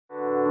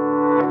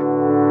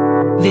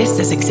This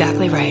is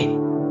exactly right.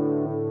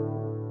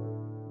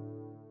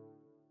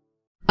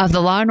 Of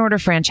the Law & Order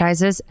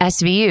franchises,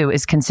 SVU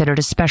is considered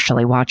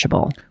especially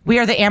watchable. We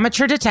are the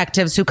amateur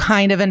detectives who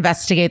kind of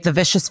investigate the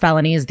vicious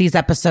felonies these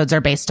episodes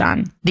are based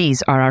on.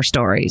 These are our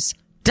stories.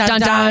 Dun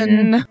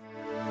dun! dun.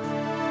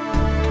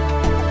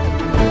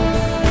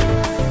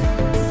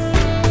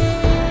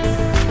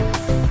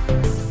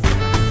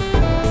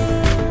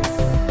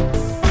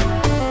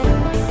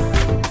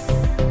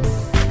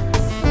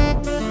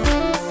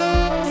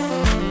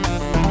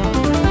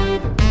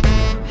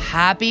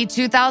 Happy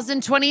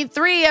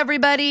 2023,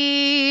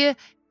 everybody.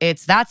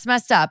 It's That's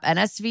Messed Up, an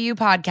SVU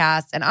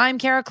podcast, and I'm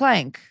Kara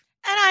Klenk.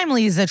 And I'm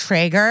Lisa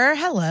Traeger.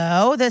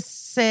 Hello.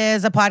 This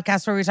is a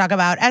podcast where we talk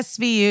about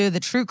SVU, the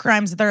true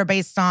crimes that they're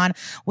based on.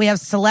 We have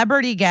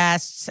celebrity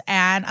guests,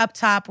 and up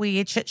top,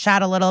 we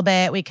chit-chat a little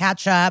bit. We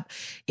catch up,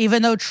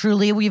 even though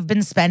truly we've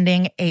been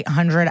spending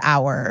 800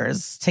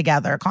 hours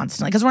together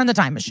constantly because we're in the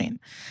time machine.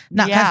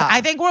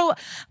 I think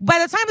by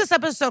the time this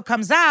episode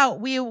comes out,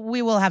 we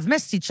will have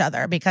missed each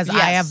other because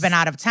I have been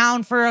out of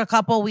town for a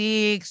couple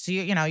weeks.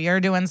 You know,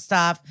 you're doing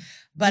stuff.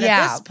 But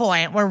at this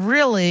point, we're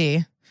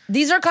really...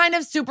 These are kind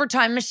of super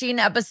time machine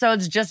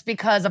episodes just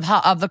because of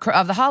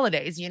the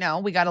holidays. You know,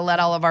 we got to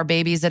let all of our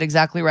babies at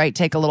Exactly Right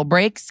take a little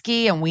break,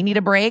 ski, and we need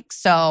a break.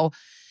 So,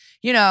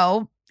 you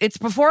know, it's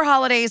before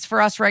holidays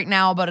for us right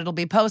now, but it'll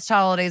be post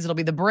holidays. It'll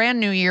be the brand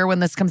new year when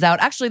this comes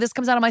out. Actually, this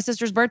comes out on my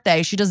sister's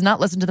birthday. She does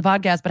not listen to the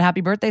podcast, but happy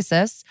birthday,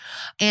 sis.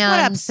 And what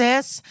up,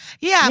 sis?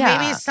 Yeah,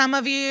 maybe some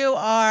of you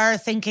are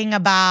thinking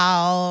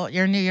about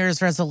your New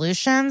Year's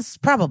resolutions.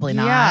 Probably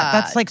not. Yeah.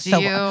 That's like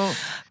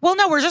Well,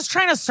 no, we're just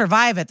trying to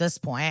survive at this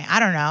point. I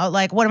don't know.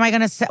 Like, what am I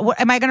going to say?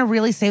 Am I going to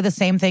really say the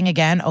same thing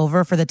again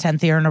over for the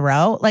 10th year in a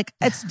row? Like,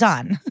 it's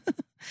done.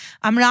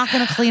 I'm not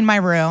going to clean my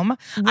room.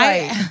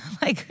 Right.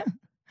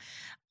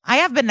 I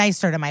have been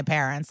nicer to my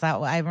parents.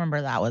 I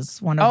remember that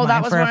was one of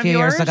mine for a few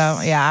years ago.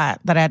 Yeah,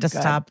 that I had to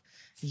stop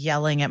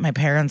yelling at my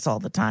parents all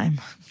the time.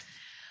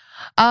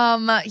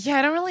 I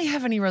don't really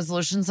have any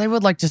resolutions. I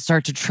would like to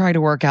start to try to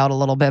work out a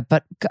little bit,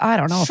 but I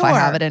don't know if I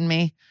have it in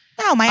me.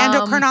 No, my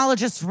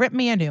endocrinologist ripped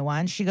me a new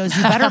one. She goes,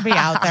 you better be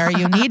out there.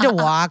 You need to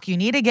walk. You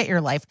need to get your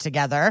life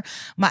together.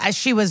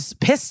 She was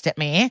pissed at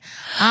me.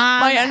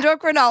 My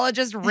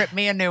endocrinologist ripped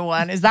me a new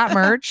one. Is that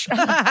merch?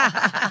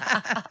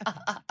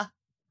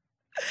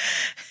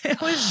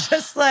 It was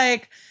just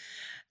like,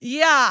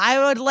 yeah,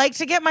 I would like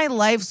to get my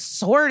life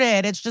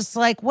sorted. It's just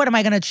like, what, am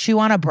I going to chew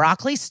on a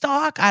broccoli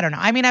stalk? I don't know.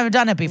 I mean, I've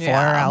done it before.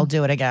 Yeah. I'll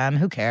do it again.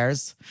 Who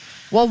cares?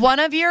 Well, one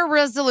of your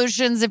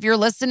resolutions, if you're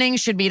listening,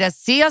 should be to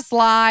see us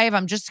live.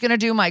 I'm just going to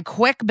do my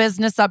quick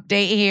business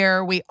update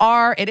here.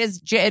 It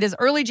is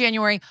early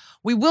January.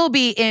 We will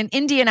be in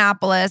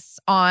Indianapolis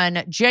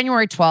on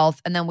January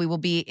 12th, and then we will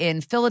be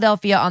in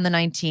Philadelphia on the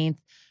 19th.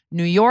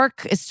 New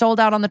York is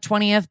sold out on the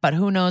 20th, but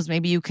who knows?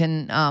 Maybe you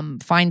can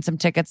find some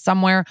tickets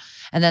somewhere.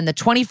 And then the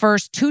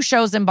 21st, 2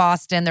 shows in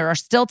Boston. There are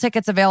still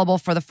tickets available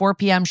for the 4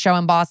 p.m. show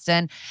in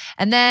Boston.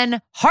 And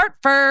then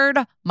Hartford,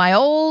 my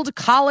old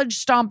college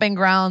stomping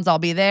grounds. I'll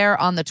be there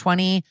on the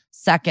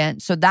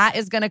 22nd. So that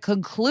is going to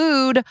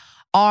conclude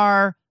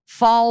our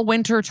fall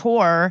winter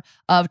tour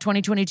of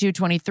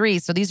 2022-23.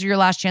 So these are your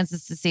last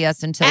chances to see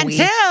us until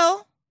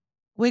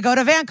we go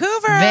to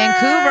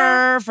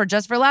Vancouver for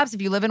Just for Laughs.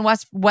 If you live in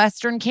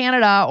Western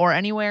Canada or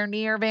anywhere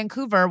near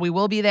Vancouver, we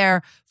will be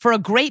there for a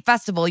great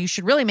festival. You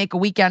should really make a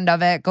weekend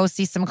of it. Go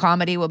see some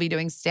comedy. We'll be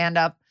doing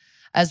stand-up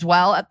as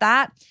well at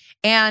that.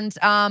 And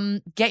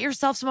get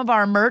yourself some of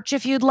our merch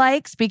if you'd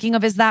like. Speaking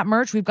of Is That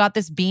Merch, we've got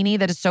this beanie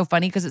that is so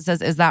funny because it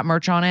says Is That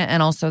Merch on it,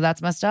 and also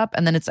That's Messed Up.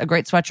 And then it's a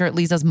great sweatshirt.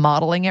 Lisa's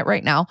modeling it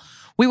right now.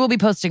 We will be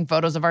posting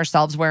photos of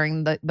ourselves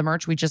wearing the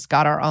merch. We just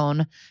got our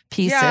own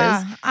pieces.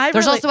 Yeah,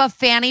 There's also a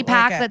fanny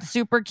pack that's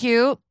super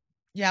cute.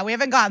 Yeah, we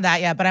haven't gotten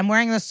that yet, but I'm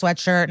wearing this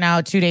sweatshirt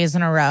now 2 days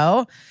in a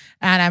row,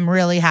 and I'm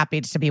really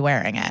happy to be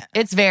wearing it.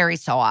 It's very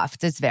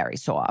soft. It's very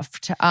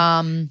soft.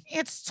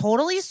 It's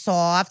totally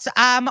soft.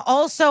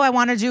 Also, I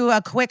want to do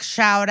a quick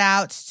shout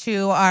out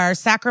to our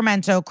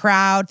Sacramento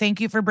crowd.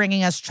 Thank you for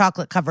bringing us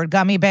chocolate-covered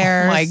gummy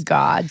bears. Oh my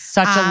God,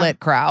 such a lit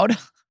crowd.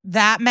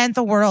 That meant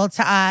the world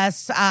to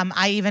us.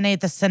 I even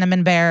ate the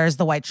cinnamon bears,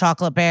 the white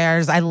chocolate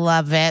bears. I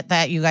love it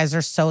that you guys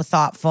are so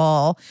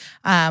thoughtful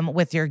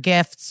with your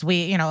gifts.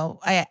 It's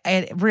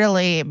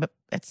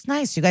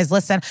nice. You guys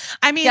listen.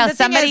 I mean,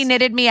 somebody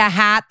knitted me a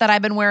hat that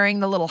I've been wearing,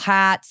 the little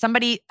hat.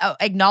 Somebody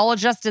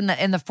acknowledged us in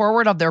the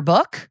foreword of their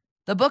book.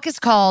 The book is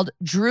called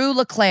Drew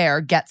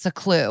LeClaire Gets a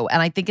Clue.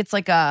 And I think it's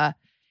like a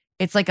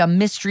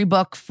mystery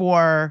book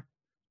for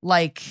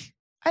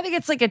I think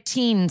it's like a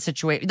teen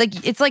situation.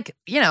 Like it's like,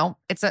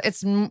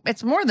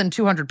 it's more than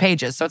 200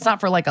 pages. So it's not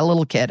for like a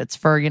little kid. It's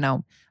for,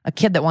 a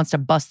kid that wants to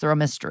bust through a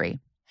mystery.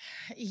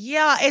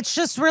 Yeah, it's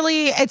just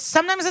really,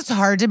 sometimes it's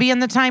hard to be in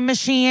the time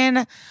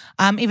machine,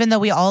 even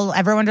though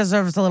everyone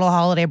deserves a little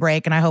holiday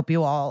break, and I hope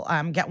you all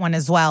get one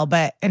as well.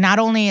 But not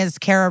only is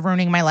Kara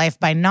ruining my life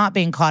by not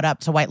being caught up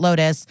to White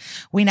Lotus,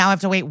 we now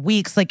have to wait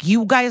weeks. Like,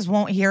 you guys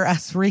won't hear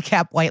us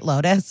recap White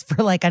Lotus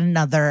for like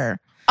another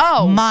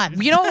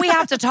month. You know what we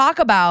have to talk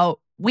about?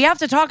 we have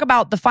to talk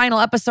about the final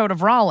episode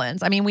of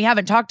Rollins. I mean, we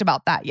haven't talked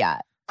about that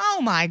yet.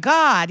 Oh my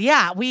God.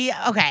 Yeah.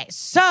 Okay.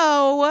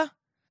 So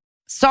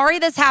sorry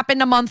this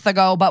happened a month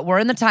ago, but we're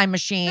in the time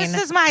machine.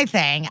 This is my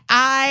thing.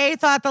 I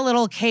thought the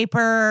little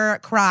caper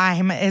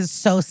crime is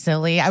so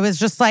silly. I was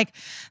just like,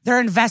 they're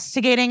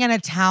investigating in a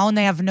town.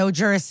 They have no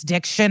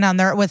jurisdiction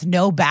with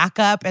no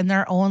backup in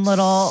their own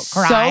little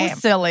crime. So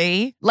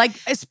silly. Like,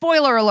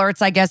 spoiler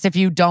alerts, I guess, if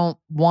you don't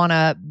want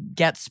to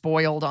get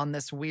spoiled on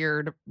this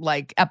weird,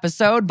 like,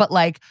 episode. But,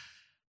 like,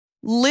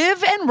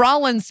 Liv and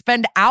Rollins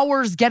spend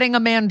hours getting a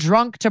man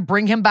drunk to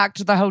bring him back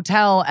to the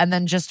hotel and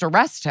then just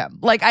arrest him.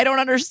 Like, I don't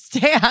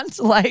understand.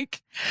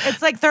 Like,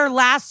 it's like their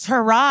last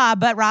hurrah,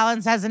 but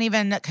Rollins hasn't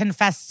even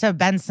confessed to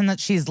Benson that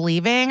she's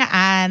leaving.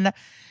 And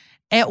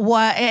it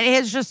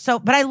is just so,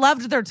 but I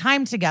loved their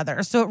time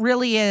together. So it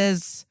really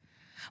is.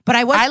 But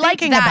I like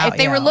that. If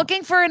they were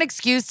looking for an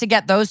excuse to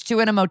get those two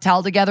in a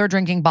motel together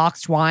drinking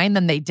boxed wine,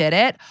 then they did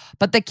it.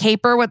 But the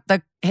caper with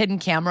the hidden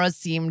cameras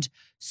seemed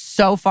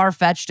so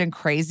far-fetched and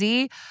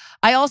crazy.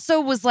 I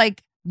also was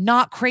like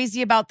not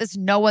crazy about this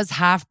Noah's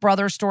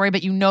half-brother story,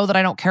 but you know that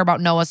I don't care about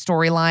Noah's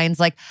storylines.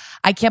 Like,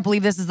 I can't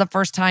believe this is the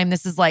first time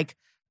this is like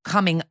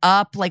coming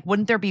up. Like,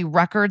 wouldn't there be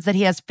records that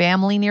he has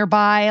family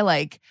nearby?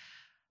 Like,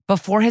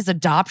 before his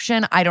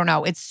adoption? I don't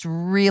know. It's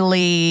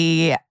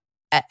really...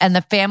 And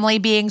the family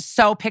being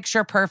so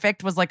picture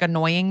perfect was like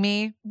annoying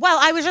me. Well,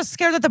 I was just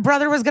scared that the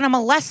brother was going to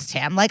molest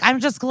him. Like, I'm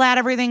just glad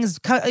everything's,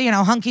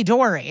 hunky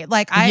dory.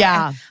 Like,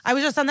 I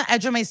was just on the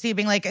edge of my seat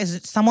being like,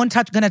 is someone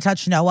going to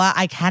touch Noah?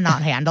 I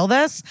cannot handle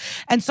this.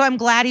 And so I'm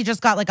glad he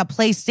just got like a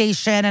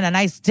PlayStation and a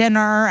nice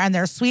dinner and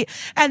they're sweet.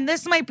 And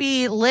this might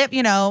be lit,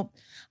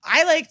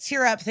 I like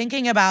tear up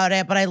thinking about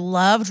it, but I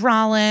loved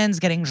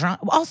Rollins getting drunk.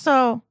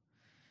 Also,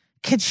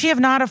 could she have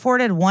not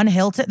afforded one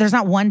Hilton? There's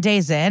not one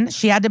Days Inn.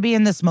 She had to be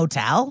in this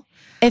motel.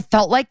 It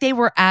felt like they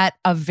were at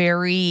a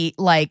very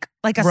like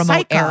a remote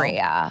psycho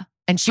area,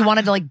 and she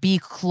wanted to like be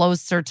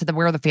closer to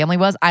where the family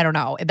was. I don't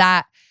know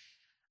that,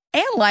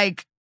 and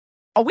like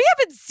we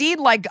haven't seen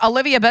like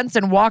Olivia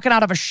Benson walking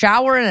out of a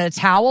shower in a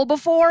towel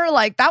before.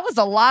 Like, that was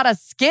a lot of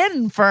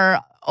skin for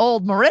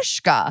old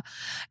Mariska.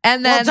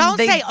 And then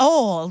say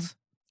old.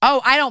 Oh,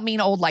 I don't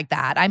mean old like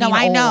that. I mean,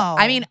 I old. know.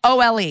 I mean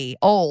OLE,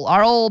 old,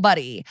 our old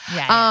buddy.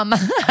 Yeah.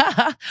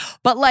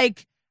 But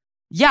like,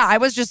 yeah, I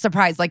was just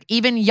surprised. Like,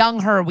 even young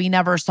her, we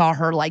never saw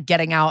her like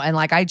getting out. And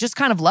like, I just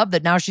kind of love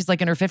that now she's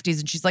like in her 50s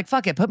and she's like,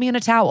 fuck it, put me in a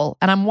towel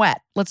and I'm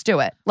wet. Let's do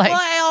it. Like, well,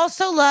 I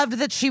also loved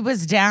that she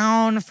was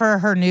down for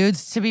her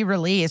nudes to be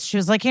released. She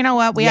was like, you know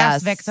what? We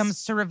asked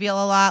victims to reveal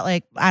a lot.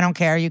 Like, I don't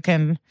care. You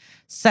can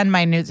send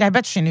my nudes. I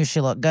bet she knew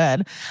she looked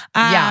good.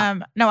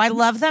 No, I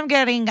love them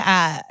getting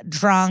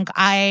drunk.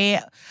 I'm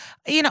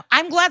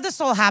glad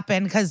this all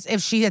happened because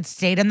if she had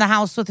stayed in the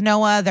house with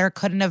Noah, there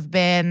couldn't have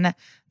been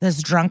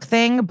this drunk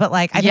thing. But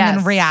like, I think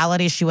in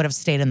reality, she would have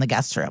stayed in the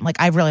guest room. Like,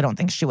 I really don't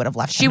think she would have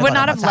left. She would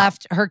not have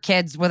left her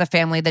kids with a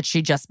family that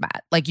she just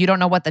met. Like, you don't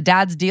know what the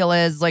dad's deal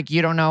is. Like,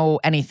 you don't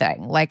know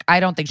anything. Like, I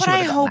don't think she would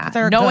have done that.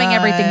 They're knowing good.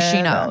 everything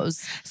she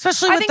knows.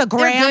 Especially with the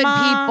grandma. They're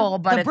good people,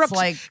 but it's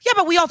like... Yeah,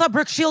 but we all thought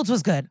Brooke Shields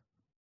was good.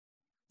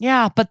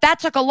 Yeah, but that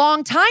took a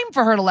long time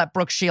for her to let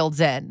Brooke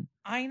Shields in.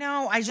 I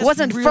know. It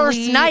wasn't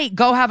first night,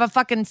 go have a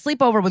fucking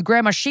sleepover with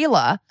Grandma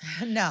Sheila.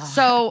 No.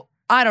 So,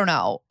 I don't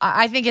know.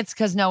 I think it's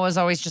because Noah's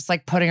always just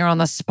like putting her on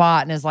the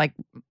spot and is like,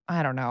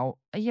 I don't know.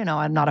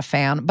 I'm not a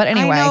fan. But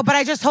anyway. I know, but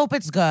I just hope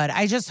it's good.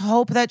 I just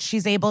hope that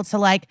she's able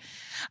to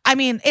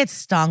it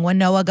stung when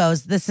Noah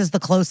goes, this is the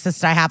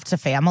closest I have to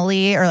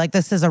family, or like,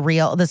 this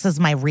is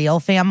my real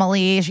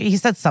family. He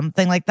said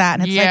something like that.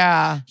 And it's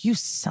like, you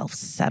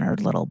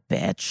self-centered little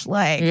bitch.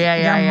 Like,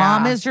 your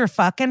mom is your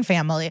fucking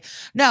family.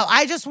 No,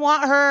 I just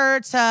want her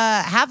to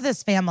have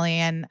this family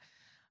and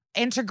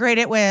integrate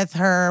it with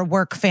her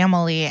work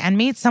family and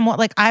meet someone.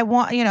 Like, I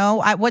want,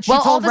 what she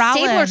told Rollins. Well, all the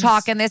Stabler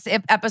talk in this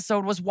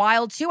episode was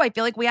wild too. I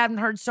feel like we haven't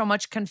heard so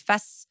much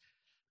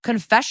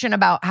confession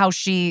about how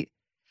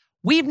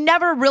we've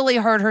never really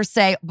heard her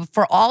say,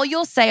 for all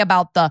you'll say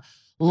about the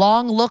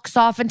long looks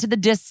off into the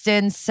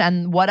distance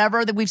and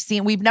whatever that we've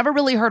seen, we've never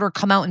really heard her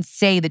come out and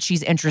say that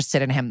she's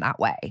interested in him that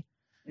way.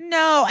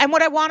 No, and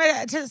what I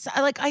wanted to,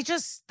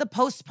 the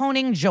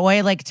postponing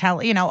joy,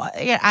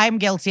 I'm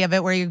guilty of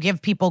it, where you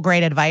give people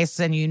great advice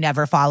and you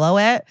never follow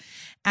it.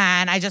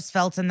 And I just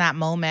felt in that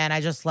moment,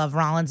 I just love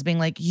Rollins being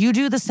like, you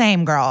do the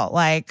same, girl.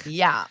 Like,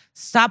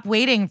 stop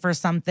waiting for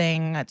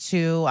something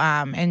to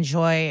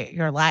enjoy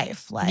your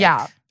life.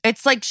 Like,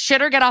 it's like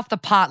shit or get off the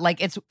pot.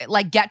 Like, it's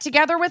like get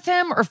together with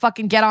him or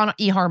fucking get on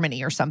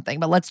eHarmony or something,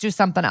 but let's do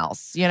something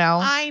else,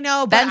 I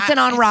know. But Benson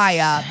on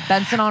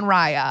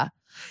Raya.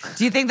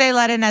 Do you think they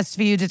let in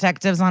SVU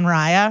detectives on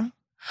Raya?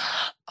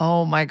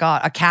 Oh my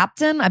God. A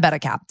captain? I bet a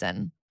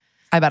captain.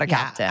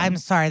 Captain. I'm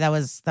sorry. That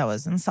was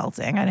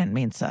insulting. I didn't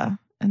mean to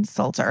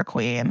insult our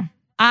queen.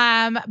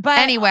 But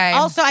anyway.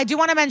 Also, I do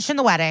want to mention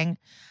the wedding.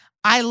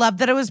 I love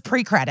that it was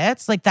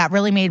pre-credits. Like, that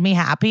really made me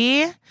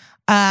happy.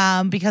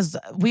 Because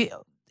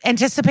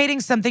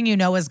anticipating something you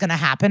know is going to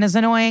happen is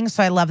annoying.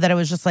 So I love that it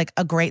was just like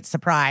a great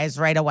surprise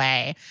right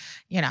away,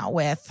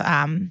 with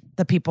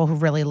the people who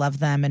really love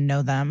them and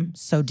know them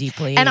so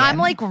deeply. And I'm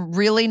like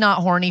really not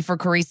horny for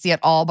Carisi at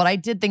all, but I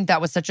did think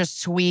that was such a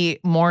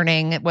sweet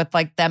morning with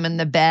like them in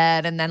the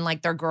bed and then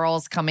like their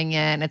girls coming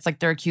in. It's like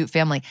they're a cute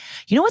family.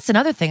 You know what's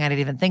another thing I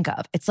didn't even think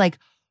of? It's like,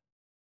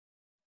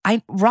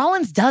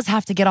 Rollins does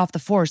have to get off the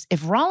force.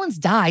 If Rollins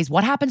dies,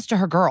 what happens to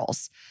her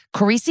girls?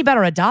 Carisi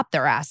better adopt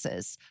their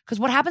asses.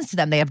 Because what happens to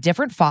them? They have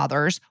different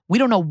fathers. We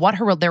don't know what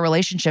their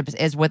relationship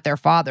is with their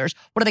fathers.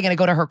 What are they going to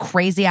go to her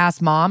crazy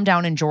ass mom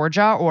down in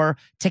Georgia or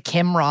to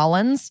Kim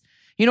Rollins?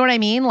 You know what I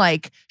mean?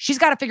 Like, she's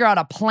got to figure out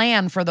a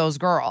plan for those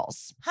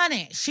girls.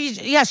 Honey, she's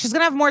going to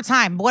have more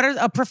time.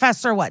 A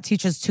professor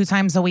teaches 2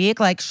 times a week?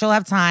 Like, she'll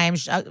have time.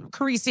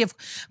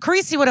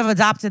 Carisi would have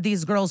adopted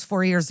these girls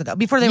 4 years ago,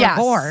 before they were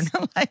born.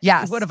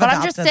 Yes, but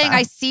I'm just saying,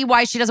 I see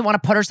why she doesn't want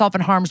to put herself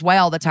in harm's way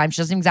all the time.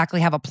 She doesn't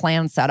exactly have a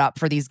plan set up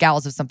for these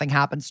gals if something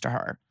happens to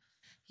her.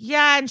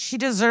 Yeah, and she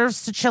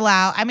deserves to chill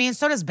out. I mean,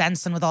 so does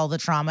Benson with all the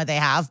trauma they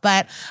have.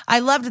 But I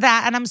loved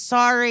that, and I'm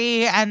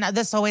sorry. And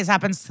this always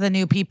happens to the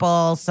new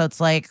people. So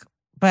it's like,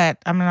 but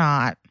I'm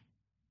not.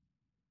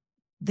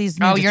 These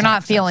new you're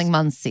not detectives. feeling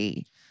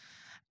Muncie.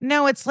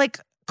 No, it's like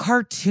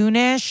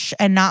cartoonish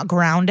and not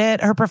grounded.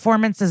 Her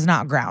performance is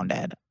not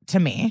grounded to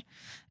me.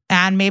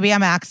 And maybe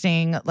I'm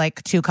acting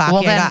like too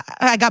cocky. Well,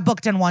 I got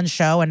booked in one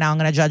show, and now I'm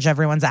going to judge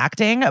everyone's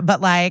acting.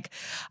 But like,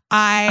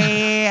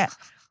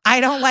 I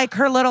don't like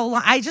her little,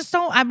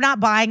 I'm not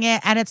buying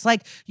it. And it's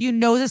like,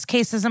 this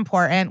case is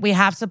important. We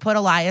have to put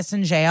Elias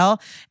in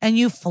jail, and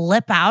you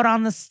flip out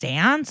on the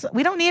stand.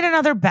 We don't need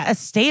another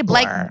stabler.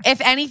 Like,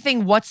 if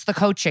anything, what's the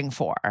coaching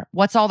for?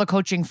 What's all the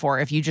coaching for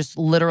if you just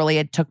literally,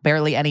 it took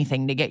barely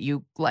anything to get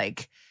you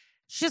like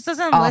she just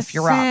doesn't off listen.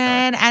 your rocker.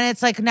 And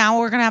it's like, now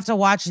we're going to have to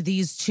watch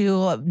these 2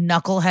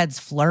 knuckleheads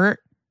flirt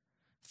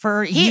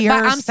for years.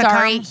 But I'm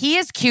sorry. Come. He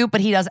is cute,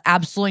 but he does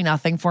absolutely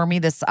nothing for me.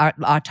 This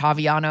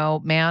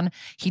Ottaviano man,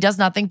 he does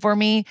nothing for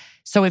me.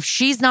 So if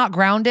she's not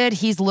grounded,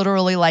 he's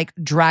literally like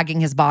dragging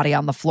his body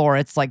on the floor.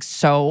 It's like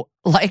so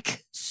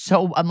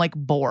I'm like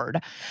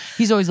bored.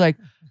 He's always like,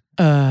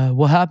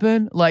 what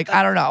happened? Like,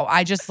 I don't know.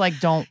 I just like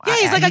don't. Yeah,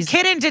 he's like a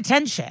kid in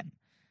detention.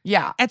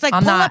 Yeah. It's like,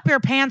 pull up your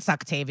pants,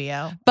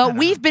 Octavio. But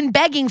we've been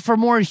begging for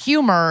more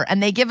humor,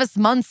 and they give us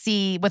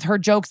Muncie with her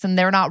jokes, and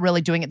they're not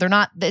really doing it. They're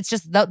not, it's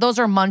just, those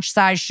are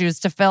Munch-sized shoes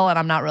to fill, and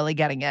I'm not really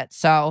getting it.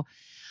 So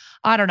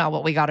I don't know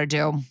what we got to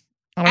do.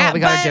 I don't know what we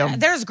got to do.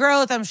 There's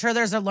growth. I'm sure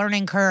there's a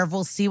learning curve.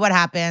 We'll see what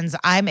happens.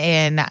 I'm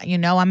in.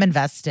 I'm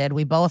invested.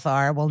 We both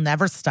are. We'll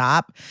never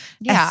stop.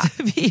 Yeah.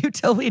 SVU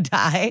till we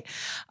die.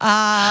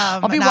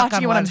 I'll be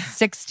watching you when I'm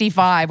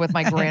 65 with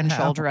my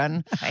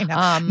grandchildren. I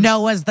know.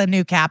 Noah's the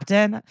new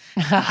captain.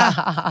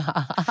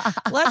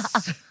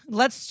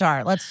 Let's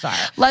start.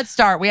 Let's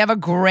start. We have a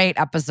great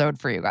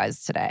episode for you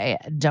guys today.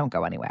 Don't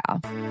go anywhere.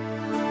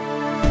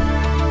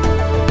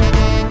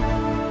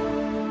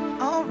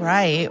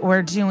 Right.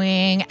 We're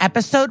doing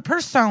episode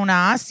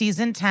Persona,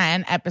 season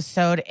 10,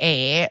 episode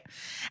 8.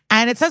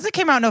 And it says it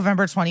came out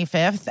November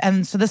 25th.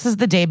 And so this is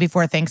the day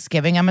before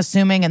Thanksgiving, I'm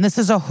assuming. And this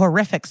is a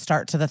horrific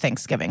start to the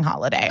Thanksgiving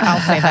holiday.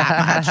 I'll say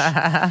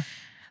that much.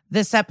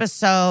 This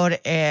episode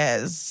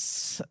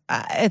is,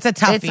 it's a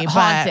toughie. It's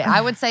haunting.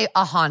 I would say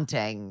a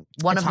haunting.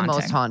 One of the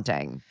most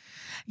haunting.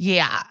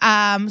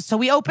 Yeah. So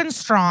we open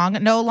strong.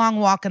 No long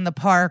walk in the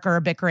park or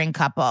a bickering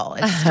couple.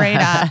 It's straight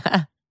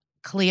up.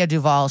 Clea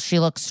DuVall, she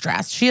looks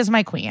stressed. She is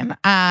my queen.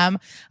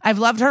 I've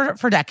loved her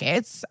for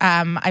decades.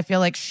 I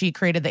feel like she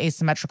created the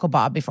asymmetrical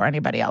bob before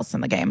anybody else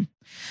in the game.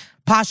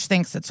 Posh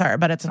thinks it's her,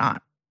 but it's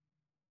not.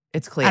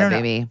 It's Clea,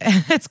 baby.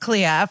 It's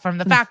Clea from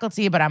the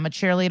faculty, but I'm a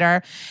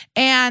cheerleader.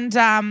 And,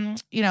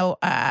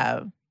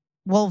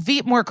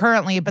 Veep more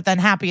currently, but then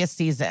Happiest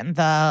Season,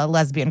 the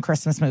lesbian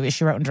Christmas movie,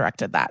 she wrote and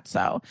directed that.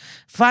 So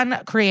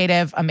fun,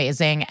 creative,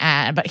 amazing.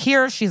 But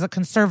here she's a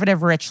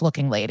conservative,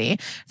 rich-looking lady.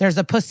 There's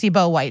a pussy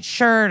bow white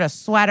shirt, a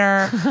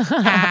sweater.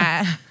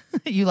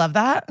 You love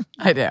that?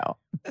 I do.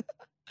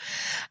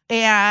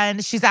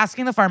 And she's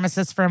asking the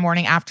pharmacist for a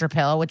morning after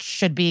pill, which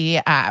should be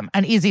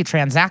an easy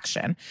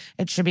transaction.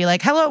 It should be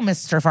like, hello,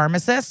 Mr.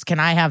 Pharmacist, can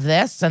I have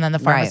this? And then the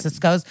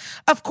pharmacist goes,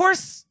 of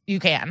course you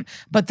can.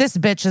 But this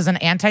bitch is an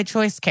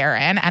anti-choice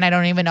Karen, and I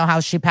don't even know how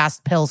she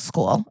passed pill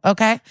school,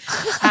 okay?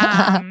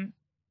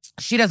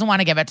 She doesn't want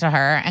to give it to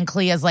her. And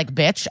Clea's like,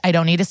 bitch, I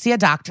don't need to see a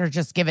doctor.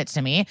 Just give it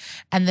to me.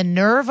 And the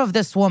nerve of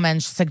this woman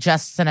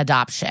suggests an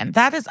adoption.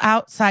 That is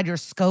outside your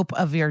scope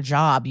of your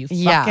job, you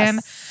fucking...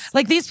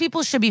 Like, these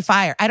people should be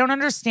fired. I don't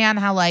understand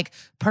how, like,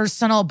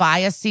 personal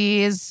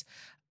biases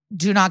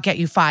do not get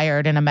you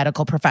fired in a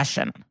medical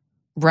profession.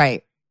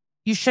 Right.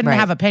 You shouldn't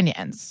have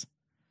opinions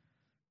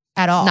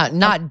at all.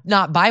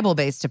 Not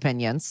Bible-based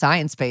opinions,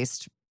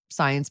 science-based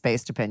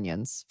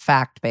opinions,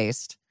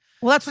 fact-based.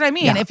 Well, that's what I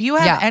mean. Yeah. If you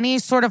have any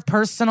sort of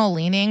personal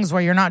leanings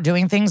where you're not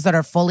doing things that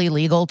are fully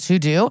legal to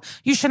do,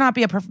 you should not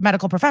be a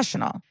medical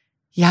professional.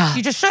 Yeah.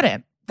 You just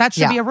shouldn't. That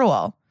should be a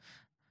rule.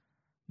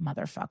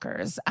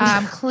 Motherfuckers.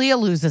 Clea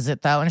loses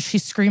it though, and she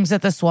screams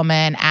at this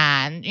woman,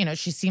 and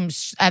she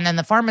seems, and then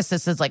the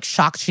pharmacist is like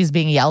shocked she's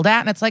being yelled at,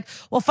 and it's like,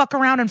 well, fuck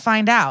around and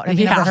find out. Have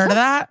you never heard of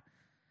that?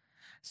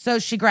 So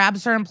she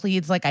grabs her and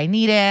pleads like, I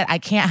need it. I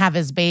can't have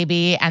his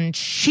baby. And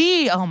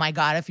she, oh my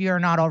God, if you're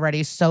not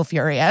already so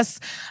furious,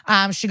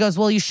 she goes,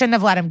 well, you shouldn't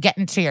have let him get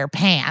into your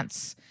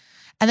pants.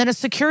 And then a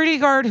security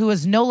guard who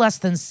is no less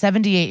than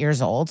 78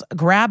 years old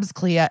grabs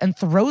Clea and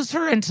throws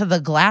her into the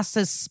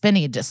glasses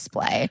spinny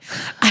display.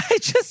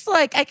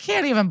 I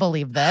can't even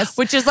believe this.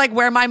 Which is like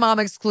where my mom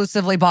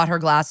exclusively bought her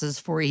glasses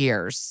for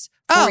years.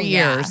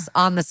 Years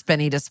on the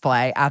spinny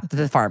display at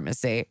the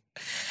pharmacy.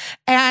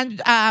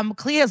 And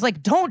Clea's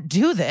like, don't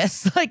do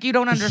this. Like, you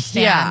don't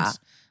understand. Yeah.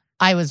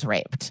 I was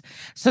raped.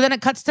 So then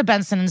it cuts to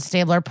Benson and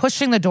Stabler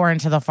pushing the door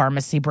into the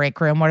pharmacy break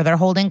room where they're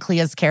holding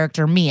Clea's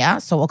character, Mia.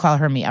 So we'll call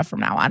her Mia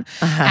from now on.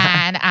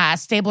 And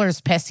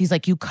Stabler's pissed. He's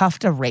like, you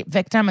cuffed a rape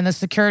victim. And the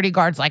security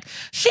guard's like,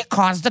 she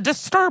caused a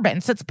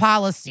disturbance. It's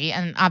policy.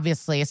 And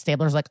obviously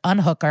Stabler's like,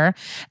 unhook her.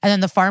 And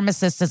then the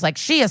pharmacist is like,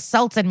 she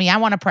assaulted me. I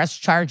want to press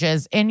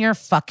charges. In your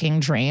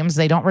fucking dreams.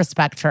 They don't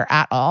respect her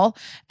at all.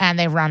 And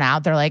they run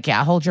out. They're like,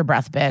 yeah, hold your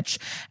breath, bitch.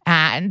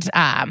 And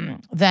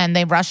then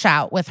they rush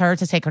out with her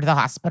to take her to the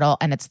hospital.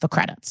 And it's the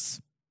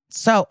credits.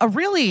 So a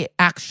really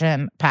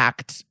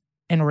action-packed,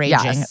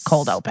 enraging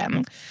cold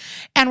open.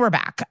 And we're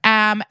back.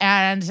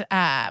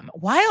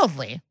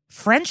 Wildly,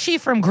 Frenchie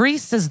from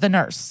Greece is the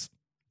nurse.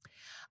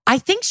 I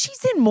think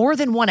she's in more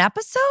than one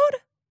episode.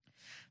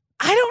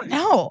 I don't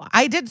know.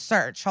 I did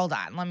search. Hold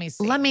on. Let me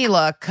see. Let me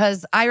look,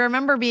 because I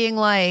remember being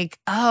like,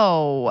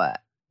 oh.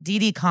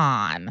 Didi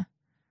Khan.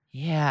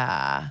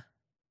 Yeah.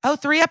 Oh,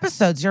 3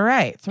 episodes. You're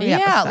right. 3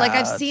 episodes. Like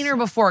I've seen her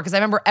before because I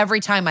remember every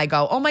time I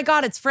go, oh my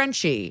God, it's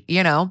Frenchie,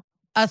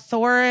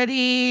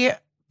 Authority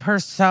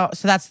So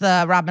that's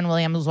the Robin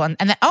Williams one.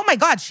 And then, oh my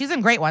God, she's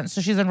in great ones.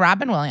 So she's in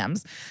Robin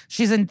Williams.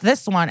 She's in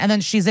this one. And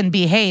then she's in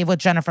Behave with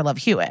Jennifer Love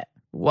Hewitt.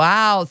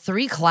 Wow,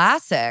 3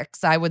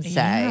 classics, I would say.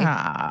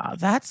 Yeah,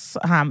 that's,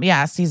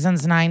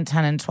 seasons 9,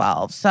 10, and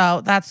 12.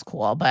 So that's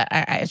cool. But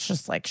it's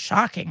just like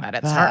shocking that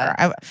it's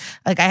her.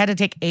 I had to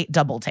take 8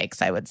 double takes,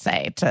 I would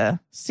say, to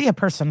see a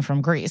person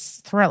from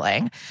Greece.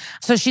 Thrilling.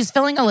 So she's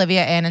filling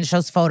Olivia in and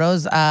shows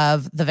photos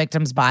of the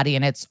victim's body,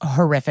 and it's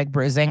horrific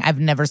bruising.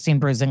 I've never seen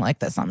bruising like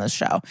this on this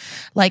show.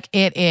 Like,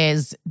 it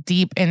is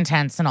deep,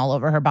 intense, and all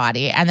over her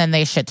body. And then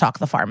they shit talk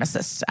the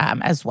pharmacist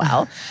as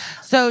well.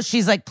 So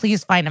she's like,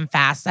 please find him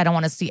fast. I don't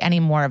want to see any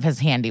more of his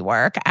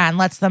handiwork, and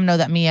lets them know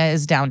that Mia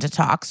is down to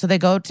talk. So they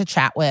go to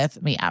chat with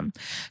Mia.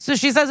 So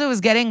she says it was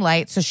getting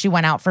light, so she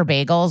went out for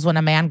bagels when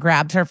a man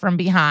grabbed her from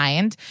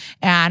behind,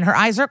 and her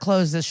eyes are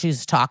closed as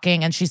she's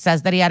talking, and she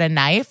says that he had a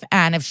knife,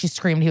 and if she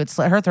screamed, he would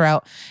slit her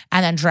throat,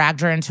 and then dragged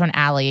her into an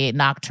alley,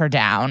 knocked her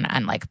down,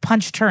 and like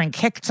punched her and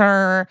kicked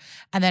her.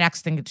 And the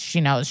next thing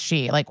she knows,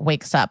 she like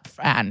wakes up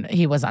and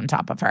he was on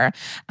top of her.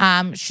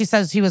 She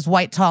says he was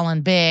white, tall,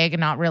 and big,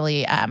 not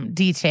really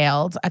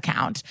detailed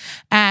account.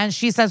 And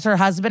she says her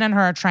husband and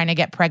her are trying to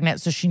get pregnant,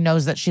 so she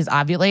knows that she's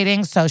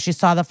ovulating. So she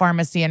saw the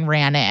pharmacy and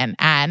ran in,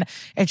 and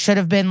it should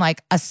have been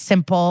like a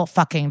simple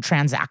fucking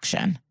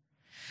transaction.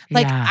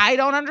 Like, I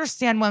don't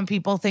understand when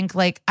people think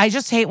like, I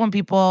just hate when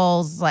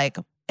people's like,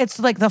 it's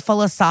like the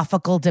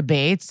philosophical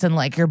debates and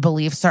like your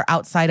beliefs are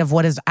outside of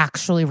what is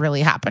actually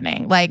really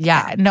happening. Like,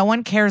 no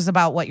one cares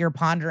about what you're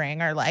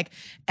pondering or like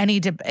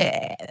any.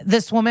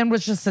 This woman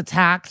was just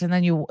attacked, and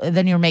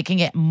then you're making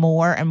it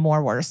more and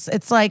more worse.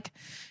 It's like,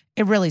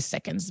 it really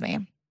sickens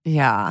me.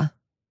 Yeah.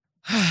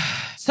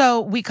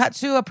 So we cut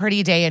to a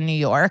pretty day in New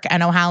York,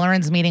 and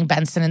O'Halloran's meeting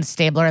Benson and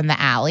Stabler in the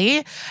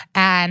alley.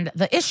 And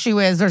the issue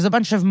is there's a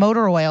bunch of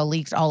motor oil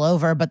leaked all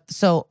over,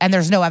 and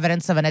there's no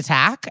evidence of an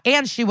attack.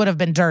 And she would have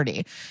been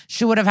dirty.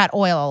 She would have had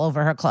oil all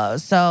over her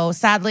clothes. So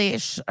sadly,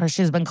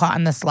 she's been caught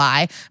in this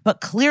lie,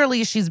 but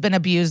clearly she's been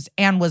abused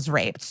and was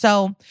raped.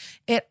 So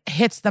it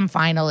hits them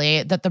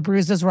finally that the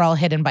bruises were all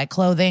hidden by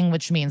clothing,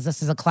 which means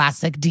this is a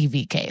classic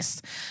DV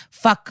case.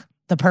 Fuck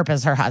the perp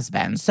is her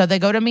husband. So they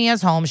go to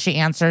Mia's home. She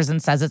answers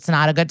and says it's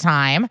not a good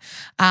time.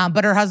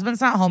 But her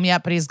husband's not home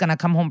yet, but he's going to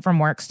come home from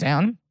work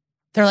soon.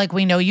 They're like,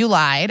 we know you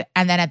lied.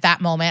 And then at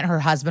that moment, her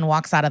husband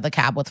walks out of the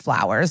cab with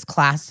flowers.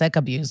 Classic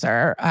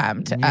abuser.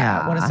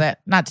 What is it?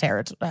 Not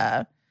terror.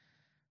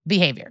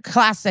 Behavior.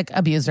 Classic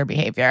abuser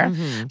behavior.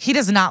 Mm-hmm. He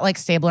does not like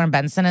Stabler and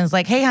Benson and is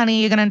like, hey,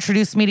 honey, you're going to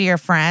introduce me to your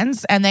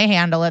friends? And they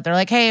handle it. They're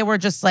like, hey, we're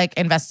just like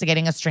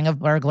investigating a string of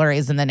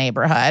burglaries in the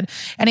neighborhood.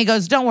 And he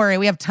goes, don't worry,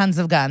 we have tons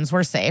of guns.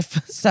 We're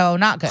safe. So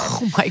not good.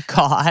 Oh my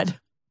God.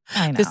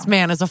 I know. This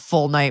man is a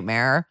full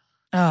nightmare.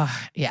 Oh,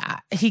 yeah.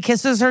 He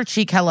kisses her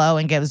cheek hello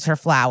and gives her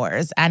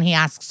flowers. And he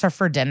asks her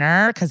for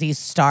dinner because he's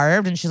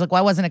starved. And she's like, well,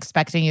 I wasn't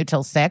expecting you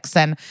till 6.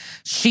 And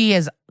she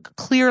is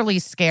clearly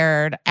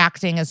scared.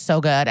 Acting is so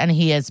good. And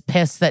he is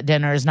pissed that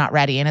dinner is not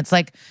ready. And it's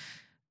like,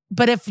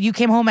 but if you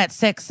came home at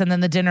 6 and then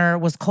the dinner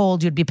was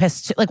cold, you'd be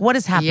pissed too. Like, what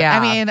is happening? Yeah. I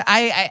mean,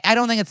 I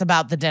don't think it's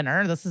about the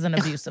dinner. This is an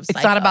abusive cycle.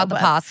 It's not about the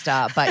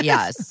pasta, but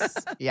yes.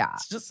 Yeah.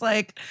 It's just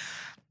like,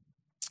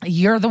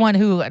 you're the one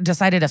who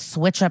decided to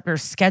switch up your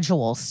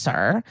schedule,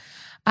 sir.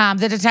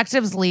 The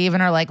detectives leave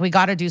and are like, we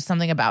got to do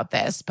something about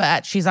this,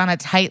 but she's on a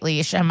tight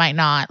leash and might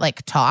not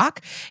like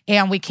talk.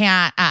 And we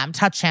can't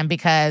touch him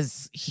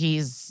because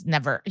she's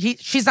not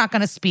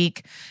going to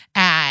speak.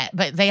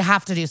 But they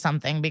have to do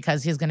something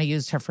because he's going to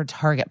use her for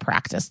target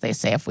practice, they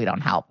say, if we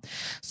don't help.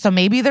 So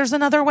maybe there's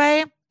another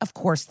way. Of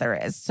course there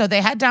is. So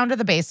they head down to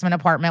the basement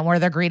apartment where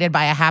they're greeted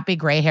by a happy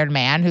gray-haired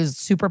man who's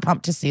super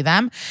pumped to see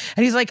them.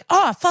 And he's like,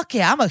 oh, fuck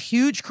yeah, I'm a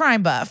huge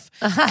crime buff.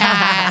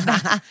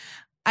 And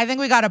I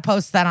think we got to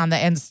post that on the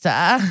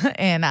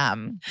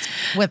Insta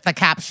with the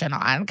caption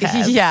on.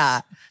 Yeah.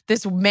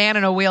 This man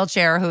in a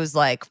wheelchair who's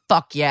like,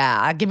 fuck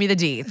yeah, give me the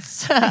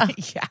deets.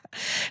 Yeah.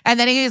 And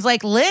then he's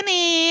like,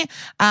 Lenny,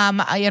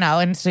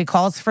 and so he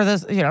calls for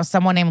this,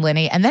 someone named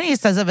Lenny. And then he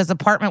says if his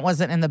apartment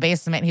wasn't in the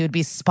basement, he would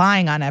be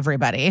spying on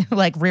everybody,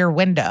 like Rear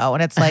Window.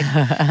 And it's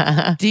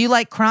like, do you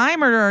like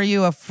crime or are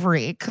you a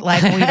freak?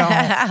 Like, we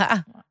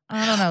don't.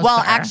 I don't know. Well,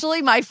 sir.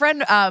 actually, my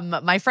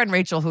friend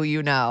Rachel, who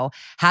you know,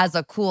 has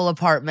a cool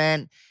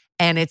apartment.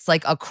 And it's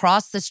like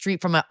across the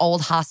street from an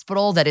old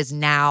hospital that is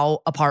now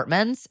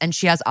apartments. And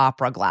she has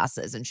opera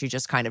glasses and she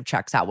just kind of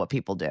checks out what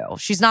people do.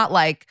 She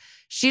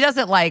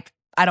doesn't like,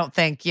 I don't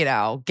think,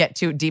 get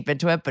too deep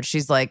into it. But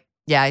she's like,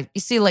 yeah, you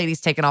see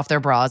ladies taking off their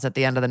bras at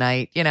the end of the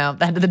night, the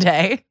end of the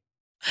day.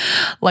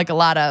 Like a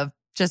lot of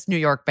just New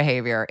York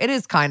behavior. It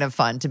is kind of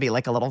fun to be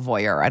like a little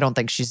voyeur. I don't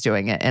think she's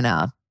doing it in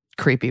a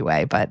creepy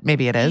way, but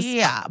maybe it is.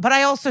 Yeah, but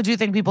I also do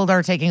think people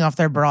are taking off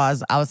their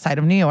bras outside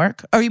of New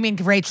York. Or you mean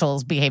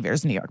Rachel's behavior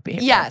is New York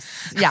behavior?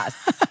 Yes.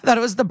 I thought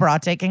it was the bra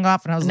taking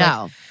off, and I was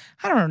like,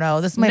 I don't know.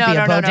 This might be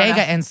a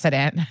bodega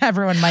incident.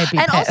 Everyone might be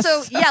pissed.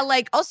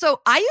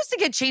 Also, I used to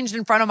get changed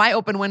in front of my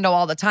open window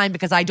all the time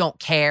because I don't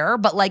care.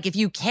 But like, if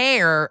you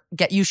care,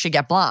 you should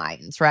get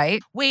blinds,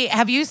 right? Wait,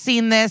 have you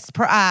seen this?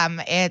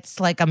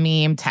 It's like a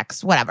meme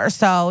text, whatever.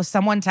 So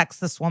someone texts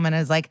this woman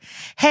and is like,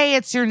 hey,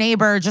 it's your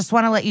neighbor. Just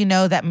want to let you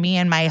know that me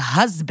and my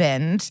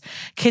husband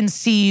can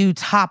see you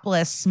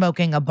topless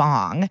smoking a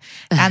bong.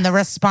 And the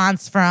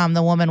response from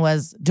the woman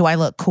was, do I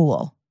look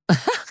cool?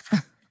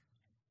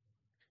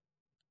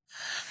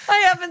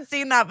 I haven't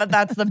seen that, but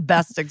that's the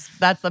best.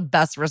 That's the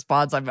best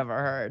response I've ever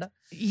heard.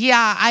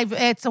 Yeah,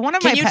 it's one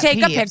of my. Can you pet take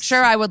peeves. a picture?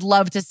 I would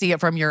love to see it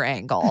from your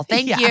angle.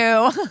 Thank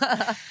you.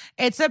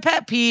 It's a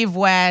pet peeve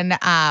when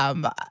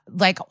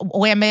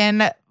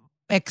women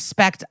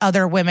expect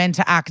other women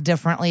to act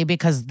differently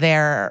because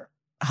their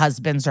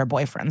husbands or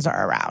boyfriends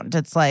are around.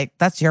 It's like,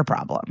 that's your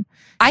problem.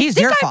 He's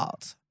your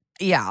fault.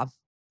 Yeah.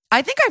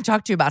 I think I've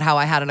talked to you about how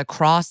I had an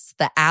across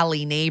the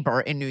alley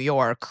neighbor in New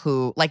York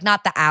who, like,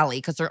 not the alley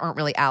because there aren't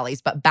really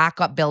alleys, but back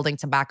up building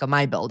to back of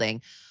my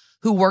building,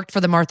 who worked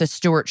for the Martha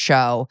Stewart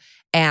show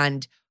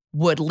and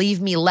would leave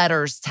me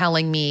letters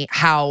telling me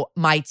how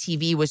my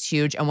TV was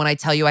huge. And when I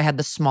tell you I had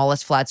the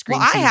smallest flat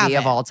screen TV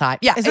of all time.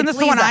 Yeah. Isn't this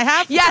the one I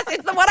have? Yes,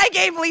 it's the one I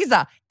gave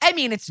Lisa. I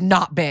mean, it's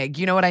not big.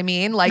 You know what I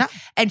mean? Like,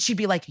 and she'd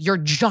be like, your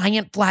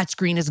giant flat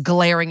screen is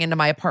glaring into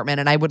my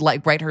apartment. And I would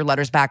like write her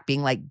letters back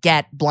being like,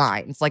 get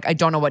blinds. Like, I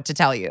don't know what to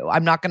tell you.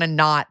 I'm not going to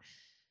not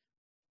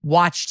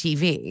watch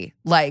TV.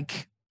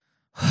 Like,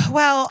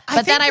 well,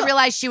 but then I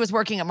realized she was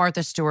working at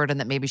Martha Stewart and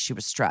that maybe she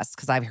was stressed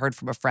because I've heard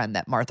from a friend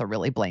that Martha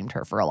really blamed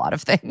her for a lot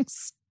of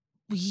things.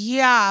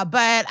 Yeah,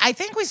 but I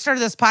think we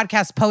started this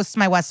podcast post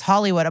my West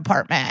Hollywood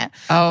apartment.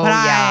 Oh, but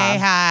yeah. I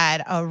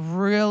had a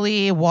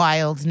really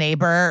wild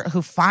neighbor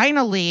who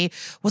finally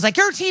was like,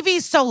 your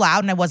TV's so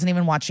loud. And I wasn't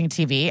even watching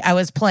TV. I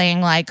was playing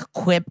like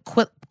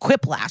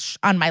Quiplash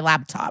on my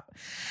laptop.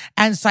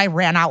 And so I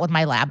ran out with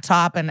my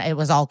laptop and it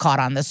was all caught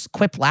on this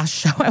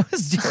Quiplash show I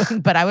was doing.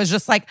 But I was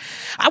just like,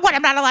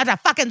 I'm not allowed to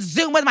fucking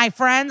Zoom with my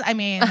friends. I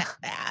mean,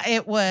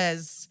 it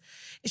was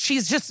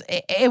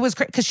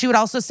because she would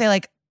also say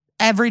like,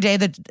 every day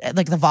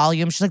the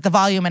volume. She's like, the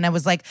volume. And I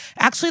was like,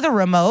 actually the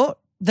remote,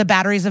 the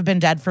batteries have been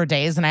dead for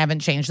days and I haven't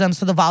changed them.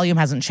 So the volume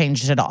hasn't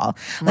changed at all.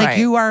 Like right.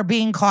 You are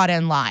being caught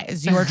in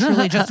lies. You are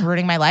truly just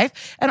ruining my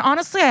life. And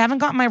honestly, I haven't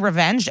gotten my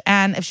revenge.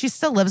 And if she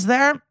still lives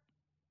there,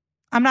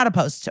 I'm not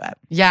opposed to it.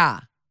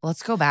 Yeah.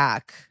 Let's go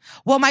back.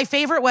 Well, my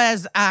favorite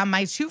was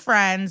my two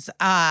friends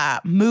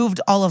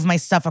moved all of my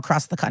stuff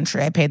across the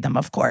country. I paid them,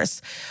 of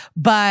course.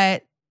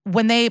 But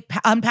when they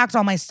unpacked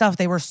all my stuff,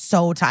 they were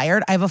so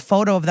tired. I have a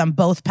photo of them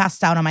both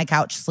passed out on my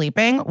couch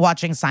sleeping,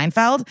 watching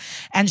Seinfeld.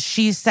 And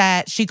she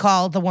said, she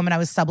called the woman I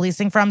was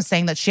subleasing from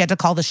saying that she had to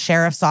call the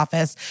sheriff's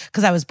office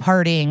because I was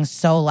partying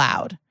so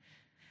loud.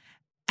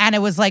 And it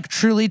was like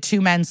truly two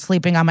men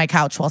sleeping on my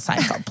couch while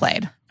Seinfeld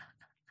played.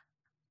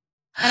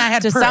 And I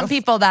had to proof. some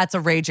people, that's a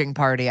raging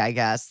party, I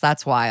guess.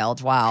 That's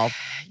wild. Wow.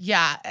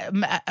 Yeah.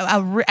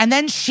 And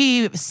then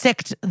she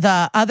sicked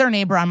the other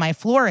neighbor on my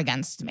floor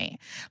against me.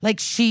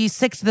 Like she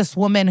sicked this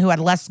woman who had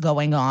less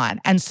going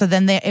on. And so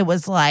then it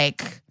was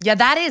like. Yeah,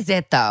 that is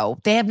it though.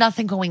 They have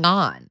nothing going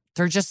on.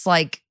 They're just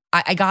like,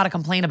 I got to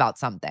complain about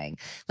something.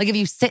 Like if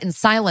you sit in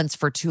silence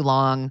for too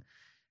long,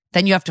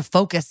 then you have to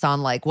focus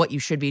on like what you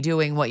should be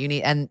doing, what you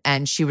need.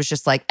 And she was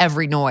just like,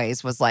 every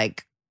noise was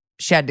like,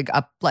 she had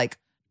to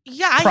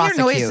yeah, I hear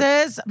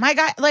noises. My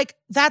guy, like,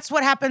 that's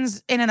what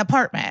happens in an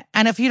apartment.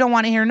 And if you don't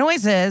want to hear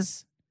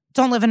noises,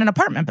 don't live in an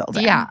apartment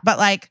building. Yeah. But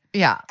like,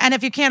 Yeah. and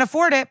if you can't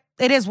afford it,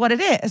 it is what it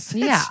is.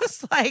 Yeah. It's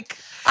just like,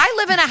 I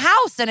live in a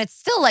house and it's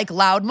still like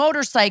loud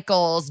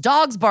motorcycles,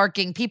 dogs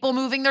barking, people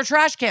moving their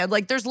trash cans.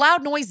 Like there's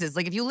loud noises.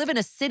 Like if you live in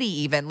a city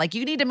even, like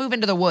you need to move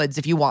into the woods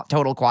if you want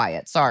total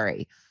quiet.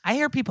 Sorry. I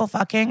hear people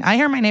fucking. I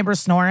hear my neighbors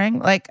snoring.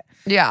 Like,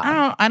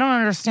 Yeah. I don't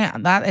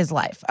understand. That is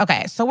life.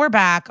 Okay, so we're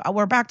back.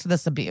 We're back to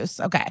this abuse.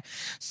 Okay.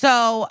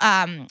 So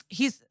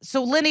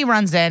Lenny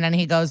runs in and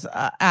he goes,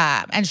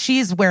 and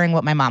she's wearing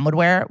what my mom would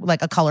wear,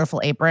 like a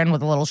colorful apron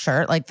with a little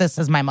shirt. Like this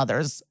is my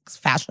mother's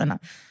fashion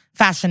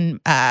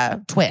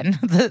twin.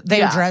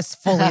 They dress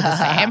fully the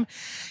same.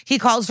 He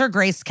calls her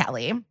Grace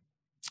Kelly.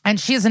 And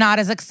she's not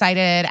as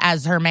excited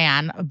as her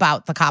man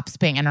about the cops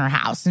being in her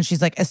house. And she's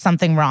like, is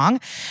something wrong?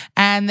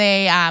 And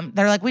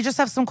they're like, we just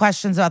have some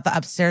questions about the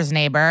upstairs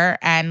neighbor.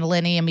 And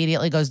Lenny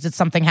immediately goes, did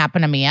something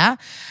happen to Mia?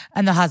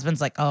 And the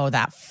husband's like, oh,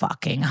 that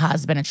fucking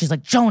husband. And she's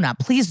like, Jonah,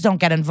 please don't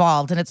get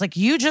involved. And it's like,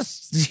 you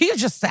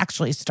just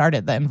actually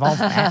started the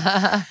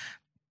involvement.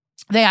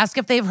 They ask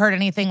if they've heard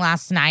anything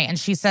last night, and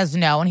she says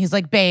no. And he's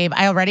like, babe,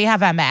 I already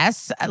have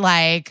MS.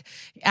 Like,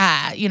 do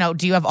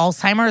you have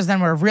Alzheimer's? Then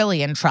we're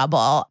really in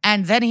trouble.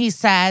 And then he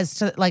says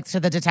to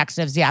the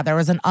detectives, yeah, there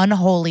was an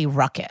unholy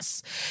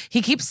ruckus.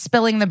 He keeps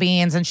spilling the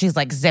beans, and she's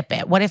like, zip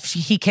it. What if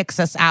he kicks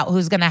us out?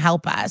 Who's going to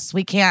help us?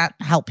 We can't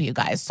help you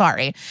guys.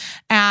 Sorry.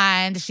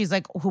 And she's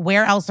like,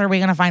 where else are we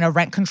going to find a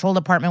rent-controlled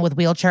apartment with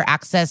wheelchair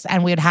access?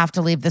 And we'd have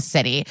to leave the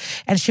city.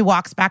 And she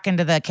walks back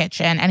into the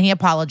kitchen, and he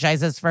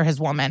apologizes for his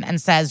woman and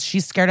says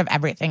she's scared of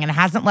everything and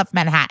hasn't left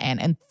Manhattan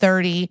in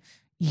 30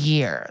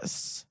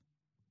 years.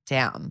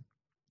 Damn.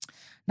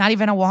 Not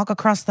even a walk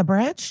across the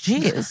bridge?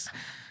 Jeez.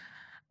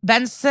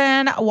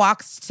 Benson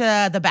walks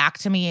to the back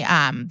to meet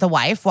the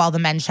wife while the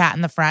men chat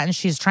in the front, and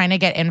she's trying to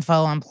get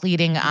info and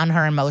pleading on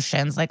her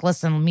emotions. Like,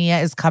 listen, Mia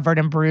is covered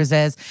in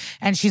bruises,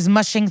 and she's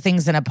mushing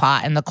things in a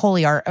pot, and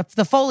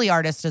the Foley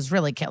artist is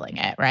really killing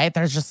it, right?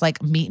 There's just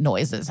like meat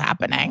noises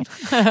happening.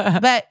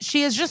 But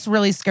she is just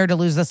really scared to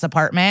lose this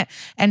apartment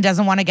and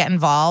doesn't want to get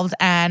involved.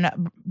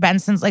 And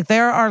Benson's like,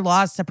 there are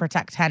laws to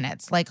protect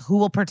tenants. Like, who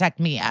will protect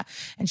Mia?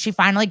 And she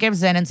finally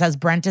gives in and says,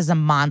 Brent is a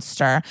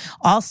monster.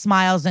 All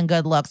smiles and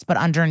good looks, but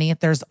underneath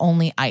there's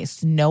only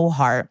ice, no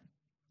heart.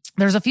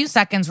 There's a few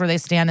seconds where they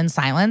stand in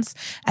silence.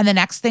 And the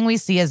next thing we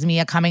see is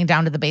Mia coming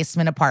down to the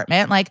basement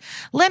apartment. Like,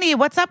 Lenny,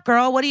 what's up,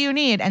 girl? What do you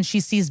need? And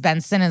she sees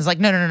Benson and is like,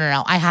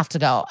 no, I have to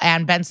go.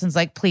 And Benson's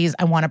like, please,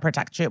 I want to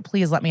protect you.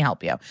 Please let me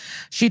help you.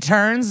 She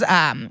turns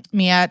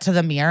Mia to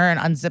the mirror and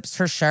unzips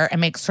her shirt and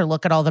makes her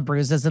look at all the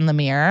bruises in the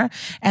mirror.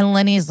 And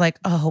Lenny's like,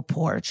 oh,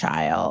 poor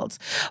child.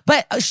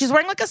 But she's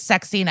wearing like a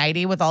sexy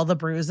nightie with all the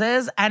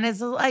bruises. And it's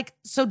like,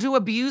 so do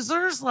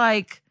abusers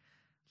like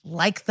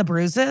the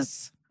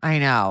bruises? I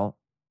know.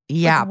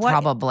 Yeah, Like, what?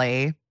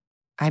 probably.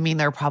 I mean,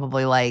 they're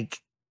probably like,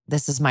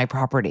 this is my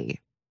property.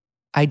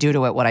 I do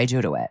to it what I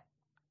do to it.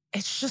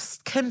 It's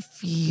just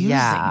confusing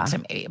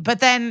to me. But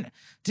then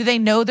do they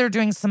know they're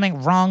doing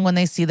something wrong when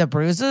they see the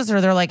bruises,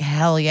 or they're like,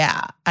 hell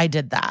yeah, I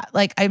did that?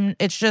 Like,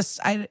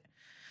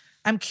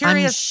 I'm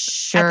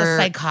curious at the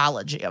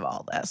psychology of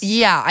all this.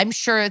 Yeah, I'm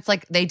sure it's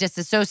like they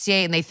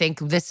disassociate and they think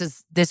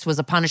this was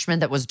a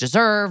punishment that was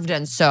deserved.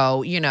 And so,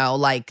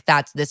 like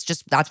that's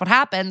what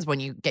happens when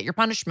you get your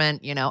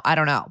punishment, I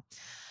don't know.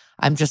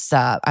 I'm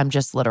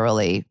just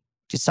literally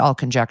just all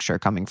conjecture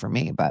coming from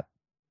me, but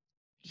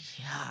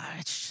yeah,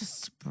 it's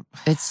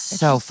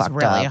so just fucked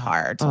really up.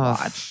 hard to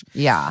watch.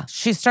 Yeah.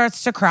 She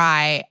starts to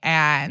cry,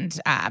 and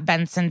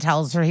Benson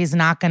tells her he's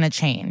not going to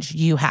change.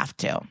 You have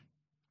to.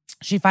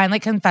 She finally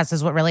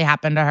confesses what really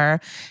happened to her.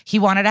 He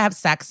wanted to have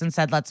sex and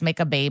said, let's make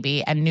a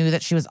baby, and knew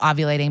that she was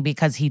ovulating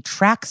because he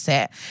tracks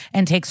it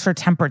and takes her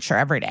temperature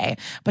every day.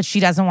 But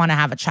she doesn't want to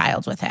have a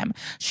child with him.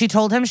 She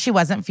told him she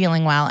wasn't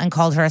feeling well and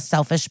called her a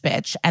selfish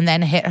bitch, and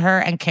then hit her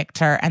and kicked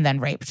her and then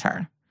raped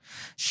her.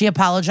 She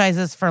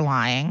apologizes for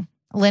lying.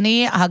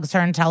 Lenny hugs her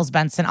and tells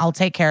Benson, I'll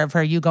take care of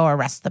her. You go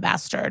arrest the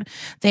bastard.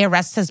 They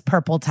arrest his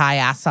purple tie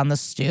ass on the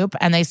stoop,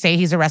 and they say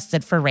he's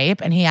arrested for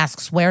rape. And he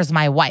asks, where's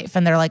my wife?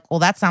 And they're like,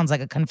 well, that sounds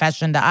like a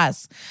confession to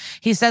us.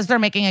 He says they're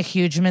making a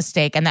huge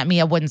mistake and that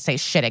Mia wouldn't say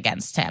shit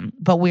against him.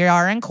 But we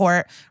are in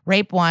court.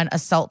 Rape 1,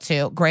 assault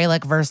 2,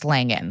 Graylick versus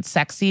Langan.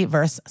 Sexy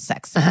versus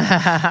sexy.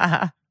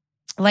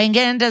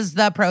 Langan does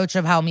the approach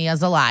of how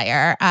Mia's a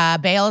liar.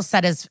 Bail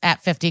set is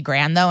at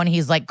 $50,000 though, and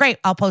he's like, great,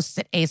 I'll post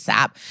it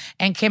ASAP.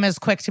 And Kim is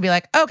quick to be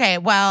like, okay,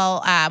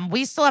 well,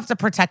 we still have to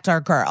protect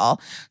our girl.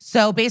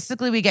 So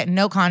basically we get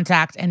no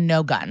contact and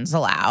no guns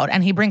allowed.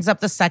 And he brings up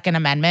the Second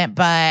Amendment,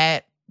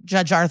 but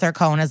Judge Arthur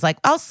Cohn is like,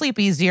 I'll sleep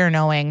easier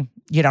knowing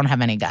you don't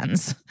have any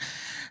guns.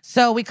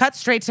 So we cut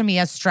straight to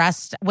Mia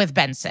stressed with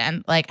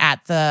Benson, like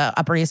at the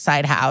Upper East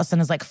Side house,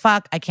 and is like,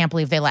 fuck, I can't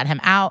believe they let him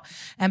out.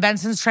 And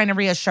Benson's trying to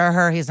reassure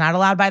her he's not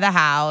allowed by the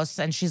house.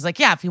 And she's like,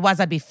 yeah, if he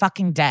was, I'd be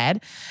fucking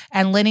dead.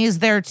 And Lenny's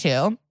there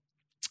too.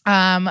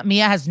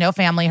 Mia has no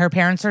family. Her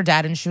parents are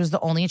dead and she was the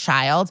only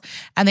child.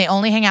 And they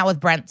only hang out with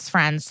Brent's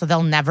friends, so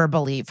they'll never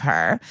believe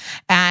her.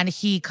 And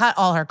he cut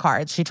all her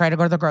cards. She tried to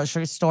go to the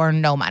grocery store,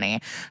 no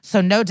money.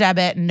 So no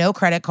debit, no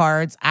credit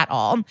cards at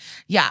all.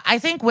 Yeah, I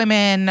think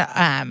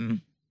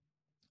women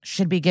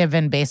should be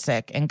given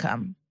basic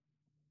income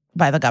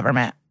by the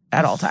government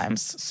at all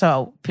times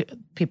so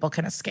people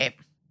can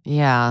escape.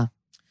 Yeah.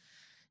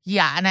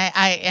 Yeah,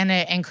 and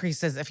it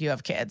increases if you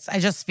have kids. I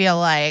just feel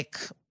like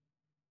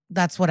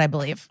that's what I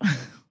believe.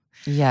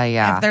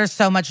 Yeah. If there's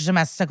so much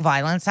domestic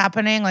violence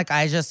happening, like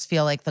I just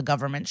feel like the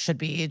government should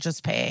be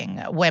just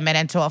paying women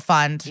into a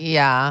fund.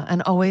 Yeah.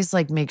 And always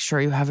like make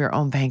sure you have your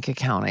own bank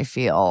account, I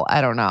feel.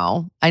 I don't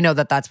know. I know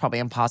that that's probably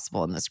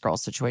impossible in this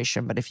girl's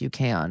situation, but if you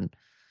can.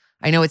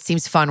 I know it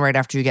seems fun right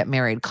after you get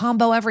married,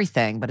 combo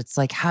everything, but it's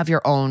like have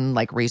your own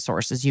like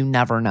resources. You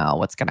never know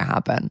what's going to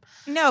happen.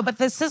 No, but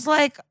this is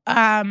like,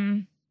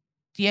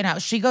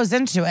 she goes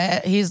into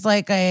it. He's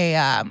like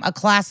a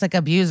classic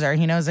abuser.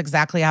 He knows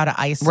exactly how to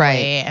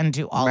isolate and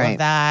do all of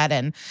that.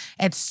 And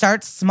it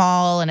starts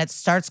small and it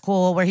starts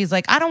cool where he's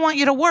like, I don't want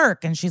you to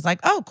work. And she's like,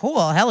 oh,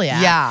 cool. Hell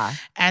yeah. Yeah.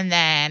 And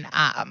then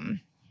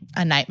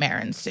a nightmare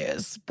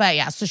ensues. But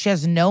yeah, so she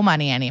has no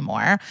money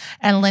anymore.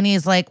 And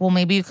Lenny's like, well,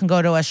 maybe you can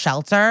go to a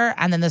shelter.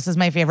 And then this is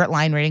my favorite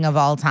line reading of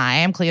all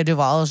time. Clea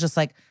DuVall is just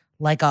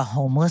like a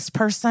homeless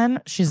person.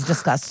 She's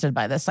disgusted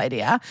by this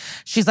idea.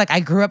 She's like, I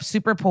grew up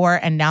super poor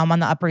and now I'm on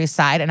the Upper East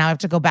Side and now I have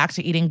to go back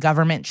to eating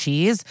government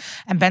cheese.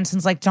 And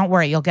Benson's like, don't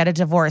worry, you'll get a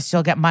divorce,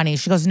 you'll get money.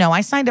 She goes, no,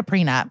 I signed a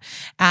prenup.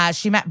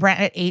 She met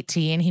Brent at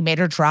 18. He made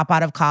her drop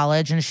out of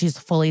college and she's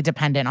fully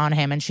dependent on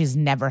him and she's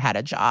never had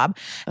a job.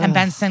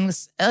 And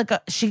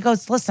she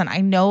goes, listen,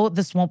 I know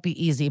this won't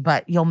be easy,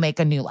 but you'll make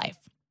a new life.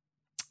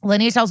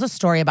 Lenny tells a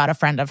story about a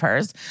friend of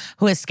hers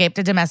who escaped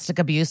a domestic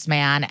abuse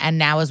man and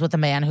now is with a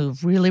man who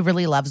really,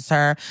 really loves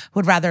her, who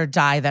would rather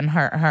die than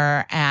hurt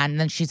her. And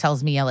then she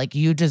tells Mia, like,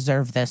 you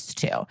deserve this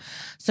too.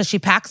 So she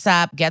packs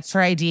up, gets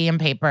her ID and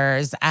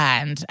papers,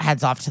 and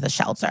heads off to the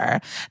shelter.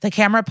 The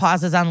camera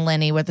pauses on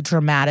Lenny with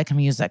dramatic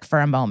music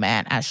for a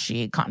moment as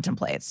she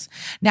contemplates.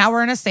 Now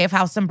we're in a safe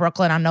house in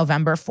Brooklyn on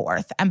November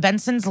 4th, and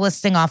Benson's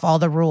listing off all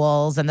the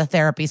rules and the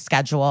therapy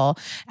schedule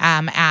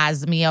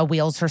as Mia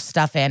wheels her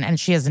stuff in, and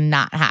she is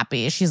not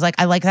happy. She's like,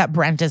 I like that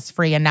Brent is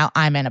free and now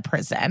I'm in a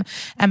prison.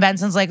 And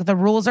Benson's like, the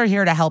rules are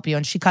here to help you.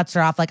 And she cuts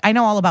her off like, I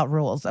know all about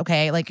rules,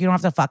 okay? Like, you don't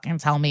have to fucking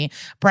tell me.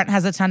 Brent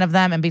has a ton of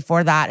them. And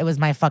before that, it was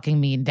my fucking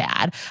mean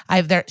dad.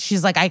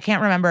 She's like, I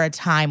can't remember a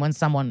time when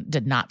someone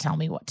did not tell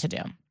me what to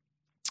do.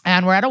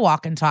 And we're at a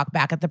walk and talk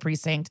back at the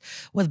precinct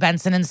with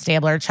Benson and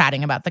Stabler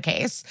chatting about the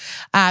case.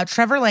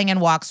 Trevor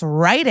Langan walks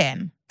right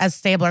in as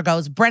Stabler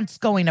goes, Brent's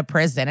going to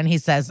prison. And he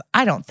says,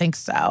 I don't think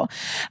so.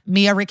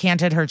 Mia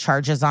recanted her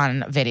charges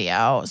on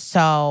video.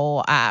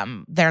 So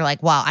they're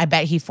like, well, I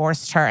bet he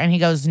forced her. And he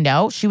goes,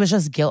 no, she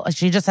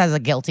just has a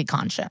guilty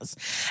conscience.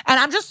 And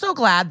I'm just so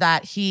glad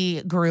that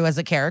he grew as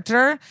a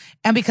character.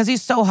 And because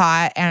he's so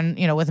hot and,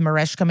 with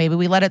Mariska, maybe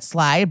we let it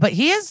slide. But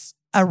he is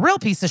a real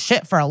piece of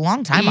shit for a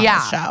long time on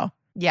this show.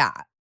 Yeah.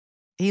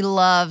 He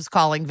loves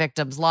calling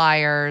victims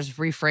liars,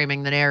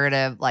 reframing the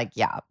narrative.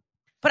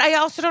 But I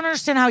also don't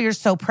understand how you're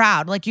so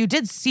proud. Like, you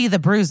did see the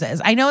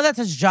bruises. I know that's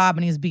his job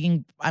and he's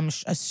being, I'm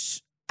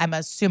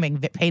assuming,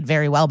 paid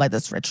very well by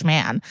this rich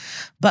man.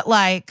 But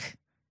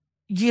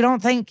you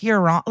don't think you're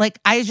wrong?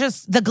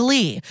 The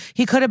glee.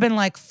 He could have been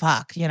like,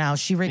 fuck,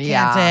 she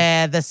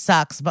recanted, this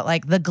sucks.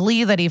 But the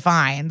glee that he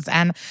finds.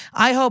 And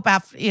I hope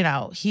after,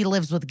 he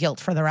lives with guilt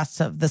for the rest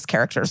of this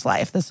character's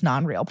life, this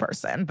non-real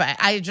person. But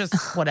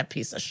what a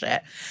piece of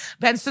shit.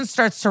 Benson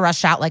starts to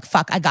rush out like,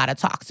 fuck, I gotta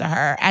talk to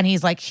her. And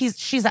he's like,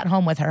 she's at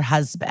home with her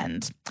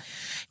husband.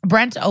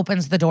 Brent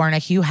opens the door in a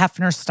Hugh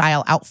Hefner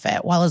style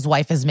outfit while his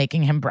wife is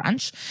making him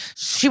brunch.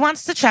 She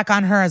wants to check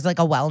on her as a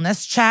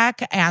wellness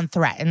check and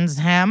threatens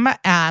him.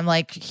 And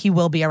he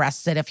will be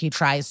arrested if he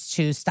tries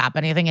to stop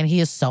anything. And he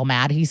is so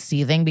mad. He's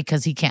seething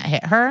because he can't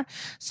hit her.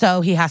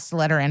 So he has to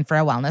let her in for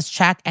a wellness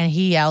check. And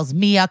he yells,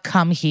 Mia,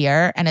 come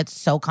here. And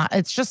it's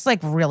it's just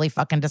really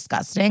fucking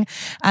disgusting.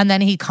 And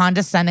then he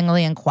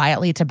condescendingly and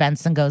quietly to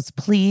Benson goes,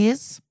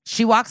 please.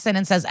 She walks in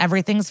and says,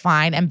 everything's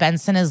fine. And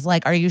Benson is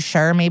like, are you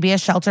sure? Maybe a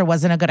shelter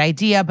wasn't a good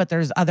idea, but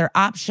there's other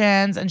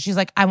options. And she's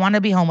like, I want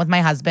to be home with my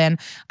husband.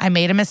 I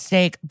made a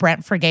mistake.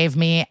 Brent forgave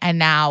me. And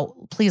now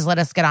please let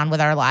us get on with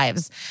our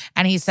lives.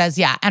 And he says,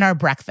 yeah, and our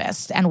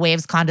breakfast, and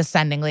waves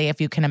condescendingly, if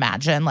you can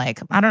imagine. I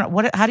don't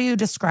know. How do you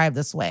describe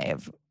this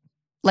wave?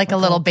 Like a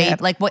little baby,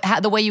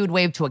 the way you would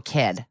wave to a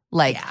kid.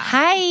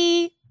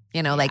 Hi,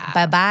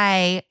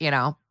 bye-bye,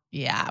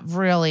 Yeah,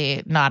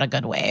 really not a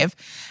good wave.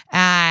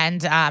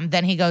 And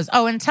then he goes,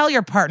 oh, and tell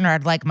your partner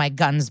I'd like my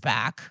guns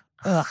back.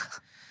 Ugh.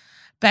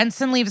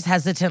 Benson leaves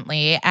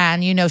hesitantly,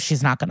 and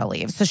she's not going to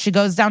leave. So she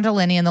goes down to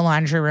Lenny in the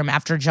laundry room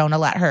after Jonah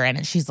let her in,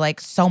 and she's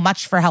like, so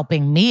much for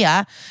helping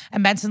Mia.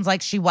 And Benson's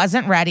like, she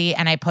wasn't ready,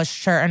 and I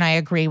pushed her, and I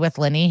agree with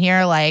Lenny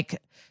here.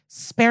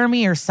 spare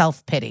me your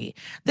self-pity.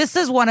 This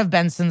is one of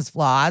Benson's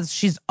flaws.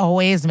 She's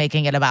always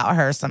making it about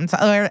her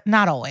sometimes. Or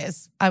not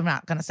always. I'm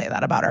not going to say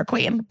that about our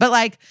queen. But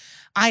like,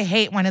 I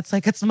hate when it's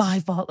like, it's my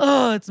fault.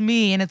 Oh, it's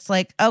me. And it's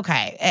like,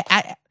 okay,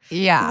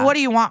 yeah. What do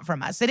you want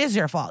from us? It is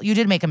your fault. You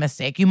did make a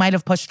mistake. You might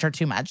have pushed her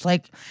too much.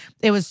 Like,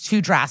 it was too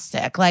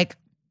drastic. Like,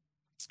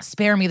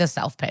 spare me the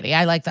self-pity.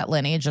 I like that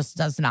Lenny just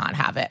does not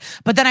have it.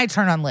 But then I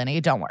turn on Lenny,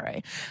 don't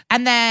worry.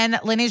 And then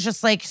Lenny's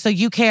just like, so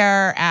you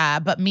care,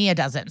 but Mia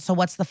doesn't. So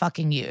what's the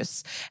fucking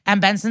use? And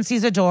Benson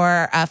sees a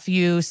door a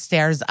few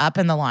stairs up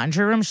in the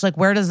laundry room. She's like,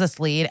 where does this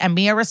lead? And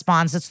Mia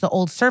responds, it's the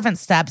old servant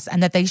steps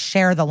and that they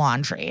share the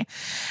laundry.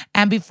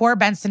 And before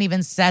Benson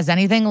even says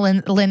anything,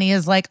 Lenny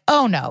is like,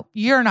 oh no,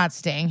 you're not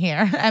staying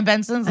here. And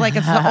Benson's like,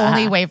 it's the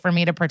only way for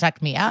me to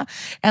protect Mia.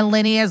 And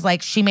Lenny is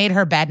like, she made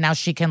her bed, now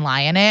she can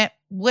lie in it,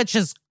 which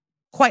is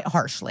quite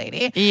harsh,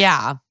 lady.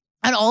 Yeah.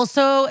 And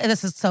also,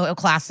 this is so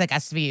classic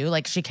SVU.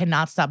 Like, she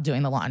cannot stop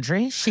doing the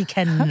laundry. She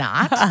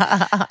cannot.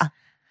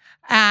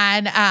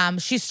 And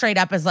she straight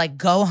up is like,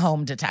 go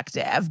home,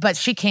 detective. But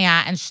she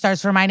can't. And she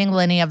starts reminding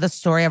Lenny of the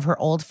story of her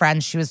old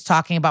friend she was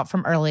talking about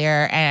from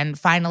earlier. And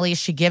finally,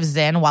 she gives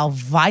in while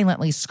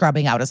violently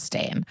scrubbing out a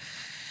stain.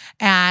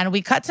 And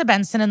we cut to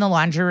Benson in the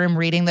laundry room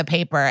reading the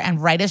paper. And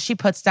right as she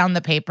puts down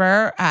the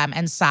paper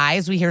and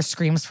sighs, we hear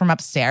screams from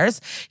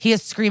upstairs. He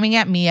is screaming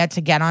at Mia to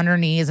get on her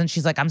knees. And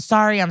she's like, I'm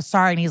sorry, I'm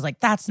sorry. And he's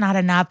like, that's not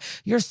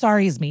enough. Your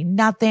sorries mean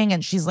nothing.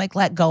 And she's like,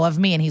 let go of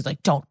me. And he's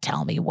like, don't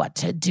tell me what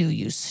to do,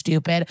 you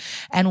stupid.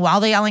 And while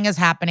the yelling is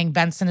happening,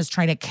 Benson is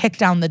trying to kick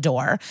down the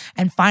door.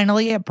 And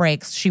finally it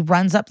breaks. She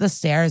runs up the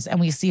stairs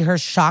and we see her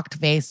shocked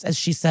face as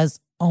she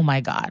says, oh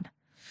my God.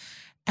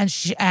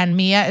 And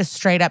Mia is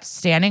straight up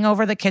standing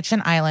over the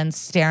kitchen island,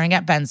 staring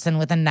at Benson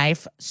with a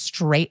knife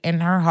straight in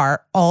her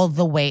heart, all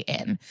the way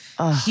in.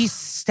 Ugh. He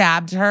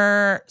stabbed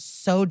her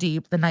so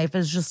deep. The knife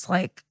is just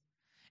like,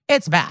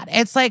 it's bad.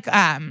 It's like,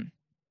 I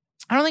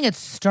don't think it's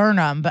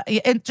sternum, but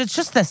it's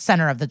just the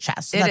center of the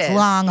chest. That's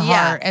long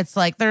heart. It's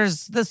like,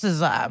 this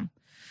is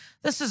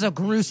a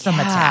gruesome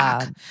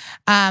attack.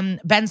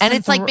 Benson, and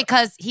it's like,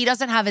 because he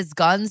doesn't have his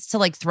guns to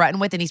like threaten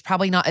with, and he's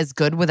probably not as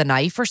good with a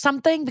knife or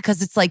something,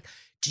 because it's like,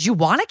 did you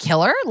want to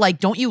kill her? Like,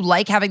 don't you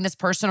like having this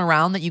person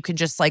around that you can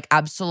just like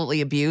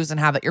absolutely abuse and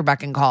have at your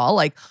beck and call?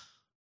 Like,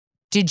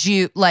 did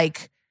you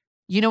like,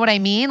 you know what I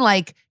mean?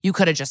 Like, you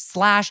could have just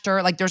slashed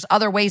her. Like, there's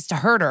other ways to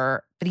hurt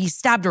her, but he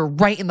stabbed her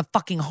right in the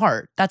fucking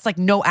heart. That's like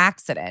no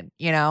accident,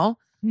 you know?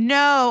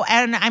 No,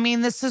 and I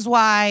mean, this is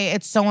why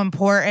it's so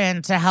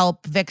important to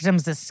help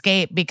victims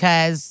escape,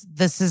 because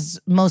this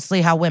is mostly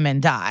how women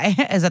die,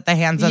 is at the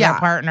hands of their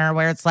partner,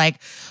 where it's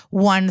like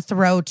one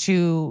throw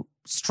too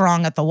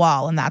strong at the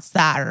wall and that's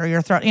that, or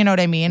your throat, you know what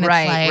I mean? It's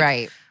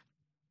right.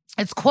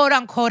 It's quote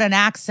unquote an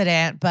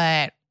accident,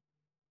 but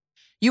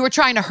you were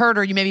trying to hurt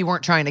her. You maybe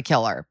weren't trying to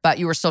kill her, but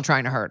you were still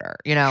trying to hurt her,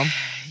 you know?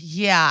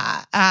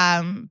 Yeah.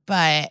 And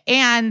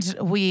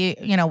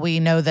we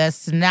know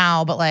this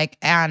now, but like,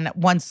 and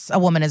once a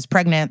woman is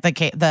pregnant,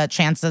 the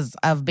chances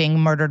of being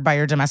murdered by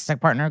your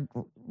domestic partner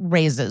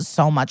raises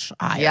so much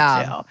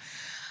higher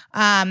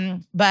too.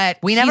 But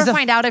we never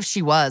find out if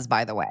she was,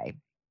 by the way.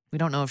 We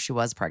don't know if she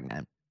was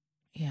pregnant.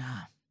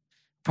 Yeah.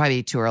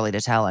 Probably too early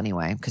to tell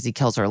anyway, because he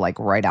kills her like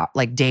right out,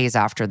 like days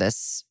after the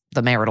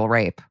marital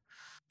rape.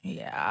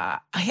 Yeah.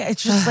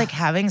 It's just like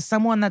having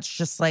someone that's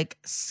just like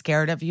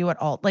scared of you at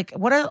all. Like,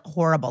 what a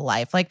horrible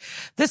life. Like,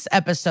 this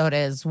episode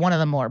is one of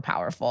the more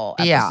powerful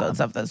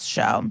episodes of this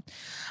show.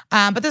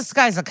 But this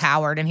guy's a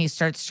coward and he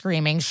starts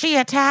screaming, she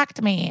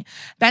attacked me.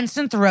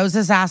 Benson throws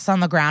his ass on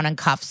the ground and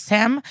cuffs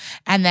him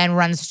and then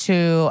runs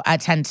to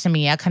attend to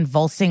Mia,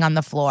 convulsing on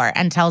the floor,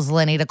 and tells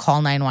Lenny to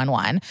call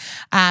 911.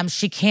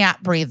 She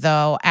can't breathe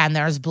though, and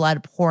there's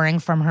blood pouring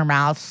from her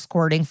mouth,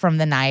 squirting from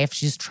the knife.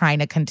 She's trying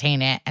to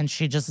contain it, and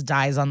she just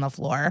dies on the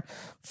floor,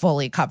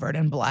 fully covered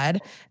in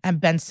blood. And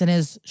Benson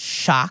is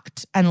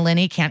shocked, and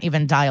Lenny can't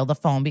even dial the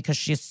phone because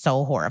she's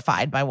so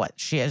horrified by what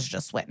she has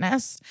just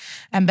witnessed.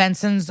 And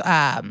Benson's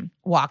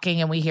walking,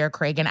 and we hear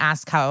Cragen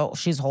ask how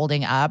she's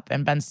holding up,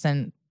 and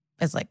Benson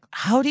is like,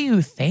 how do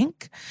you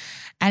think?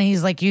 And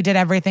he's like, you did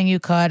everything you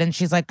could. And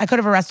she's like, I could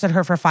have arrested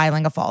her for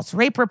filing a false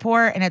rape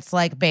report. And it's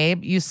like,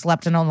 babe, you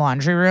slept in a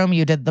laundry room.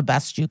 You did the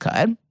best you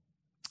could.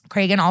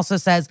 Cragen also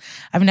says,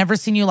 I've never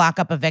seen you lock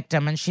up a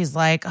victim. And she's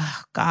like,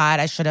 oh God,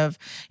 I should have,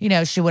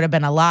 she would have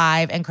been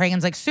alive. And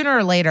Cragen's like, sooner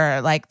or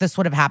later, like, this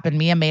would have happened.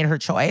 Mia made her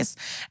choice.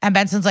 And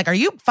Benson's like, are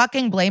you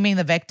fucking blaming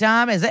the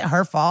victim? Is it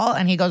her fault?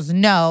 And he goes,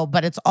 no,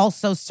 but it's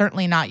also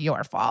certainly not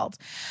your fault.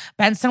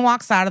 Benson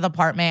walks out of the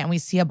apartment and we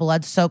see a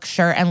blood-soaked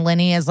shirt. And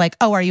Lenny is like,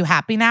 oh, are you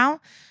happy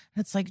now?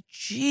 It's like,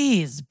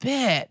 geez,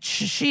 bitch,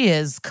 she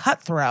is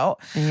cutthroat.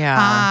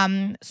 Yeah.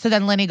 So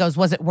then Lenny goes,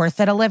 was it worth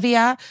it,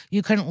 Olivia?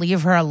 You couldn't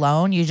leave her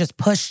alone. You just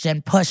pushed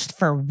and pushed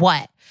for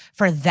what?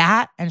 For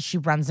that? And she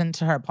runs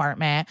into her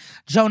apartment.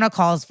 Jonah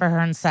calls for her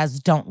and says,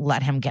 don't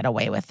let him get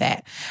away with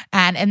it.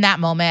 And in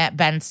that moment,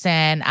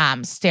 Benson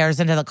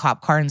stares into the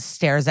cop car and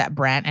stares at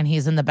Brent. And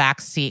he's in the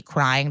back seat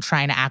crying,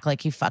 trying to act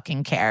like he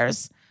fucking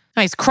cares.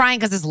 No, he's crying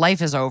because his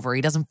life is over.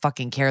 He doesn't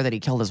fucking care that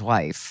he killed his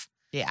wife.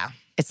 Yeah.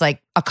 It's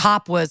like a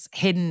cop was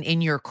hidden in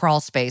your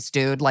crawl space,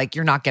 dude. Like,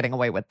 you're not getting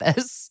away with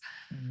this.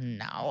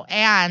 No.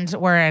 And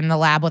we're in the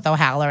lab with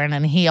O'Halloran,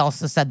 and he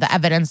also said the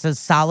evidence is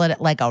solid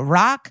like a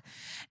rock.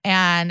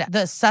 And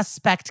the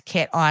suspect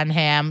kit on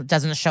him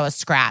doesn't show a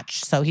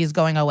scratch. So he's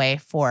going away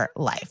for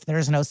life.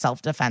 There's no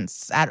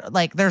self-defense.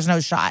 There's no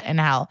shot in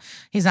hell.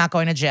 He's not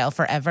going to jail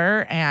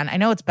forever. And I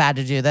know it's bad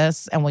to do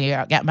this, and we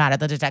get mad at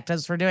the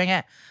detectives for doing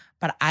it,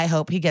 but I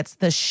hope he gets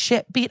the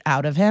shit beat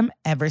out of him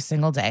every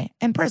single day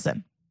in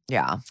prison.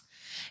 Yeah.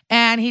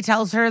 And he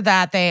tells her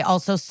that they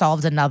also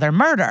solved another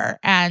murder.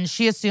 And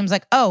she assumes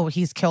like, oh,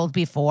 he's killed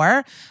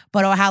before.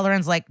 But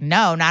O'Halloran's like,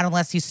 no, not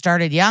unless he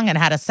started young and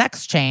had a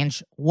sex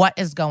change. What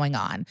is going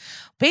on?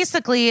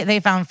 Basically, they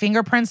found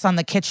fingerprints on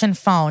the kitchen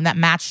phone that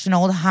matched an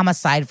old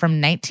homicide from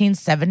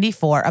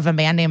 1974 of a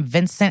man named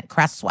Vincent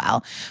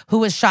Cresswell, who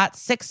was shot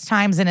 6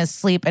 times in his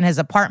sleep in his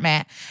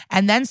apartment,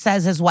 and then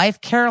says his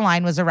wife,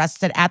 Caroline, was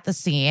arrested at the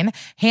scene,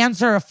 hands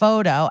her a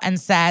photo, and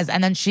says,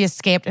 and then she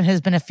escaped and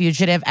has been a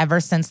fugitive ever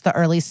since the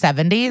early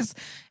 70s.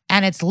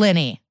 And it's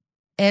Linny.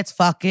 It's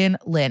fucking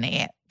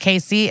Linny.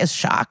 Casey is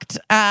shocked.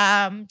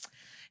 Yeah,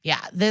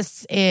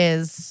 this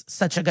is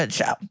such a good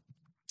show.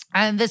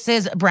 And this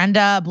is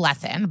Brenda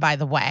Blethyn, by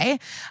the way.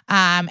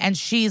 And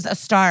she's a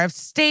star of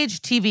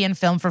stage, TV, and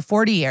film for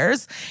 40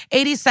 years,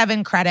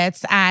 87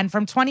 credits. And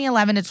from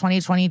 2011 to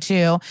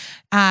 2022,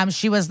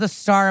 she was the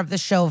star of the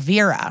show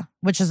Vera,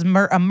 which is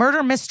a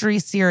murder mystery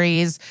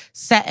series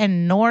set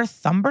in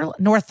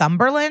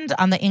Northumberland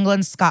on the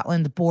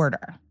England-Scotland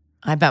border.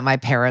 I bet my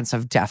parents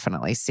have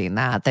definitely seen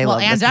that. They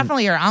love and this.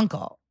 Definitely your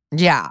uncle.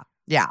 Yeah.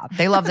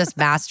 They love this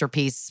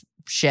masterpiece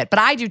shit. But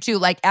I do too.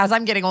 Like, as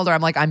I'm getting older,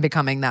 I'm like, I'm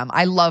becoming them.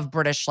 I love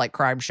British like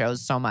crime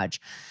shows so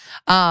much.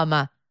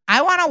 I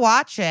want to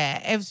watch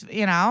it. If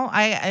because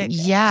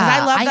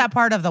I love that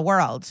part of the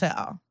world too.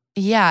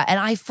 Yeah, and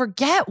I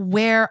forget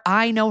where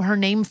I know her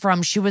name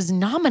from. She was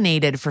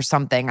nominated for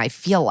something, I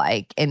feel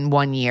like, in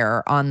one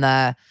year in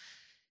the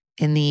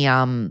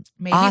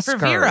maybe Oscars. For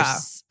Vera.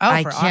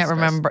 I for can't Oscars.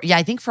 remember. Yeah,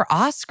 I think for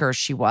Oscars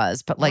she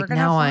was, but like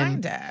now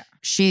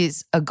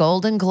she's a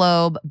Golden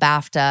Globe,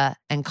 BAFTA,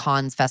 and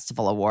Cannes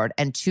Festival Award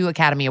and 2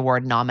 Academy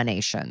Award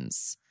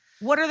nominations.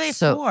 What are they for?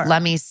 So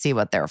let me see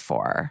what they're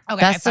for.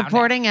 Okay, Best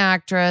Supporting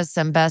Actress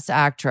and Best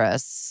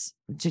Actress.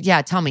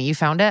 Yeah, tell me, you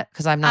found it?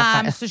 Because I'm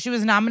not. So she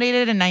was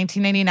nominated in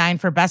 1999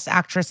 for Best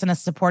Actress in a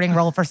Supporting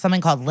Role for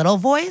something called Little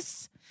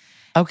Voice.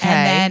 Okay.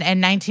 And then in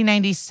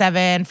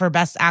 1997 for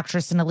Best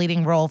Actress in a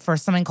Leading Role for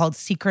something called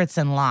Secrets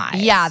and Lies.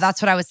 Yeah,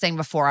 that's what I was saying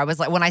before. I was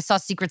like, when I saw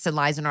Secrets and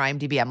Lies on her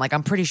IMDb, I'm like,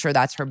 I'm pretty sure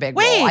that's her big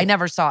role. I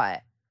never saw it.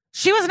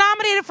 She was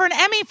nominated for an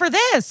Emmy for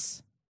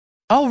this.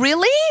 Oh,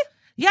 really?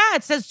 Yeah,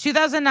 it says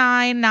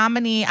 2009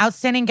 nominee,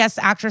 Outstanding Guest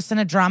Actress in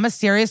a Drama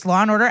Series,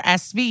 Law & Order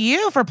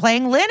SVU for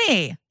playing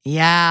Linny.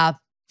 Yeah.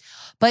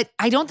 But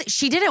I don't think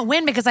she didn't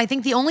win because I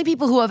think the only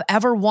people who have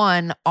ever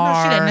won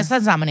are. No, she didn't. It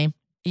says nominee.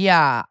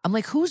 Yeah. I'm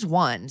like, who's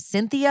won?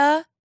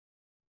 Cynthia?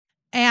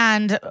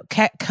 And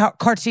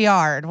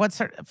Cotillard. What's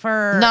her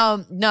for?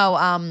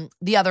 No,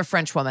 the other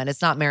French woman.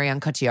 It's not Marion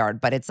Cotillard,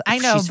 but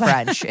she's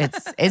French.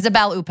 It's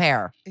Isabelle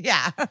Huppert.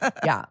 Yeah.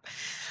 Yeah.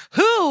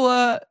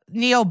 Who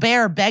Neo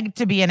Bear begged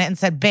to be in it and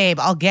said, babe,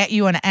 I'll get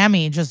you an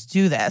Emmy. Just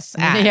do this.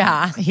 And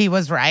yeah. He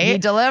was right. He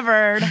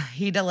delivered.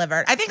 He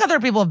delivered. I think other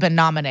people have been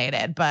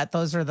nominated, but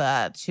those are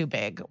the 2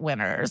 big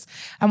winners.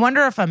 I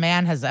wonder if a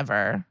man has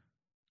ever.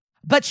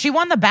 But she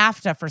won the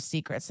BAFTA for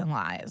Secrets and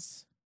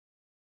Lies.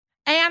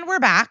 And we're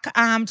back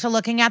to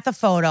looking at the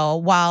photo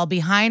while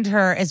behind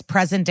her is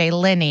present-day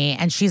Linny,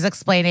 and she's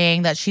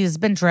explaining that she's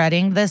been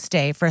dreading this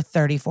day for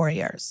 34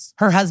 years.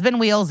 Her husband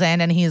wheels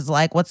in, and he's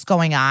like, what's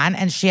going on?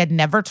 And she had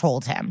never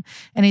told him.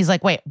 And he's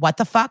like, wait, what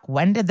the fuck?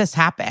 When did this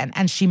happen?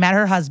 And she met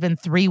her husband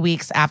 3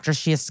 weeks after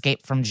she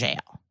escaped from jail.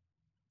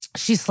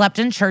 She slept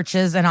in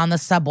churches and on the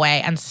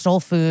subway and stole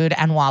food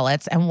and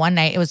wallets. And one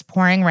night it was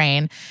pouring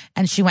rain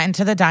and she went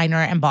into the diner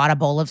and bought a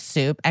bowl of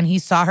soup. And he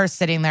saw her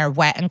sitting there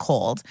wet and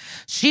cold.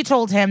 She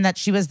told him that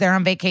she was there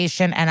on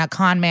vacation and a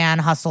con man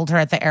hustled her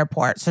at the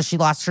airport. So she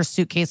lost her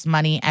suitcase,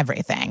 money,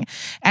 everything.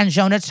 And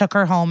Jonah took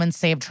her home and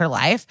saved her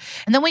life.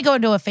 And then we go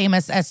into a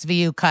famous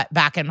SVU cut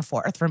back and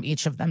forth from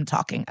each of them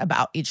talking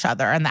about each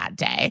other and that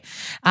day.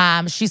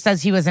 She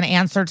says he was an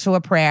answer to a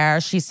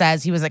prayer. She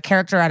says he was a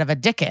character out of a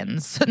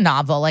Dickens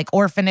novel, like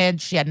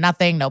orphanage. She had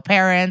nothing, no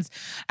parents.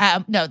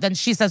 Then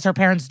she says her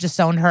parents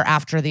disowned her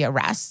after the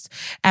arrest.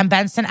 And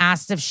Benson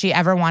asked if she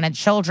ever wanted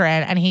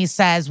children. And he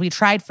says, we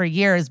tried for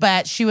years,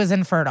 but she was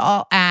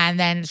infertile. And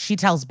then she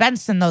tells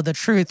Benson, though, the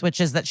truth, which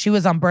is that she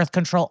was on birth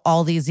control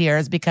all these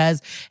years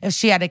because if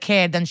she had a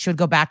kid, then she would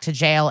go back to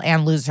jail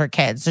and lose her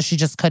kids. So she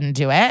just couldn't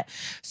do it.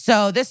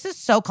 So this is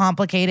so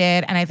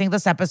complicated. And I think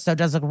this episode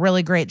does a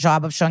really great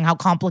job of showing how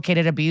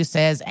complicated abuse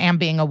is and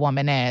being a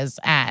woman is.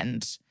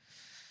 And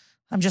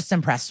I'm just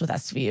impressed with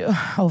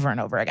SVU over and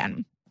over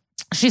again.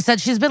 She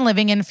said she's been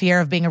living in fear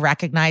of being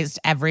recognized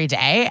every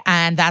day.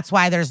 And that's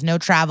why there's no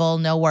travel,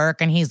 no work.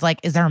 And he's like,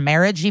 is our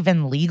marriage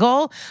even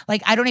legal?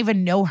 Like, I don't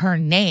even know her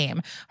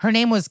name. Her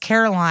name was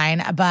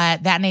Caroline,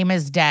 but that name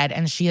is dead.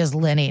 And she is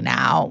Linny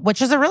now, which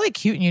is a really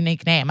cute and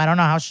unique name. I don't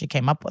know how she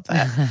came up with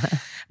it.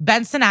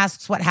 Benson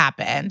asks what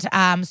happened.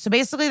 So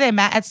basically they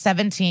met at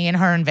 17,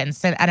 her and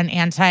Vincent, at an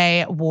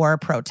anti-war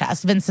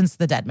protest. Vincent's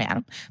the dead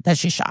man that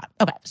she shot.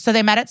 Okay. So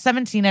they met at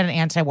 17 at an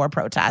anti-war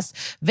protest.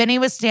 Vinny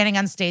was standing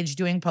on stage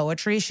doing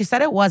poetry. She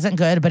said it wasn't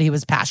good, but he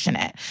was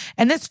passionate.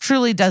 And this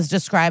truly does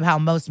describe how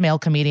most male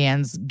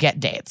comedians get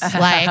dates.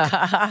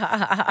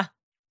 Like,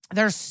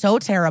 they're so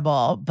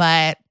terrible,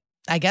 but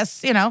I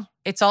guess, you know.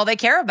 It's all they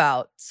care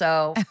about.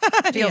 So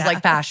feels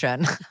like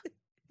passion.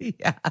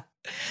 Yeah.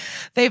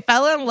 They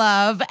fell in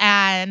love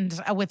and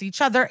with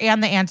each other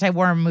and the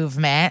anti-war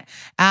movement.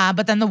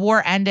 But then the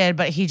war ended,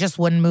 but he just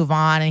wouldn't move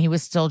on. And he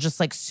was still just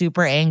like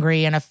super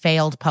angry and a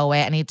failed poet.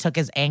 And he took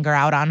his anger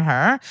out on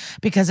her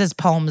because his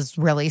poems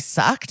really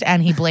sucked.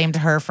 And he blamed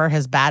her for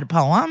his bad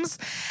poems.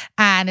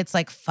 And it's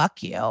like,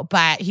 fuck you.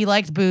 But he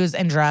liked booze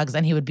and drugs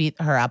and he would beat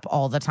her up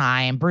all the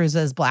time.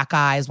 Bruises, black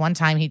eyes. One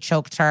time he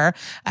choked her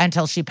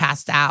until she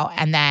passed out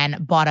and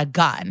then bought a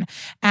gun.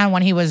 And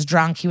when he was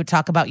drunk, he would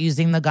talk about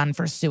using the gun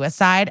for suicide.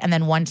 And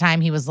then one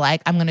time he was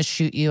like, I'm going to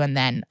shoot you and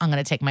then I'm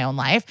going to take my own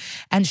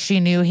life. And she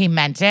knew he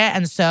meant it.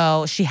 And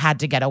so she had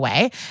to get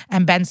away.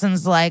 And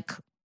Benson's like,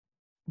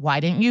 why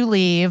didn't you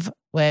leave?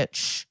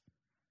 Which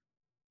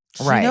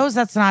she knows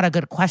that's not a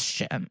good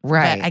question.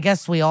 Right. But I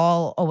guess we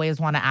all always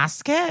want to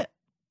ask it.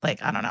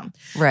 Like, I don't know.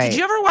 Right. Did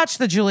you ever watch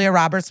the Julia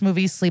Roberts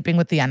movie, Sleeping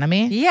with the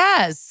Enemy?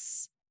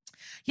 Yes.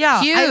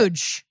 Yeah.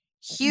 Huge,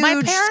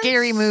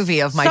 scary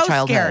movie of my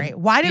childhood. Scary.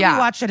 Why did we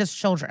watch it as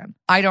children?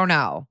 I don't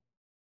know.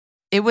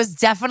 It was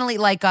definitely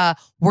like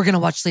we're going to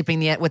watch Sleeping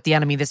with the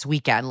Enemy this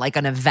weekend, like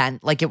an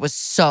event. Like, it was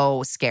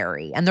so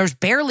scary. And there's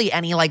barely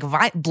any like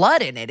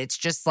blood in it. It's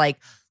just like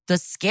the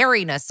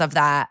scariness of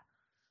that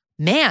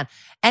man.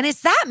 And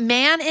is that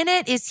man in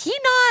it? Is he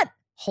not?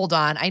 Hold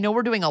on. I know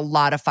we're doing a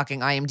lot of fucking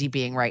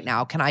IMDbing right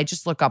now. Can I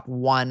just look up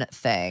one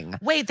thing?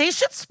 Wait, they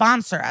should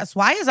sponsor us.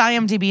 Why is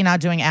IMDb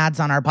not doing ads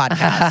on our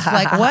podcast?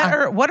 Like,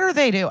 what are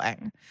they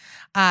doing?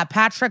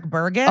 Patrick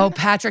Bergen? Oh,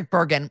 Patrick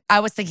Bergen.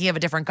 I was thinking of a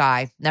different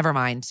guy. Never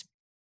mind.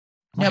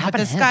 No, but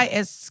this guy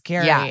is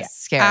scary. Yeah,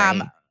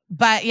 scary.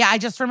 But yeah, I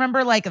just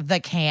remember like the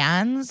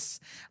cans.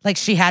 Like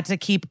she had to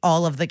keep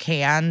all of the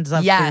cans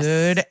of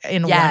food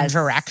in one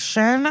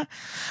direction.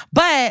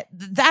 But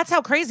that's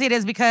how crazy it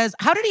is because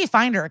how did he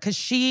find her? Because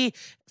she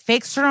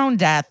fakes her own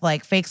death,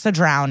 like fakes a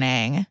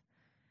drowning.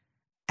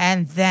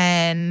 And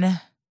then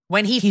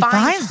when he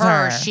finds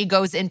her, she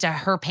goes into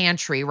her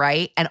pantry,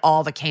 right? And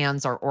all the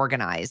cans are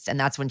organized. And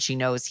that's when she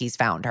knows he's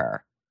found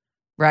her,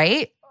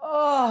 right?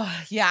 Oh,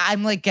 yeah.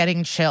 I'm like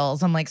getting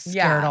chills. I'm like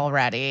scared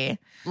already.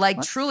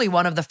 Like truly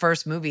one of the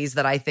first movies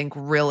that I think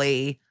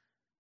really,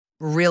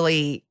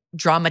 really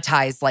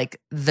dramatized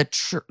like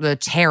the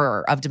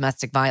terror of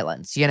domestic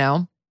violence, you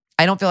know?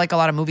 I don't feel like a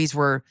lot of movies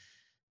were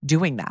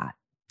doing that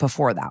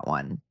before that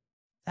one.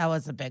 That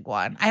was a big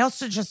one. I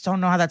also just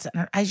don't know how that's.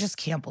 I just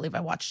can't believe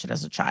I watched it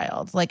as a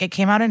child. Like it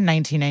came out in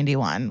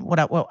 1991. What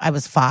I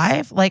was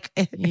 5. Like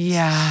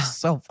it's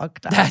so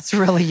fucked up. That's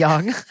really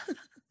young.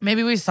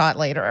 Maybe we saw it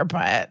later,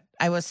 but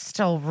I was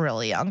still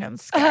really young and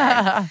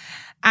scared.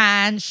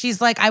 And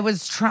she's like, I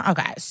was trying.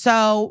 Okay.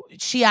 So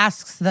she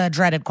asks the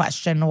dreaded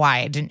question,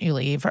 why didn't you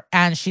leave?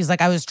 And she's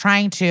like, I was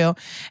trying to.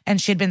 And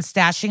she'd been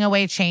stashing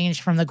away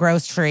change from the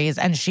groceries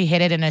and she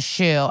hid it in a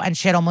shoe and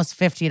she had almost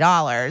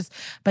 $50.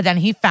 But then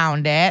he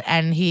found it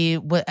and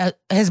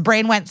his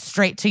brain went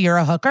straight to you're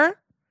a hooker.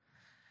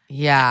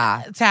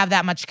 Yeah. To have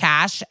that much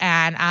cash.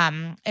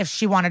 And if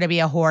she wanted to be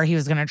a whore, he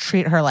was going to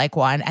treat her like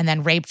one and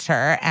then raped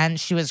her. And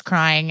she was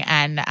crying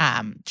and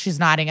she's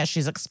nodding as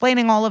she's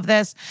explaining all of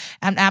this.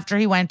 And after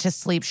he went to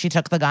sleep, she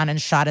took the gun and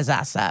shot his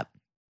ass up.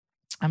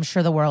 I'm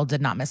sure the world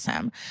did not miss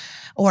him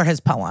or his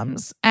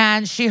poems.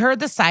 And she heard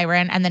the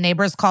siren and the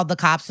neighbors called the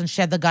cops and she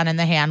had the gun in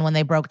the hand when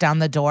they broke down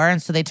the door.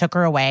 And so they took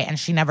her away and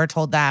she never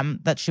told them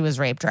that she was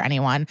raped or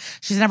anyone.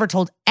 She's never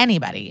told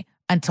anybody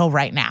until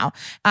right now.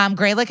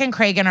 Graylick and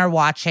Cragen are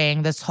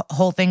watching this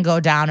whole thing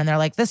go down and they're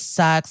like, this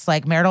sucks.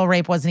 Like marital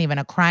rape wasn't even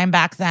a crime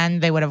back then.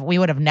 We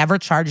would have never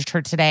charged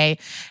her today.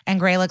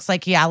 And Graylick's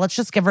like, yeah, let's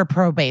just give her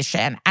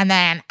probation. And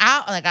then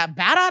out, like a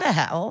bat out of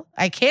hell,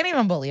 I can't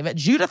even believe it,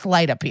 Judith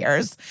Light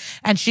appears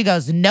and she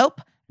goes,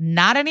 nope,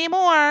 not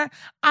anymore.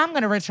 I'm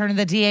going to return to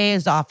the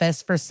DA's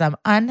office for some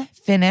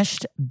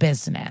unfinished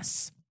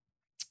business.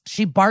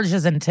 She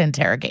barges into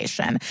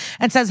interrogation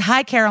and says,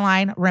 hi,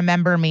 Caroline,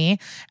 remember me?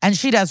 And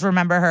she does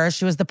remember her.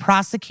 She was the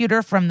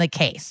prosecutor from the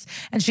case.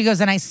 And she goes,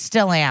 and I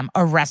still am.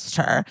 Arrest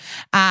her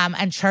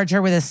and charge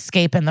her with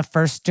escape in the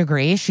first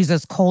degree. She's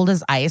as cold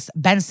as ice.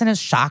 Benson is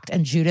shocked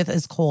and Judith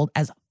is cold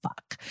as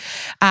fuck.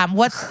 I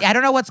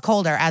don't know what's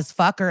colder, as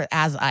fuck or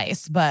as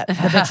ice, but the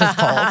bitch is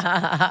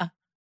cold.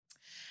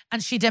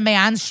 And she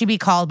demands she be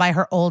called by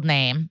her old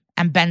name.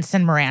 and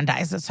Benson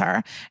Mirandizes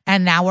her.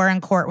 And now we're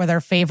in court with her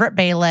favorite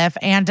bailiff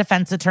and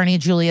defense attorney,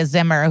 Julia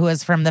Zimmer, who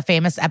is from the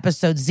famous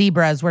episode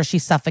Zebras, where she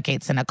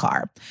suffocates in a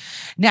car.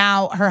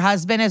 Now, her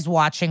husband is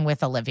watching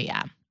with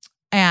Olivia.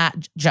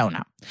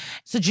 Jonah.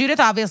 So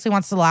Judith obviously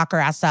wants to lock her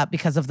ass up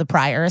because of the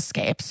prior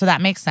escape. So that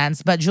makes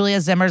sense. But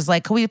Julia Zimmer's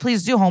like, can we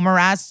please do home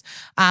arrest?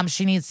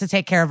 She needs to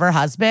take care of her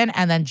husband.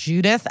 And then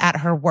Judith, at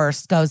her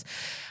worst, goes,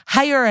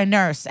 hire a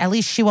nurse. At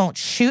least she won't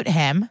shoot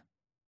him.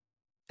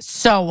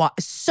 So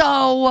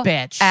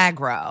bitch.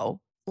 Aggro.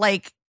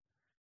 Like,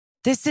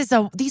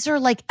 these are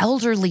like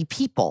elderly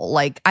people.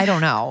 Like, I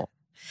don't know.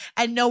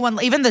 And no one,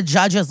 even the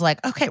judge is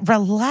like, okay,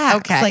 relax.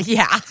 Okay. Like,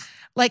 yeah.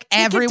 Like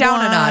Take everyone. it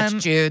down a notch,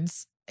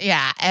 Judes.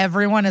 Yeah,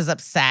 everyone is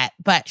upset,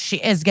 but she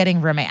is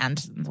getting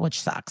remand, which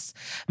sucks.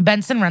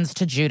 Benson runs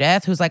to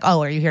Judith, who's like,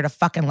 oh, are you here to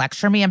fucking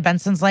lecture me? And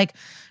Benson's like,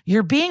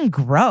 you're being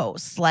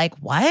gross. Like,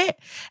 what?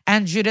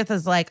 And Judith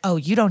is like, oh,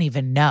 you don't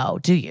even know,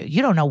 do you?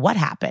 You don't know what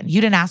happened.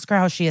 You didn't ask her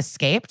how she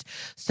escaped.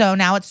 So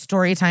now it's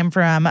story time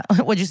from,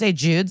 what'd you say,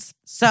 Jude's?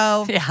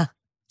 So yeah.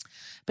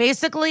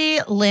 Basically,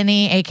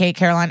 Linny, aka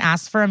Caroline,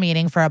 asked for a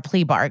meeting for a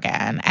plea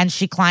bargain, and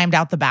she climbed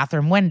out the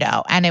bathroom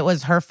window, and it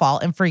was her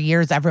fault. And for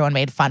years, everyone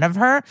made fun of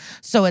her.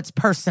 So it's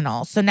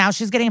personal. So now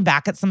she's getting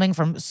back at something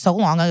from so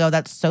long ago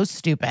that's so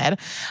stupid,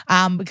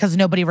 because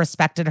nobody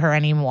respected her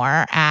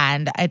anymore.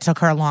 And it took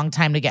her a long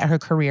time to get her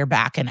career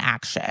back in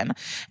action.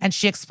 And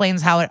she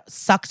explains how it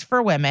sucked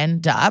for women,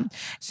 duh.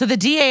 So the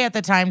DA at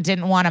the time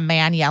didn't want a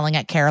man yelling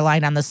at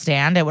Caroline on the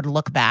stand. It would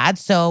look bad.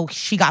 So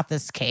she got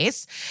this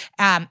case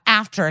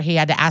after he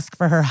had to ask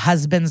for her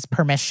husband's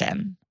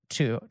permission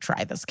to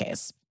try this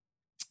case.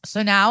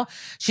 So now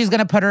she's going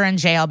to put her in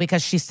jail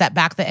because she set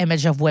back the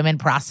image of women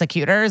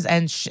prosecutors,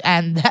 and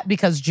that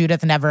because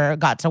Judith never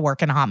got to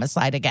work in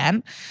homicide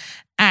again.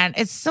 And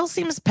it still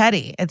seems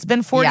petty. It's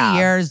been 40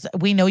 years.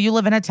 We know you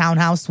live in a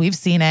townhouse. We've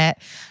seen it.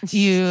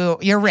 You're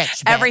rich,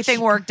 bitch.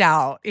 Everything worked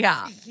out.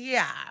 Yeah.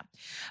 Yeah.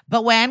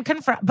 But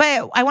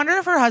but I wonder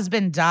if her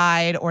husband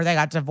died or they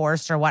got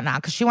divorced or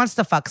whatnot, because she wants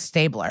to fuck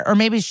Stabler. Or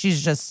maybe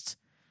she's just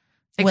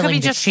It could be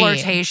willing to just cheat.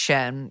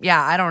 flirtation.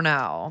 Yeah, I don't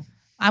know.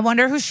 I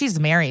wonder who she's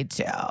married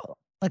to.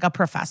 Like a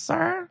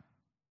professor?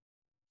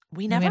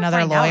 We Maybe never another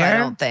find out, I lawyer?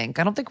 don't think.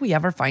 I don't think we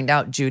ever find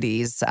out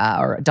Judy's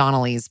or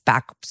Donnelly's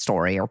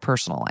backstory or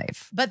personal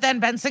life. But then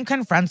Benson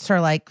confronts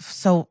her like,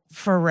 so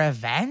for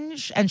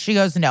revenge? And she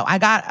goes, no, I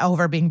got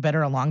over being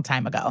bitter a long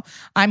time ago.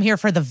 I'm here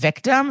for the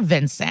victim,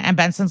 Vincent. And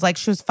Benson's like,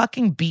 she was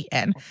fucking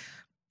beaten.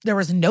 There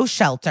was no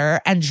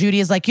shelter. And Judy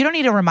is like, you don't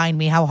need to remind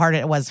me how hard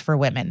it was for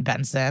women,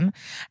 Benson.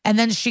 And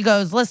then she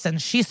goes, listen,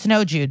 she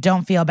snowed you.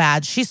 Don't feel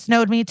bad. She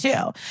snowed me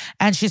too.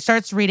 And she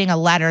starts reading a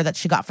letter that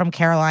she got from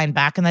Caroline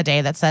back in the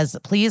day that says,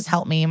 please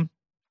help me.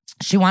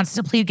 She wants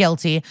to plead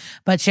guilty,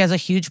 but she has a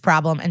huge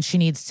problem and she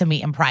needs to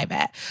meet in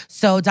private.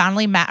 So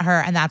Donnelly met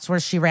her, and that's where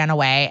she ran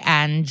away.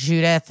 And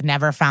Judith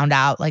never found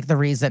out like the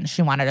reason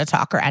she wanted to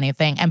talk or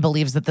anything, and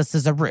believes that this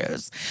is a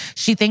ruse.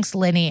 She thinks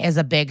Linny is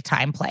a big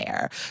time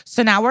player.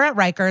 So now we're at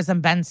Rikers,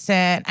 and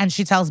Benson, and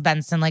she tells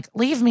Benson, like,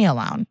 leave me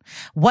alone.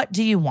 What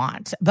do you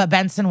want? But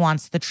Benson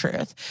wants the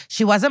truth.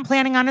 She wasn't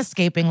planning on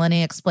escaping,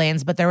 Linny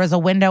explains, but there was a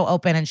window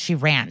open and she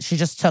ran. She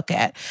just took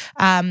it.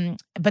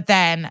 But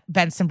then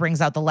Benson brings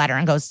out the letter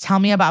and goes, tell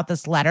me about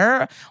this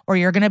letter or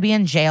you're going to be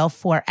in jail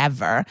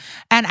forever.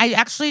 And I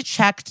actually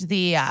checked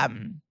the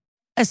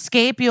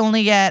escape. You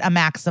only get a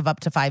max of up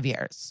to 5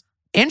 years.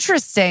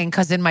 Interesting,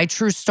 because in my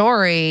true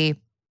story,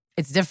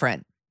 it's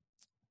different.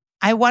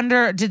 I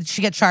wonder, did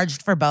she get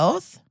charged for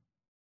both?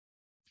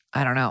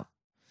 I don't know.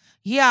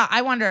 Yeah,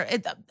 I wonder,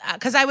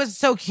 because I was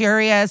so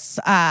curious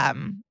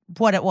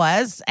what it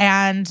was,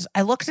 and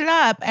I looked it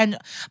up, and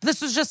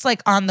this was just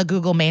like on the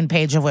Google main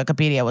page of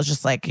Wikipedia. It was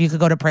just like you could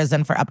go to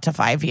prison for up to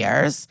 5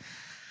 years.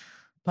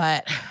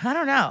 But I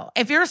don't know.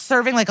 If you're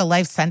serving like a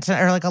life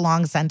sentence or like a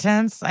long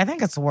sentence, I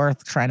think it's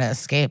worth trying to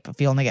escape if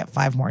you only get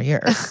 5 more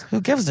years. Who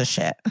gives a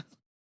shit?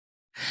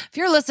 If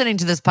you're listening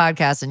to this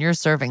podcast and you're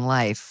serving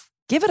life,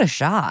 give it a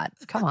shot.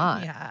 Come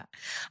on. Yeah.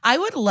 I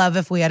would love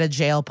if we had a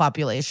jail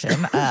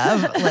population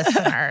of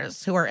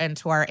listeners who are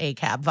into our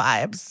ACAB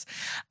vibes.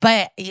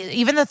 But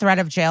even the threat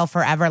of jail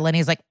forever,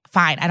 Linny's like,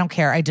 fine, I don't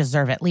care. I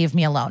deserve it. Leave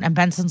me alone. And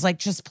Benson's like,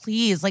 just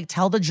please, like,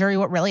 tell the jury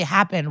what really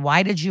happened.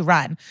 Why did you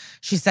run?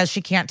 She says she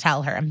can't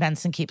tell her. And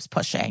Benson keeps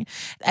pushing.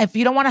 If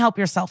you don't want to help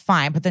yourself,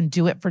 fine, but then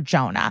do it for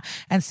Jonah.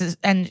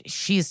 And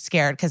she's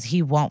scared because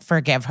he won't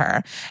forgive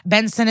her.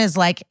 Benson is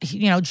like,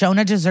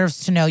 Jonah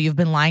deserves to know you've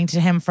been lying to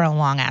him for a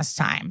long ass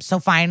time. So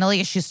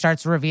finally, she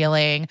starts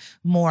revealing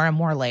more and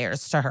more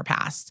layers to her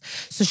past.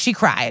 So she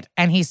cried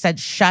and he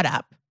said, shut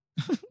up.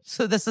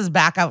 So this is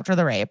back after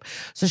the rape.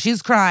 So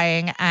she's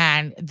crying,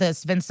 and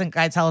this Vincent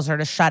guy tells her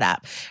to shut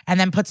up, and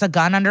then puts a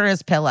gun under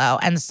his pillow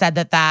and said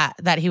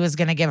that he was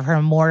going to give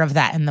her more of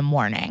that in the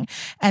morning.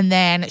 And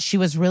then she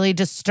was really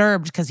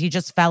disturbed because he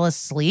just fell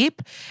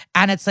asleep,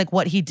 and it's like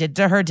what he did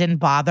to her didn't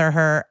bother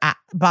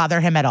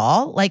him at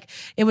all. Like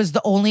it was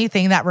the only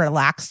thing that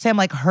relaxed him.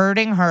 Like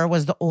hurting her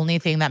was the only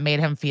thing that made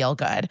him feel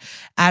good.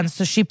 And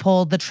so she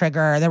pulled the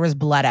trigger. There was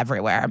blood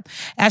everywhere.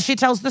 As she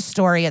tells the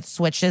story, it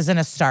switches in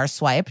a star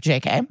swipe,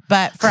 JK,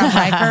 but from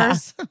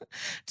Rikers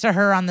to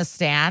her on the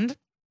stand.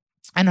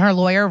 And her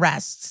lawyer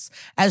rests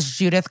as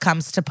Judith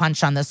comes to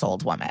punch on this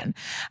old woman.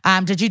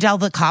 Did you tell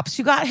the cops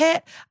you got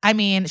hit? I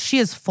mean, she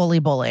is fully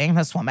bullying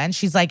this woman.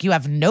 She's like, you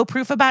have no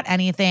proof about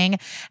anything.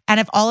 And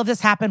if all of this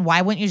happened,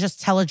 why wouldn't you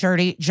just tell a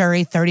jury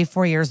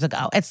 34 years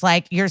ago? It's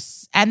like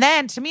and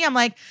then to me, I'm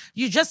like,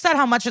 you just said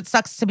how much it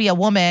sucks to be a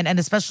woman, and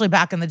especially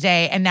back in the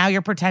day. And now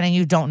you're pretending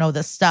you don't know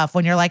this stuff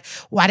when you're like,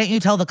 why didn't you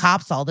tell the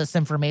cops all this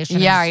information?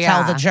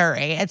 Tell the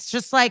jury. It's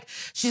just like,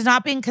 she's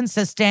not being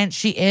consistent.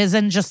 She is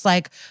in just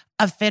like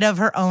a fit of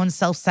her own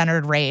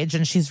self-centered rage,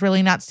 and she's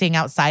really not seeing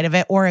outside of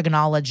it or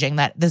acknowledging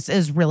that this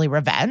is really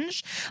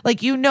revenge.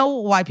 Like, you know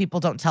why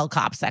people don't tell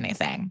cops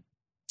anything.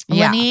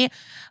 Yeah. Lenny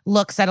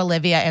looks at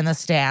Olivia in the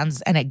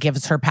stands, and it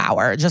gives her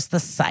power, just the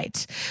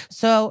sight.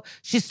 So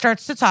she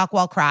starts to talk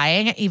while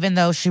crying, even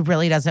though she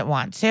really doesn't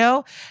want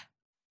to.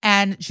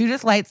 And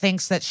Judith Light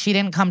thinks that she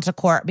didn't come to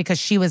court because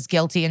she was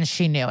guilty and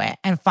she knew it.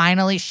 And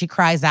finally, she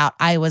cries out,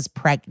 I was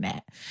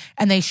pregnant.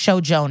 And they show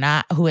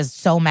Jonah, who is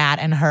so mad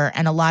and hurt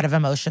and a lot of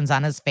emotions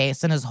on his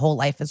face, and his whole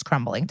life is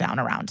crumbling down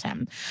around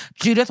him.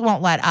 Judith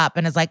won't let up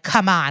and is like,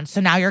 come on. So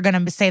now you're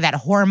going to say that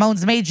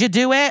hormones made you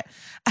do it?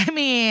 I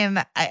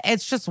mean,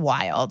 it's just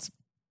wild.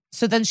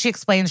 So then she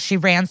explains she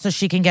ran so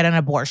she can get an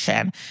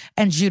abortion.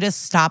 And Judith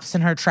stops in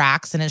her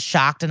tracks and is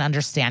shocked and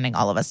understanding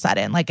all of a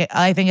sudden. Like,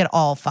 I think it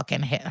all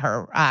fucking hit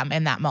her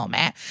in that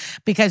moment,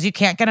 because you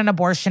can't get an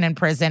abortion in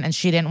prison, and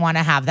she didn't want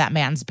to have that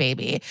man's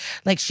baby.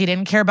 Like, she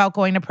didn't care about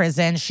going to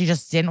prison. She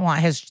just didn't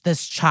want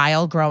this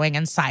child growing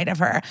inside of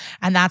her.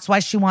 And that's why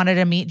she wanted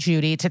to meet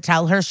Judy, to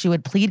tell her she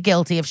would plead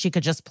guilty if she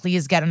could just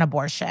please get an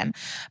abortion.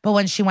 But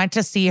when she went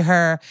to see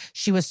her,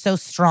 she was so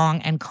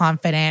strong and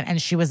confident,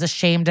 and she was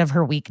ashamed of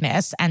her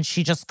weakness, and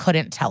she just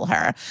couldn't tell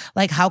her.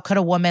 Like, how could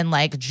a woman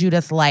like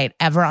Judith Light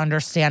ever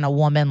understand a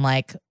woman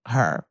like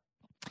her?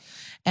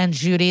 And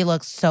Judy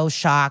looks so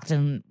shocked,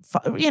 and,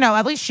 you know,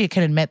 at least she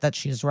can admit that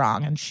she's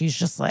wrong. And she's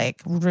just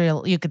like,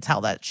 you could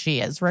tell that she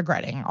is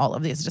regretting all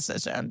of these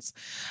decisions.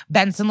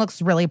 Benson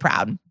looks really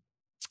proud.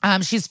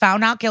 She's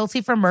found not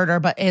guilty for murder,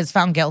 but is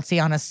found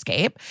guilty on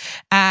escape.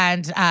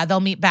 And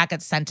they'll meet back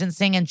at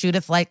sentencing. And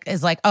Judith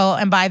is like, oh,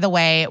 and by the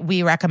way,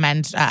 we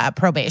recommend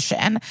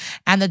probation.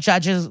 And the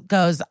judge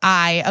goes,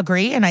 I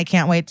agree, and I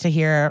can't wait to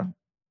hear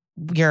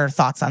your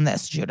thoughts on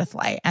this, Judith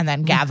Light. And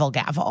then gavel.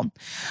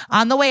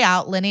 On the way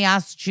out, Lenny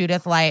asks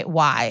Judith Light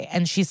why.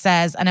 And she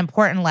says an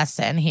important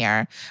lesson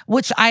here,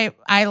 which I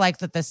like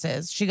that this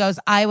is. She goes,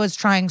 I was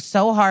trying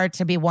so hard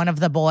to be one of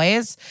the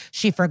boys.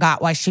 She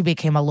forgot why she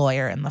became a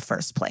lawyer in the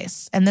first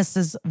place. And this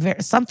is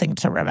something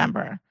to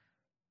remember.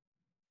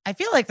 I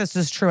feel like this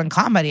is true in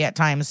comedy at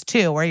times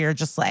too, where you're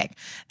just like,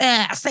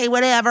 say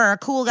whatever,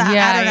 cool guy.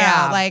 I don't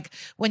know. Like,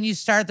 when you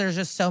start, there's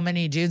just so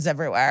many dudes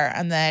everywhere.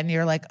 And then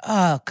you're like,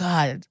 oh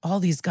God,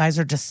 all these guys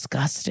are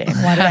disgusting.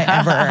 Why did I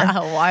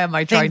ever? Why am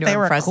I trying to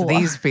impress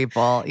these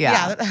people?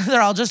 Yeah.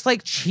 They're all just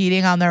like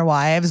cheating on their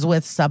wives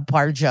with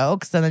subpar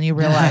jokes. And then you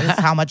realize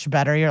how much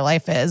better your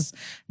life is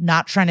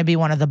not trying to be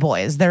one of the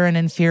boys. They're an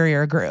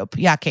inferior group.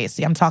 Yeah,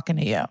 Casey, I'm talking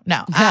to you.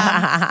 No.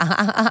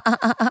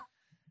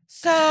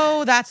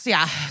 So that's,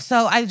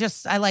 So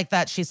I like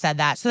that she said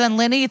that. So then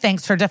Lenny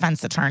thanks her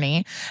defense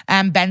attorney,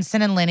 and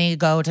Benson and Lenny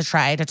go to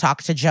try to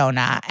talk to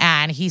Jonah,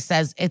 and he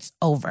says, it's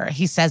over.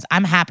 He says,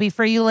 I'm happy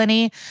for you,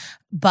 Lenny.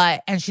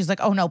 And she's like,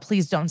 oh no,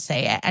 please don't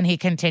say it. And he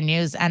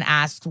continues and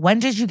asks, when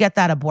did you get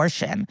that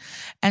abortion?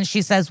 And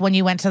she says, when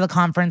you went to the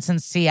conference in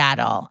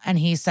Seattle. And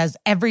he says,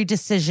 every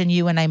decision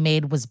you and I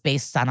made was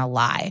based on a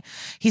lie.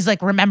 He's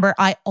like, remember,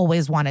 I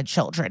always wanted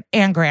children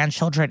and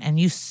grandchildren, and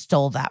you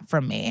stole that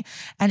from me.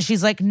 And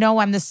she's like, no,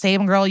 I'm the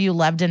same girl you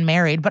loved and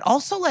married. But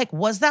also, like,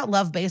 was that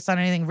love based on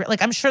anything real?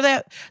 Like, I'm sure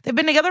that they've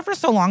been together for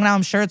so long now,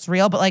 I'm sure it's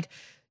real, but like,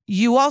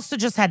 you also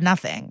just had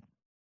nothing.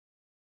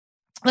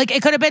 Like,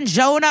 it could have been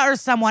Jonah or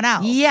someone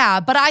else.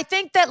 Yeah, but I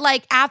think that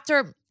like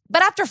after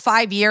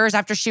 5 years,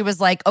 after she was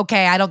like,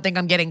 okay, I don't think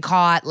I'm getting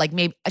caught, like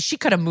maybe she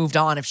could have moved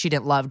on if she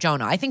didn't love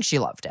Jonah. I think she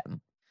loved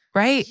him,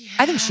 right? Yeah.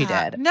 I think she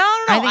did.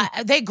 No.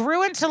 They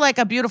grew into like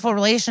a beautiful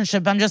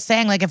relationship. I'm just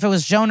saying, like, if it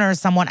was Jonah or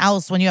someone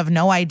else, when you have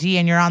no ID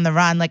and you're on the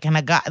run, like, and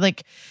a guy,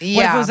 like,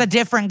 what if it was a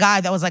different guy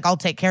that was like, I'll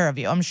take care of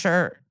you? I'm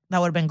sure that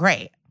would have been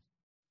great.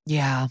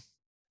 Yeah.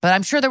 But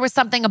I'm sure there was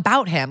something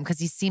about him, because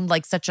he seemed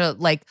like such a,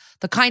 like,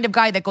 the kind of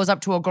guy that goes up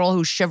to a girl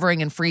who's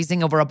shivering and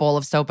freezing over a bowl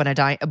of soup in a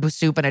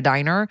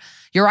diner.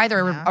 You're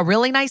either a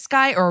really nice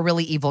guy or a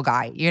really evil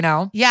guy, you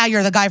know? Yeah,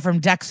 you're the guy from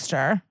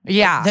Dexter.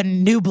 Yeah. The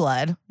new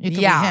blood. You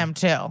can be him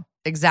too.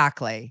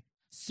 Exactly.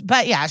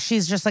 But yeah,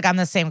 she's just like, I'm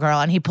the same girl.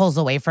 And he pulls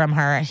away from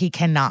her. He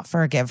cannot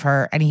forgive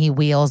her. And he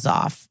wheels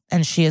off.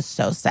 And she is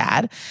so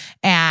sad.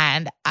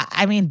 And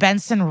I mean,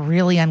 Benson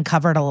really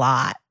uncovered a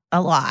lot.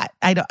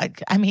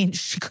 I mean,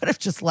 she could have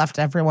just left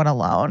everyone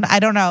alone. I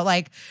don't know.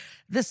 Like,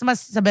 this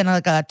must have been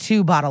like a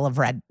 2 bottle of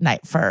red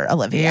night for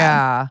Olivia.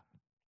 Yeah.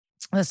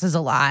 This is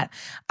a lot.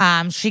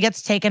 She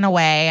gets taken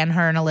away and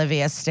her and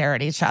Olivia stare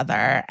at each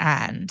other.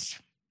 And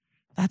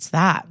that's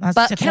that. That's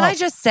but typical. can I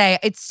just say,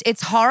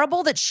 it's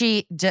horrible that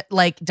she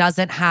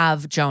doesn't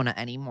have Jonah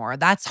anymore.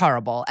 That's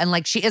horrible. And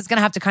like, she is going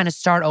to have to kind of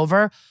start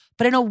over.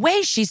 But in a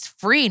way, she's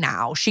free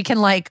now. She can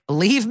like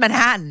leave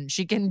Manhattan.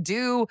 She can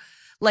do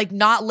like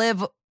not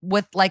live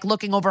with like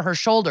looking over her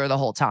shoulder the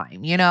whole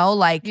time, you know?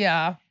 Like,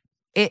 yeah.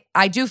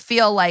 I do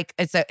feel like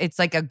it's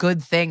like a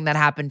good thing that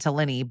happened to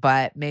Linny,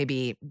 but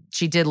maybe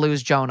she did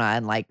lose Jonah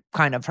and like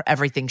kind of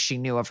everything she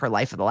knew of her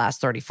life for the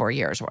last 34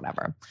 years or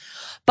whatever.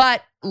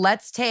 But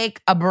let's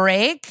take a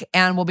break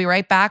and we'll be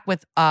right back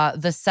with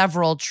the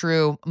several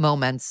true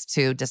moments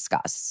to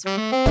discuss.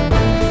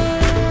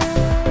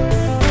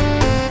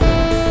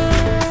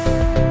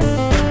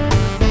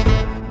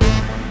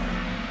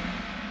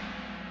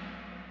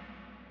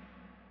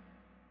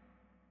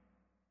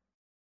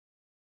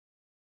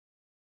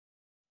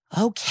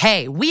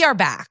 Okay, we are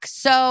back.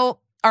 So,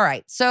 all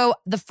right. So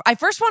I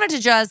first wanted to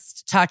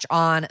just touch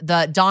on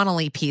the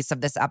Donnelly piece of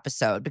this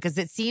episode because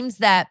it seems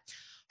that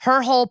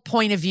her whole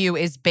point of view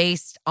is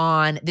based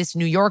on this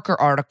New Yorker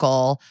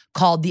article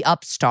called The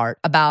Upstart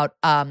about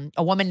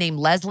a woman named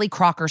Leslie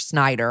Crocker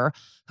Snyder,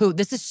 who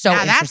this is so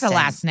interesting. That's a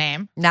last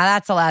name. Now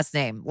that's a last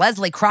name.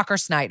 Leslie Crocker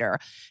Snyder.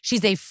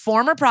 She's a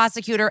former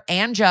prosecutor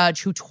and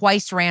judge who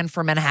twice ran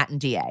for Manhattan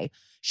DA.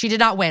 She did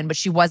not win, but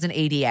she was an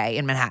ADA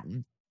in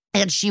Manhattan.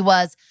 And she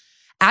was,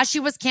 as she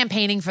was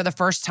campaigning for the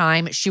first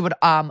time, she would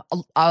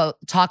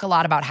talk a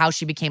lot about how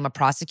she became a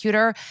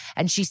prosecutor.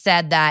 And she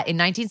said that in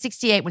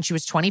 1968, when she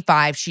was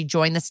 25, she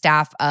joined the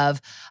staff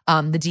of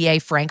the DA,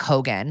 Frank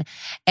Hogan.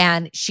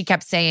 And she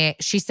kept saying,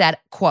 she said,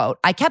 quote,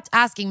 "I kept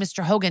asking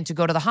Mr. Hogan to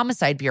go to the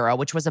Homicide Bureau,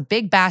 which was a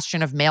big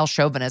bastion of male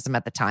chauvinism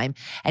at the time.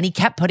 And he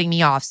kept putting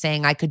me off,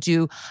 saying I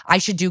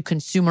should do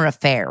consumer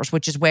affairs,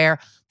 which is where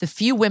the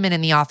few women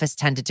in the office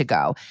tended to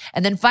go.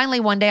 And then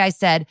finally one day I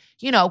said,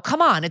 come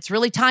on, it's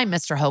really time,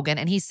 Mr. Hogan.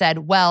 And he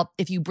said, well,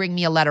 if you bring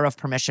me a letter of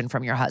permission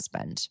from your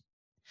husband."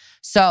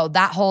 So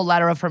that whole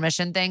letter of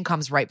permission thing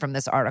comes right from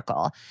this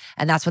article.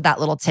 And that's what that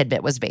little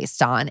tidbit was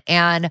based on.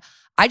 And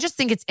I just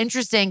think it's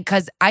interesting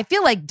because I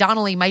feel like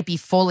Donnelly might be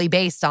fully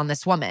based on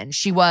this woman.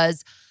 She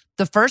was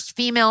the first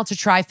female to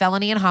try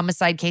felony and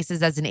homicide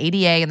cases as an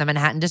ADA in the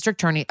Manhattan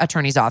District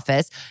Attorney's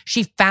Office.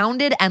 She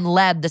founded and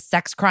led the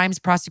Sex Crimes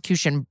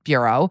Prosecution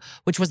Bureau,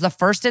 which was the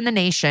first in the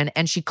nation,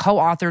 and she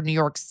co-authored New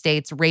York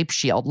State's Rape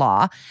Shield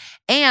law.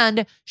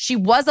 And she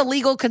was a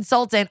legal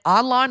consultant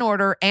on Law &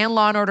 Order and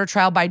Law & Order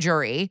Trial by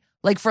Jury,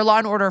 like for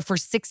Law & Order for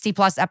 60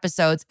 plus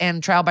episodes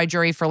and Trial by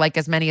Jury for like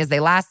as many as they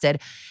lasted.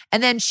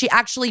 And then she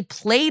actually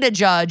played a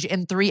judge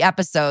in 3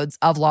 episodes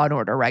of Law &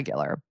 Order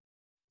Regular.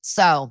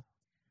 So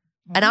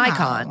an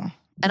icon.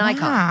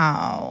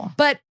 Wow.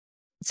 But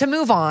to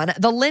move on,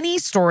 the Linny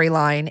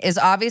storyline is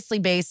obviously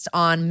based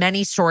on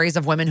many stories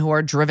of women who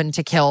are driven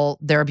to kill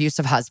their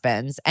abusive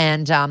husbands.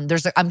 And I'm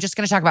just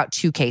going to talk about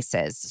 2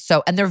 cases.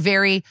 So, and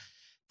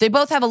they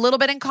both have a little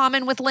bit in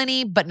common with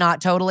Linny, but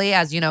not totally.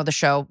 As you know, the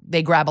show,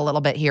 they grab a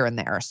little bit here and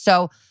there.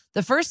 So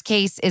the first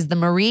case is the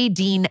Marie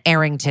Dean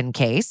Arrington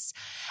case.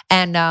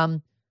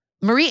 And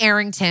Marie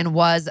Arrington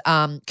was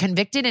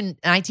convicted in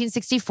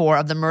 1964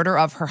 of the murder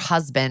of her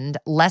husband,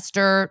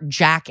 Lester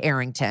Jack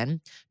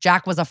Arrington.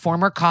 Jack was a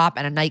former cop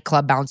and a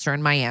nightclub bouncer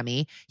in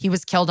Miami. He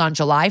was killed on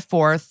July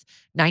 4th,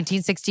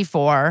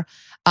 1964.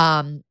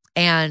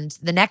 And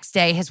the next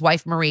day, his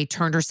wife, Marie,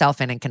 turned herself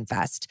in and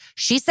confessed.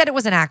 She said it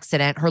was an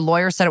accident. Her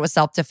lawyer said it was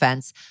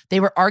self-defense. They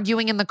were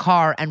arguing in the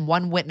car, and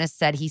one witness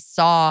said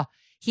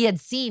he had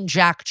seen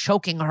Jack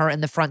choking her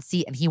in the front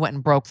seat and he went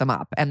and broke them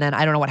up. And then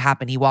I don't know what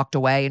happened. He walked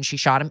away and she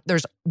shot him.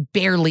 There's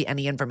barely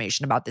any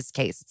information about this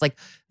case. It's like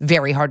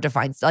very hard to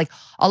find. Like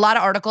a lot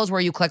of articles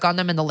where you click on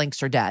them and the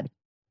links are dead.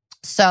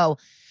 So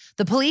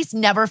the police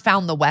never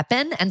found the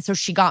weapon. And so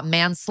she got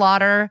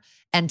manslaughter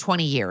and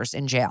 20 years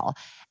in jail.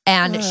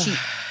 And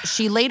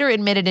she later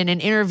admitted in an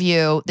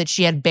interview that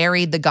she had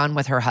buried the gun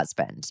with her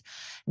husband.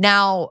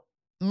 Now,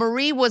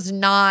 Marie was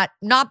not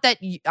that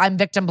I'm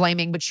victim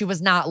blaming, but she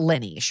was not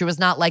Linny. She was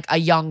not like a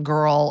young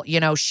girl.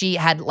 She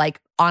had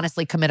like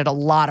honestly committed a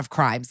lot of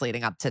crimes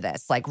leading up to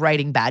this, like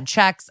writing bad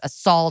checks,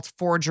 assault,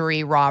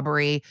 forgery,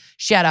 robbery.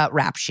 She had a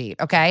rap sheet,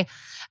 okay?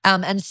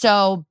 And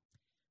so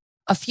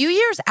a few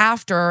years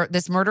after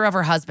this murder of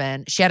her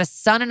husband, she had a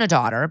son and a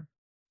daughter.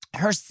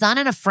 Her son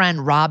and a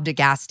friend robbed a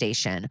gas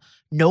station.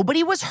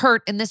 Nobody was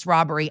hurt in this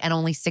robbery and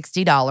only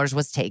 $60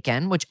 was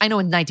taken, which I know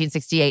in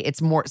 1968,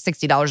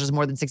 $60 is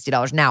more than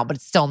 $60 now, but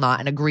it's still not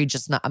an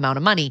egregious amount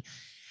of money.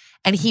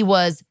 And he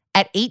was,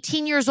 at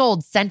 18 years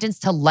old,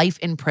 sentenced to life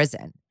in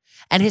prison.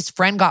 And his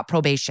friend got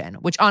probation,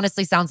 which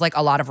honestly sounds like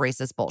a lot of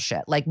racist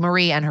bullshit. Like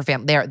Marie and her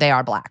family, they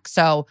are Black.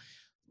 So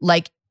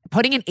like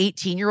putting an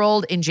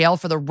 18-year-old in jail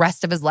for the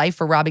rest of his life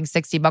for robbing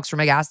 $60 from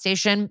a gas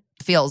station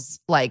feels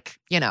like,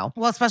 Well,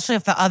 especially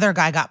if the other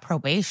guy got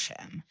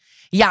probation.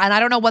 Yeah, and I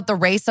don't know what the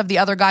race of the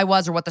other guy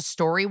was or what the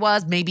story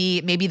was. Maybe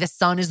the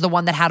son is the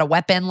one that had a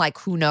weapon. Like,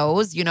 who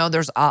knows?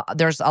 There's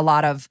a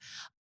lot of,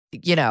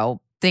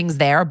 things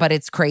there, but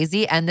it's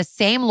crazy. And the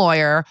same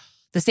lawyer,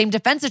 the same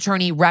defense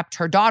attorney repped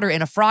her daughter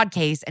in a fraud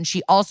case, and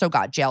she also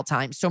got jail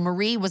time. So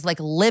Marie was like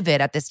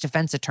livid at this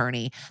defense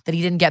attorney that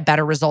he didn't get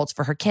better results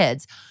for her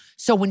kids.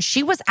 So when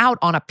she was out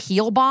on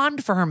appeal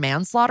bond for her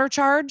manslaughter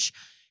charge,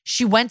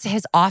 she went to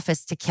his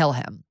office to kill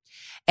him.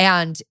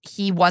 And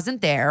he wasn't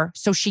there,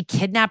 so she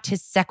kidnapped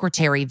his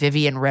secretary,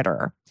 Vivian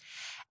Ritter.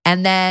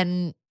 And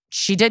then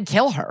she did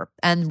kill her.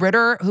 And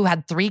Ritter, who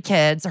had 3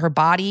 kids, her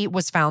body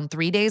was found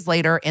 3 days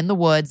later in the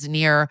woods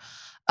near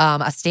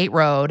a state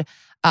road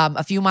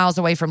a few miles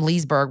away from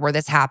Leesburg where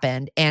this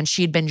happened. And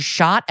she'd been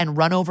shot and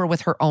run over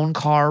with her own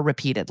car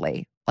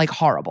repeatedly. Like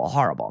horrible,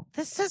 horrible.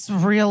 This is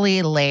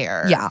really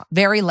layered. Yeah,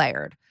 very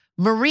layered.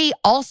 Marie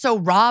also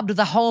robbed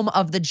the home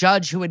of the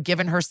judge who had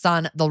given her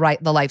son the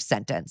life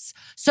sentence.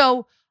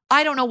 So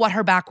I don't know what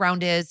her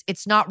background is.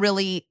 It's not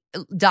really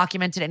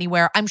documented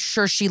anywhere. I'm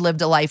sure she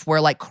lived a life where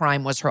like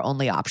crime was her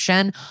only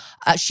option.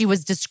 She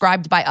was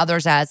described by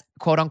others as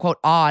quote unquote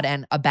odd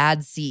and a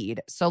bad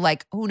seed. So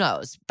like, who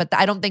knows? But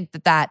I don't think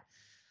I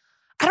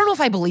don't know if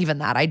I believe in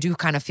that. I do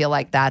kind of feel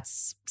like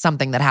that's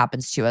something that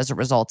happens to you as a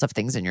result of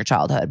things in your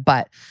childhood.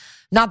 But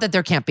not that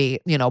there can't be,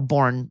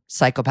 born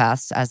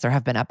psychopaths, as there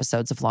have been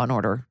episodes of Law and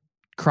Order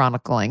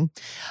chronicling.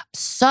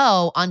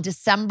 So on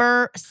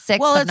December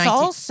 6th it's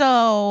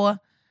also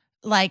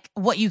like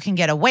what you can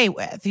get away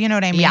with. You know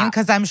what I mean? Yeah.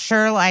 Because I'm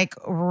sure like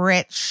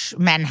rich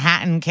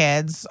Manhattan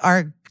kids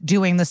are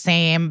doing the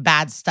same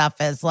bad stuff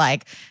as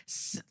like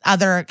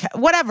other,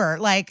 whatever.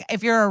 Like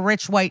if you're a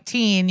rich white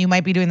teen, you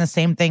might be doing the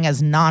same thing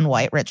as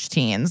non-white rich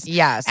teens.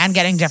 Yes. And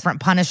getting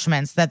different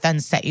punishments that then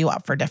set you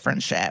up for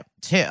different shit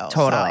too.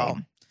 Totally. So.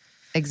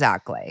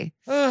 Exactly.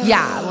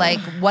 Yeah.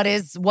 Like what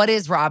is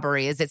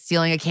robbery? Is it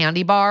stealing a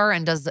candy bar?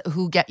 And does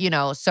who get,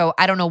 so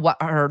I don't know what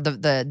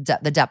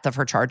the depth of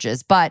her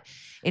charges, but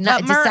in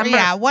December.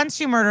 Yeah. Once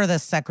you murder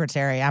this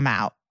secretary, I'm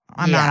out.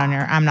 I'm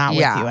not with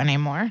you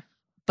anymore.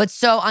 But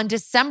so on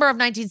December of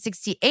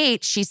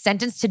 1968, she's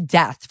sentenced to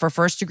death for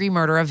first-degree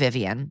murder of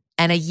Vivian.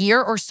 And a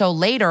year or so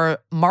later,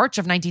 March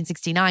of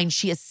 1969,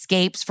 she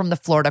escapes from the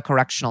Florida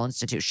Correctional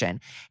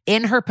Institution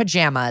in her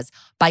pajamas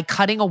by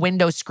cutting a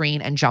window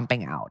screen and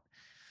jumping out.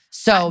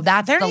 So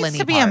that's the Linny There needs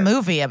to be a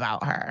movie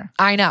about her.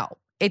 I know.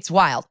 It's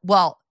wild.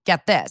 Well,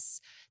 get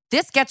this.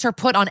 This gets her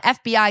put on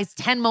FBI's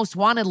 10 most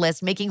wanted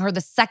list, making her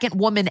the second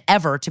woman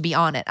ever to be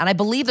on it. And I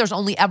believe there's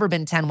only ever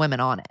been 10 women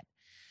on it.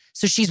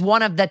 So she's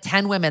one of the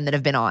 10 women that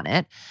have been on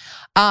it.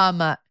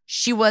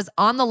 She was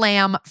on the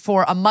lam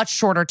for a much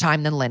shorter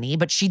time than Linny,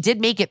 but she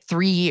did make it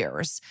 3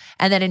 years.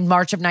 And then in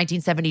March of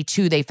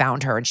 1972, they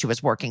found her and she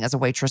was working as a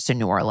waitress in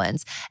New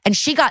Orleans. And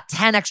she got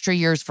 10 extra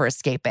years for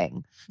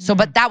escaping. So,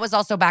 but that was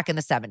also back in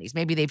the 70s.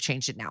 Maybe they've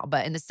changed it now.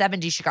 But in the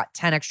 70s, she got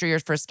 10 extra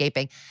years for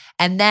escaping.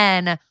 And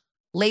then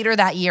later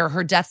that year,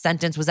 her death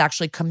sentence was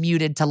actually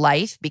commuted to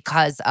life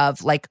because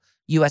of like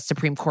U.S.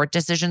 Supreme Court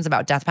decisions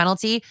about death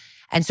penalty.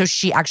 And so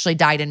she actually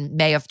died in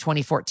May of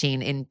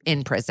 2014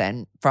 in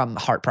prison from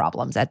heart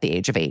problems at the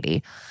age of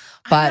 80.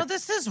 But I know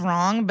this is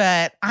wrong,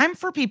 but I'm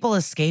for people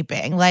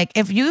escaping. Like,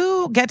 if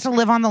you get to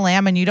live on the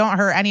lam and you don't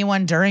hurt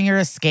anyone during your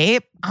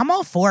escape, I'm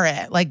all for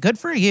it. Like, good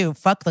for you.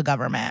 Fuck the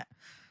government.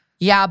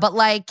 yeah, but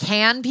like,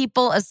 can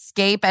people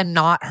escape and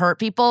not hurt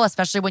people,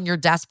 especially when you're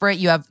desperate?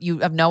 You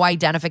have no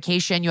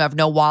identification, you have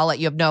no wallet,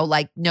 you have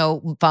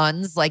no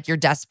funds. Like, you're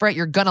desperate,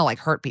 you're gonna like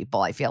hurt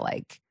people. I feel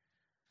like.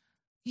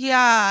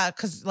 Yeah,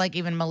 because like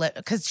even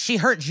because she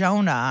hurt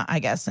Jonah, I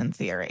guess, in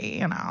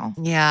theory,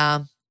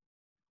 Yeah.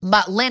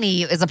 But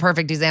Linny is a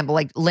perfect example.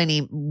 Like,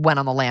 Linny went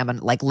on the lam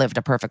and like lived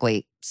a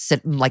perfectly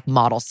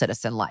model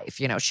citizen life.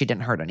 She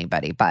didn't hurt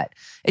anybody, but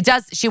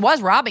she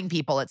was robbing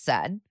people, it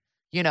said.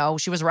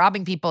 She was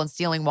robbing people and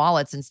stealing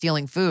wallets and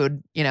stealing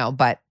food,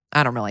 but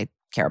I don't really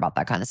care about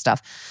that kind of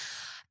stuff.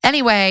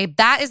 Anyway,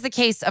 that is the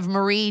case of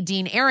Marie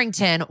Dean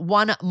Arrington.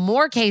 One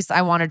more case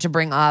I wanted to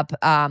bring up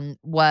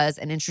was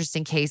an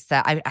interesting case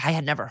that I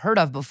had never heard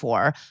of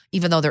before,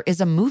 even though there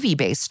is a movie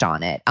based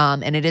on it.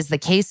 And it is the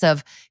case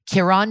of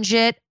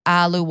Kiranjit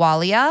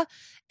Ahluwalia.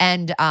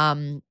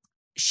 And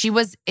she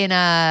was in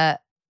a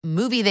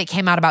movie that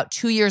came out about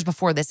 2 years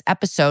before this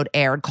episode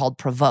aired called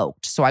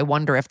Provoked. So I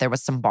wonder if there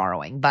was some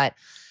borrowing. But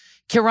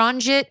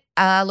Kiranjit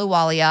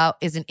Ahluwalia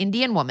is an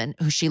Indian woman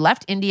who she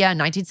left India in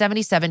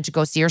 1977 to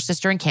go see her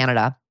sister in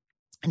Canada.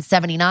 In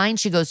 79,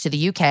 she goes to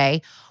the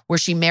UK where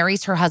she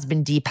marries her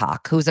husband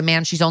Deepak, who's a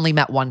man she's only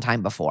met one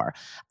time before.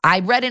 I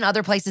read in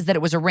other places that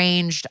it was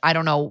arranged. I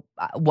don't know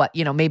what,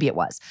 maybe it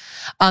was.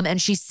 And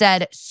she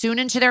said soon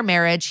into their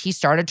marriage, he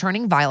started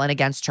turning violent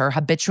against her,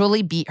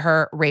 habitually beat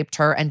her, raped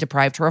her, and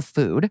deprived her of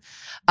food.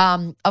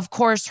 Of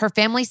course, her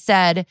family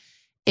said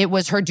it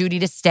was her duty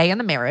to stay in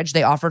the marriage.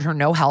 They offered her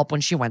no help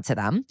when she went to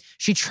them.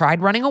 She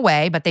tried running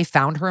away, but they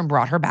found her and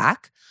brought her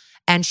back.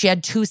 And she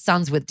had 2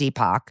 sons with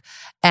Deepak.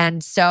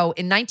 And so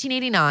in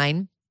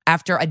 1989,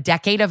 after a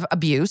decade of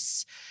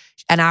abuse,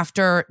 and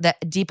after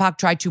Deepak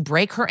tried to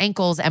break her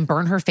ankles and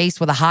burn her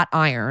face with a hot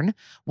iron,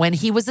 when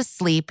he was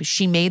asleep,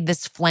 she made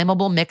this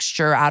flammable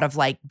mixture out of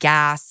like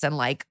gas and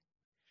like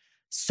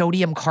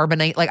sodium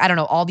carbonate, like I don't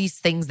know, all these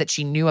things that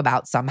she knew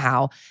about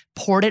somehow,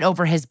 poured it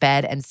over his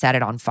bed and set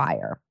it on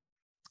fire.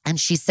 And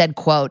she said,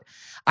 quote,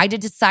 I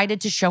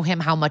decided to show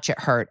him how much it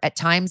hurt. At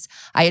times,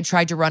 I had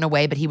tried to run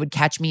away, but he would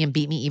catch me and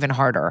beat me even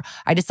harder.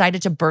 I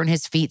decided to burn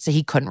his feet so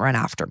he couldn't run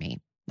after me.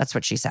 That's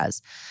what she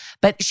says.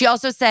 But she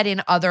also said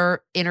in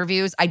other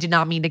interviews, I did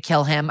not mean to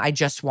kill him. I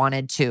just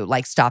wanted to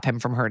like stop him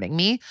from hurting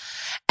me.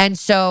 And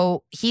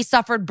so he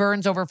suffered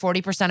burns over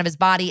 40% of his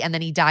body. And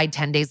then he died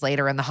 10 days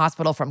later in the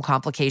hospital from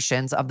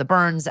complications of the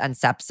burns and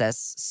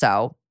sepsis.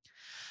 So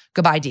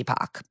goodbye,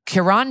 Deepak.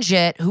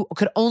 Kiranjit, who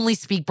could only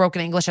speak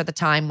broken English at the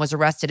time, was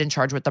arrested and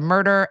charged with the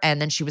murder. And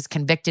then she was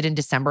convicted in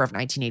December of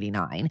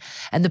 1989.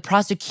 And the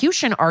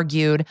prosecution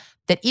argued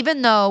that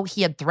even though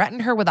he had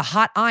threatened her with a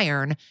hot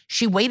iron,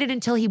 she waited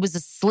until he was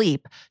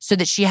asleep so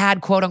that she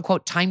had, quote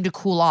unquote, time to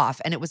cool off.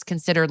 And it was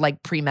considered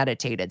like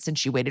premeditated since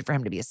she waited for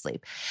him to be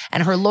asleep.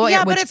 And her lawyer,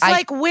 yeah, but it's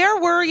like,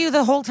 where were you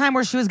the whole time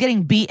where she was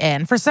getting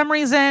beaten? For some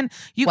reason,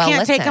 you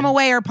can't take him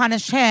away or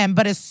punish him.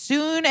 But as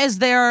soon as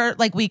they're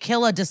like, we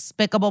kill a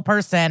despicable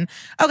person,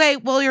 okay,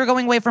 well, you're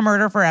going away for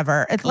murder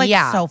forever. It's like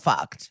so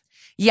fucked.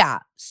 Yeah,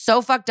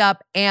 so fucked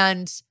up.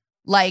 And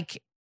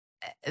like,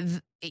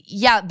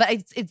 yeah,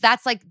 but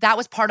that's like, that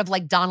was part of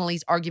like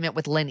Donnelly's argument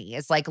with Lenny.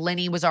 It's like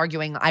Lenny was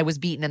arguing, I was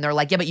beaten. And they're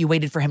like, yeah, but you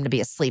waited for him to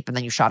be asleep and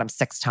then you shot him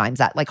 6 times.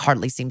 That like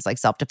hardly seems like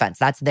self-defense.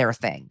 That's their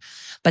thing.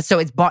 But so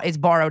it's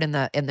borrowed in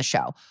the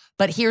show.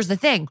 But here's the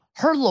thing.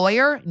 Her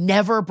lawyer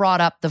never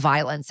brought up the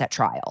violence at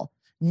trial.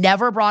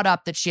 Never brought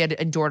up that she had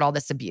endured all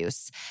this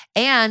abuse.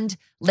 And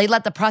they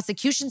let the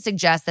prosecution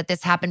suggest that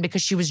this happened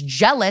because she was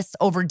jealous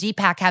over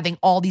Deepak having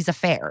all these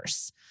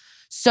affairs.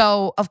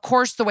 So, of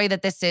course, the way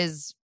that this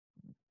is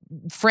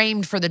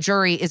framed for the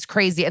jury is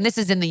crazy. And this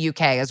is in the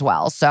UK as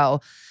well.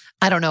 So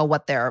I don't know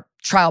what their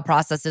trial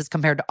process is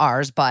compared to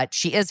ours, but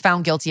she is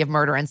found guilty of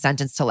murder and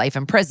sentenced to life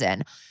in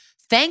prison.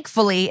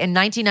 Thankfully, in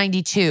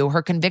 1992,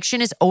 her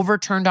conviction is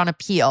overturned on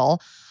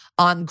appeal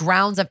on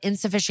grounds of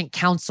insufficient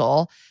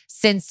counsel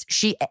since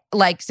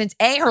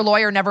her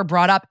lawyer never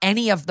brought up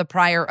any of the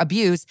prior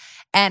abuse,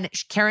 and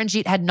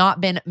Kiranjit had not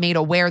been made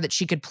aware that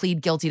she could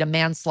plead guilty to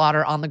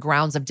manslaughter on the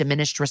grounds of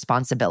diminished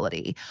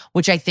responsibility,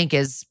 which I think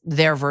is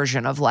their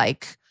version of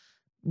like,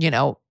 you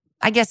know,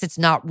 I guess it's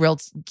not real.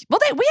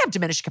 Well, we have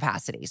diminished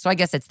capacity. So I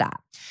guess it's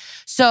that.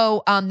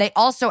 So they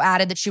also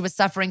added that she was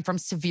suffering from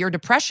severe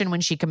depression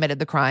when she committed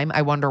the crime.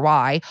 I wonder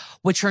why,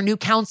 which her new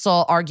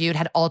counsel argued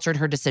had altered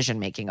her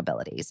decision-making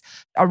abilities.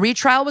 A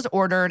retrial was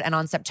ordered, and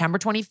on September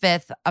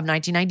 25th of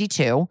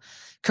 1992,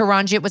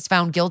 Kiranjit was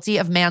found guilty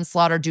of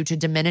manslaughter due to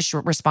diminished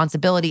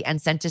responsibility and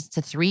sentenced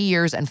to 3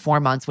 years and 4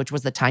 months, which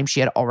was the time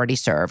she had already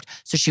served.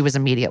 So she was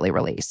immediately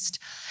released.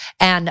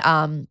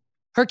 And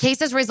her case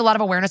has raised a lot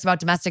of awareness about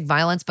domestic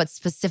violence, but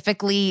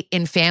specifically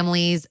in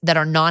families that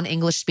are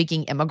non-English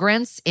speaking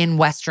immigrants in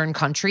Western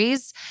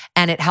countries.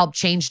 And it helped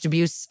change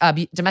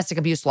domestic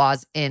abuse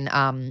laws in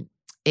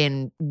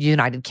the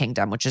United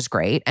Kingdom, which is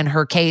great. And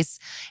her case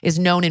is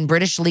known in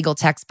British legal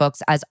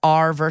textbooks as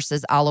R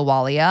versus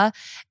Ahluwalia.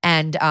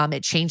 And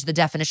it changed the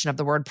definition of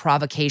the word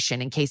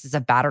provocation in cases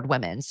of battered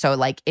women. So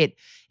like it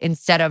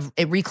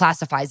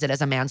reclassifies it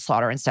as a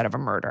manslaughter instead of a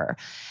murder.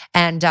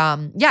 And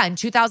in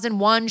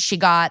 2001,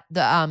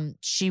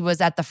 she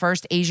was at the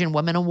first Asian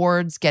Women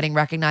Awards, getting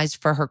recognized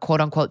for her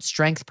quote unquote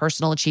strength,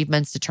 personal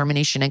achievements,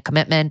 determination, and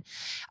commitment,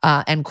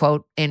 end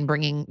quote, in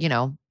bringing,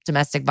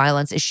 domestic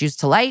violence issues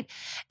to light.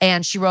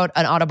 And she wrote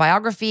an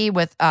autobiography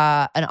with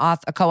a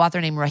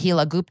co-author named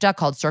Rahila Gupta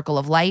called Circle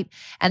of Light.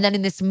 And then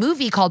in this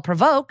movie called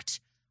Provoked,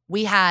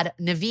 we had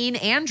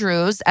Naveen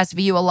Andrews,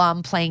 SVU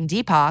alum, playing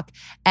Deepak,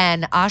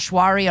 and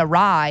Aishwarya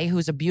Rai,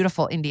 who's a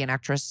beautiful Indian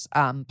actress,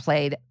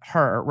 played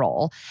her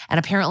role. And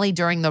apparently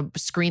during the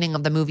screening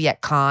of the movie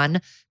at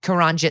Cannes,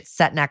 Kiranjit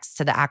sat next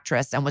to the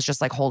actress and was just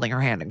like holding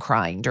her hand and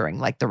crying during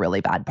like the really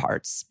bad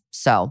parts.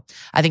 So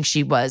I think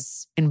she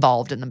was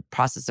involved in the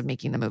process of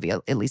making the movie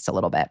at least a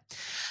little bit.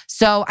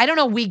 So I don't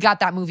know, we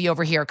got that movie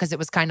over here because it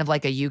was kind of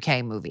like a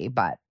UK movie,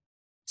 but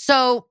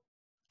so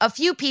a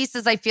few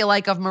pieces I feel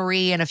like of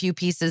Marie and a few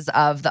pieces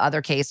of the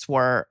other case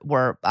were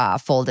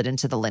folded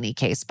into the Lenny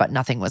case, but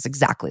nothing was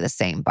exactly the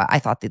same. But I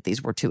thought that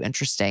these were two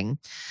interesting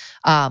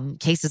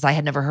cases. I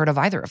had never heard of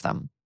either of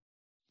them.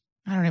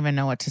 I don't even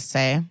know what to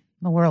say.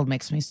 The world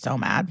makes me so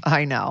mad.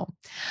 I know.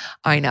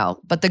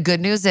 But the good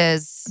news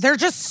is they're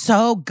just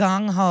so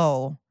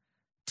gung-ho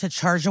to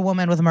charge a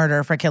woman with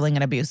murder for killing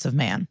an abusive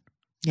man.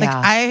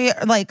 Yeah.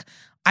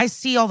 I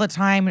see all the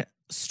time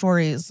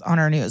stories on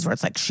our news where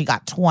it's like she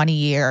got 20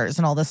 years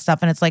and all this stuff.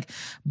 And it's like,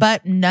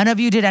 but none of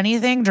you did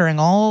anything during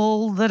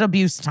all the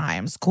abuse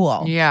times.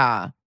 Cool.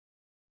 Yeah.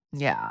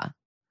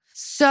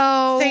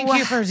 So Thank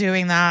you for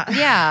doing that.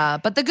 Yeah,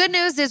 but the good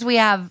news is we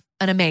have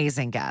an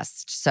amazing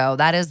guest. So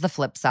that is the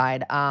flip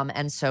side.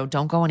 And so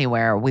don't go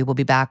anywhere. We will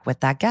be back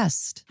with that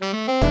guest.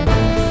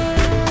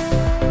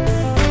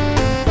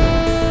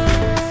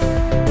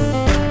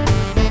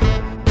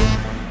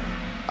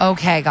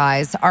 Okay,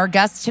 guys, our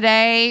guest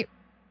today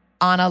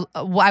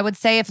I would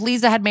say if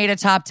Lisa had made a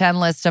top 10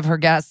 list of her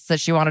guests that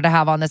she wanted to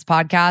have on this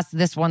podcast,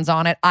 this one's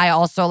on it. I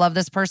also love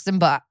this person,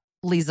 but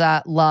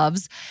Lisa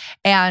loves.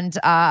 And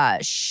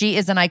she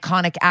is an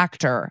iconic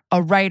actor,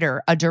 a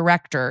writer, a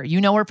director.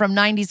 You know her from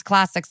 90s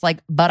classics like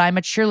But I'm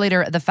a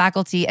Cheerleader, The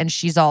Faculty, and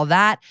She's All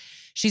That.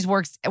 She's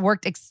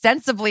worked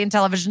extensively in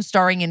television,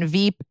 starring in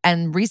Veep,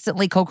 and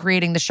recently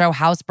co-creating the show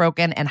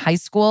Housebroken and High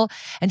School.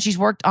 And she's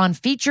worked on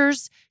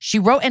features. She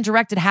wrote and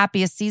directed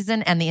Happiest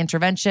Season and The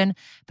Intervention.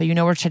 But you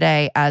know her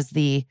today as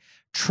the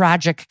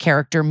tragic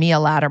character Mia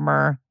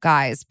Latimer.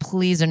 Guys,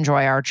 please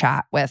enjoy our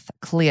chat with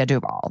Clea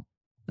DuVall.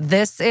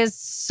 This is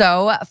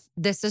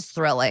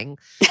thrilling.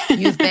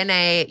 You've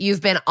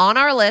been on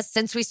our list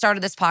since we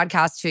started this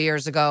podcast 2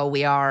 years ago.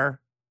 We are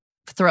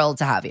thrilled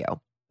to have you.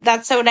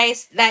 That's so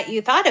nice that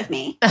you thought of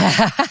me.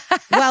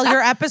 Well,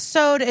 your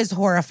episode is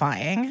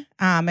horrifying.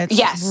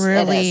 Yes,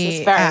 really, it is.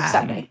 It's very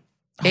upsetting.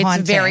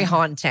 It's very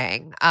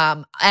haunting.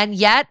 And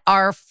yet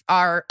us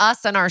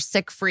and our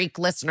sick freak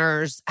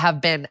listeners have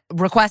been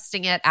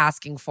requesting it,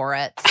 asking for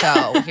it.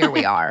 So here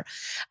we are.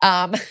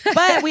 But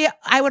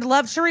I would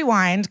love to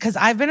rewind because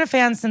I've been a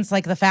fan since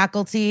like The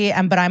Faculty,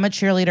 and But I'm a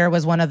Cheerleader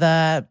was one of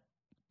the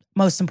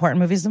most important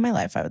movies of my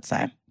life, I would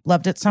say.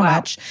 Loved it so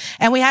much.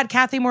 And we had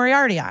Kathy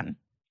Moriarty on.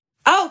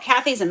 Oh,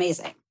 Kathy's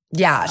amazing.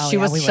 Yeah, she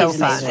was so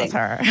fun with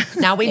her.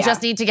 Now we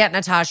just need to get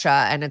Natasha,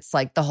 and it's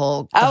like the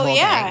whole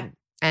thing.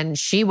 And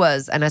she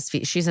was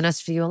she's an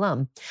SVU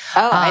alum.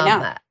 Oh, I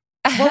know.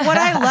 Well, what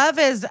I love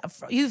is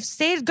you've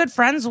stayed good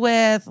friends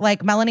with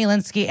like Melanie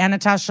Linsky and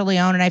Natasha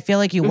Lyonne, and I feel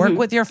like you work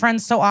with your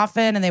friends so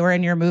often, and they were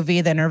in your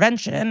movie, The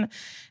Intervention.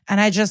 And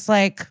I just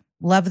like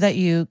love that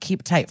you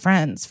keep tight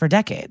friends for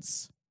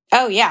decades.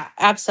 Oh, yeah,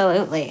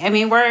 absolutely. I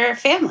mean, we're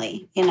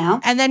family, you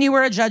know? And then you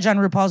were a judge on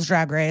RuPaul's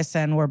Drag Race,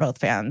 and we're both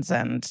fans.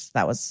 And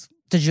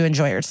did you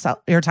enjoy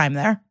your time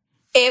there?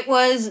 It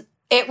was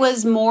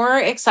more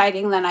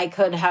exciting than I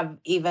could have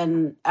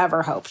even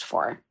ever hoped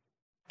for.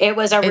 It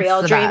was a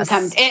real dream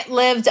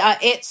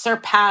it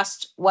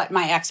surpassed what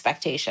my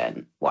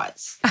expectation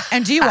was.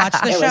 And do you watch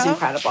the show? It was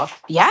incredible.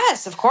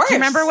 Yes, of course. Do you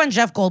remember when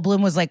Jeff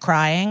Goldblum was like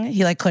crying?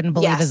 He like couldn't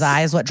believe his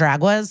eyes what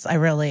drag was. I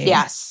really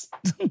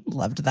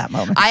loved that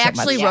moment. I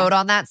actually wrote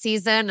on that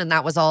season, and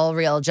that was all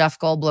real. Jeff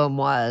Goldblum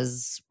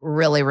was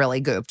really,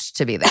 really gooped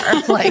to be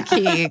there. Like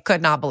he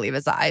could not believe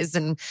his eyes.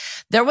 And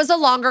there was a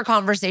longer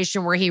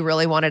conversation where he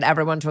really wanted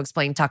everyone to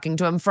explain tucking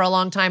to him for a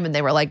long time. And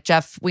they were like,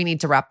 Jeff, we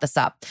need to wrap this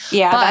up.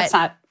 Yeah,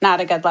 that's not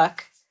a good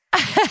look.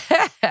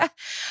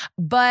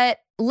 But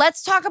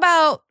let's talk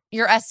about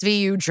your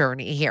SVU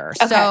journey here.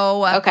 Okay.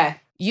 So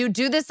you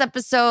do this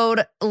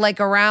episode like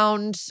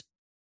around,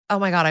 oh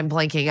my God, I'm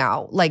blanking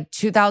out, like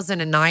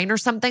 2009 or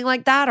something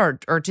like that,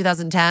 or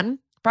 2010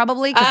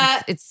 probably,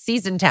 because it's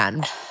season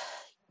 10.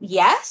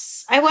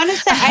 Yes, I want to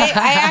say,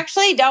 I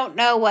actually don't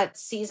know what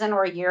season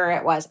or year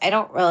it was. I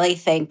don't really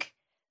think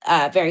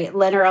very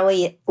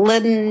linearly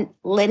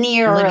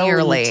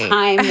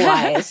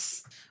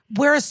time-wise.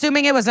 We're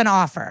assuming it was an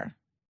offer.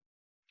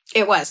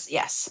 It was,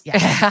 yes.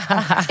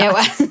 It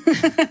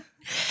was.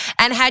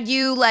 And had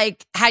you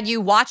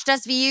watched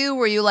SVU?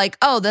 Were you like,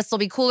 oh, this will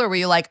be cooler? Were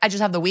you like, I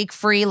just have the week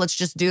free, let's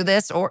just do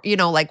this? Or, you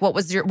know, like what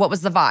was the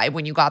vibe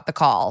when you got the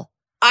call?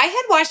 I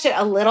had watched it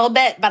a little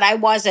bit, but I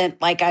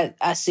wasn't like a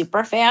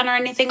super fan or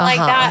anything like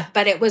that.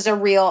 But it was a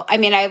real, I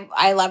mean,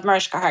 I love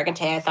Mariska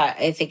Hargitay.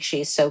 I think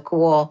she's so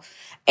cool.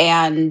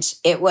 And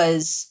it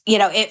was, you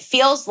know, it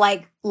feels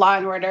like Law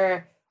and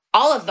Order.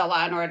 All of the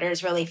Law and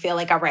Orders really feel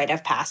like a rite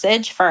of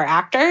passage for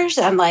actors.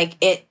 And like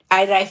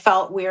I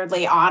felt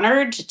weirdly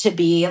honored to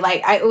be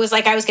like, it was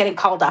like I was getting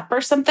called up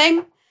or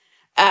something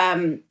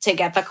to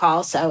get the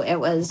call. So it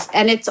was,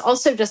 and it's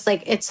also just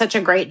like, it's such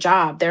a great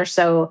job. They're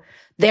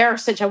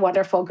such a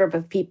wonderful group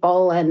of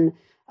people. And,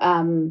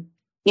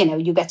 you know,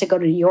 you get to go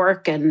to New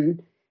York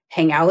and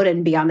hang out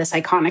and be on this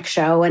iconic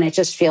show. And it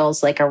just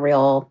feels like a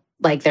real,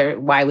 like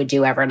why would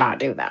you ever not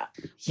do that?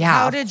 Yeah.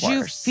 How did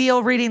you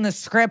feel reading the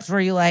script? Were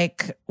you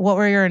like, what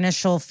were your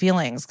initial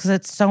feelings? Because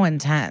it's so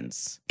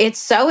intense. It's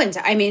so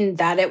intense. I mean,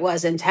 that it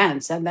was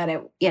intense, and that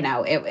it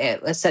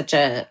was such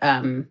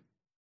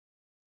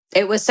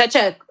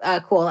a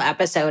cool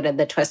episode, and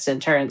the twists and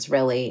turns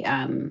really,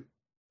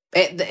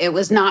 it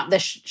was not the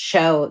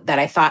show that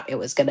I thought it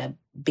was going to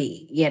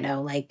be, you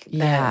know, like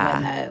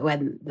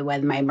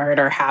when my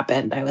murder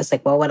happened, I was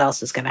like, well, what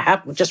else is going to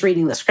happen? Just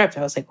reading the script,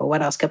 I was like, well,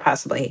 what else could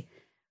possibly,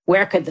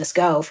 where could this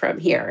go from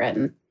here?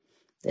 And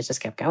it just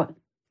kept going.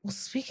 Well,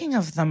 speaking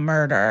of the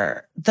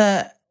murder,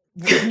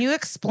 can you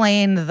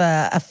explain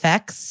the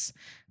effects?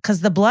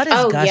 Because the blood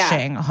is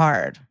gushing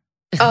hard.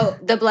 Oh,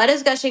 the blood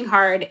is gushing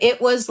hard.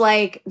 It was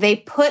like they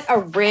put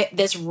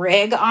this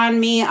rig on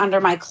me under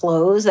my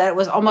clothes that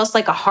was almost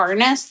like a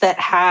harness that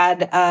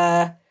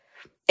had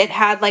it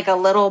had like a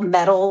little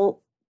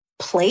metal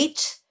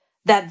plate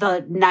that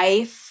the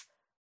knife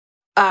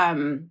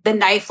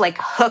like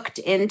hooked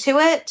into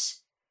it.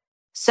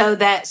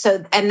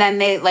 And then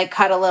they like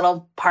cut a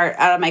little part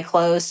out of my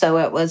clothes. So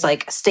it was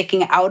like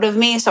sticking out of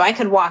me. So I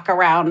could walk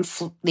around,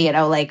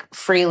 like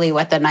freely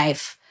with the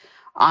knife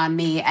on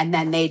me. And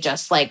then they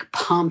just like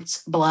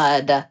pumped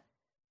blood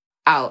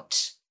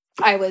out.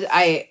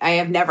 I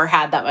have never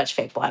had that much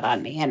fake blood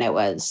on me. And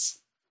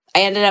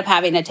I ended up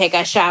having to take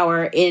a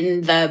shower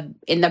in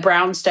the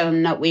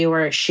brownstone that we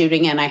were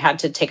shooting in. I had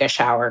to take a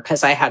shower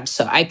because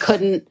I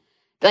couldn't,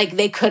 like,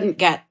 they couldn't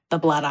get the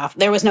blood off.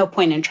 There was no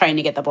point in trying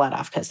to get the blood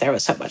off because there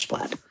was so much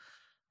blood.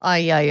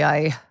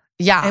 Ay.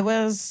 Yeah. It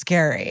was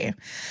scary.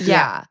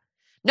 Yeah.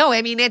 No,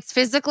 I mean, it's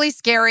physically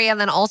scary. And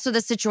then also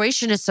the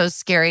situation is so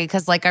scary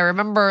because, like, I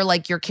remember,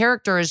 like, your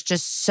character is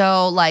just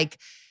so, like,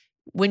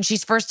 when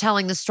she's first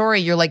telling the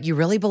story, you're like, you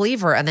really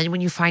believe her. And then when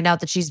you find out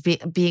that she's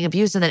being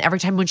abused, and then every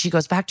time when she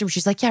goes back to him,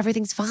 she's like, yeah,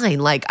 everything's fine.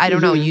 Like, I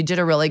don't know. You did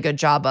a really good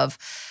job of,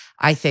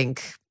 I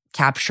think,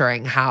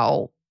 capturing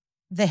how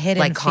the hidden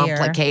like fear.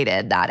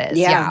 complicated that is.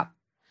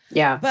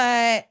 Yeah.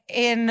 But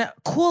in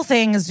Cool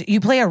Things, you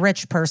play a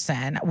rich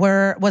person. Do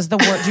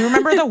you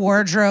remember the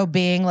wardrobe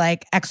being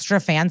like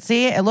extra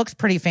fancy? It looked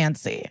pretty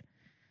fancy.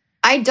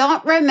 I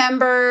don't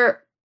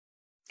remember.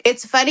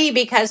 It's funny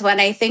because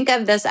when I think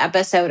of this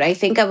episode, I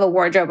think of a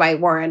wardrobe I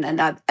wore in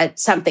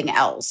something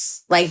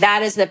else. Like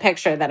that is the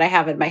picture that I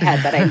have in my head,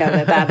 but I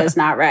know that is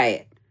not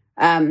right.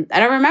 I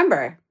don't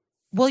remember.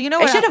 Well, you know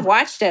I should have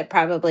watched it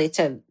probably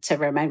to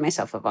remind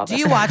myself of all this. Do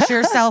you watch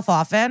yourself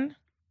often?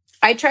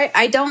 I try.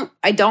 I don't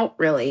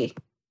really.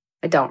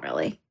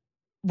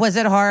 Was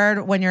it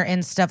hard when you're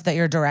in stuff that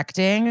you're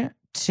directing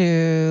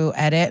to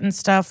edit and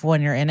stuff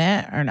when you're in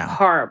it or no?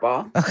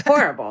 Horrible. Okay.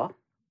 Horrible.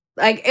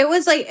 Like it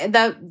was like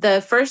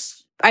the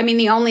first, I mean,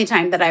 the only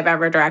time that I've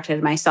ever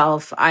directed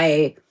myself,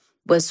 I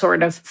was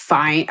sort of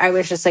fine. I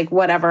was just like,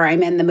 whatever,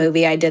 I'm in the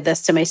movie. I did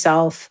this to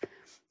myself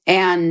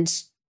and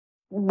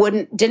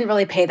didn't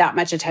really pay that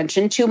much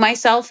attention to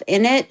myself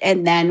in it.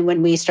 And then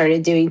when we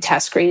started doing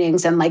test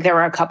screenings and like there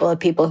were a couple of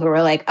people who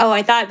were like, oh,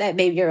 I thought that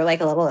maybe you're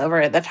like a little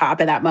over the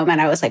top at that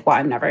moment. I was like, well,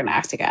 I'm never going to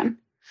act again.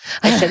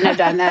 I shouldn't have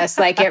done this.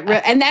 Like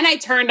and then I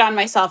turned on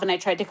myself and I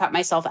tried to cut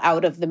myself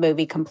out of the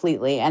movie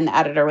completely. And the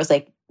editor was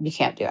like, you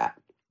can't do it.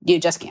 You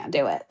just can't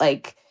do it.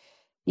 Like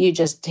you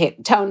just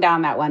tone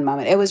down that one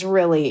moment. It was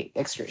really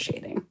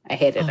excruciating. I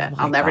hated it.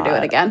 I'll never do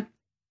it again.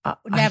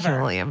 Never. I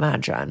can only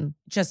imagine.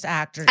 Just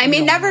actors. I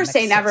mean, never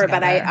say never,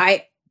 but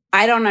I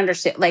don't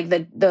understand like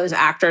those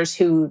actors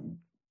who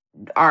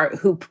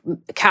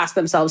cast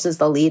themselves as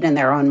the lead in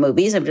their own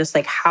movies. I'm just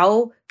like,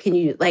 how can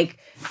you like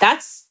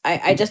that's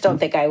I just don't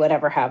think I would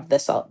ever have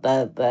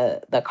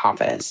the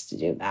confidence to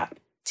do that.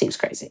 Seems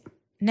crazy.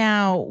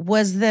 Now,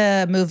 was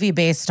the movie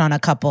based on a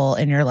couple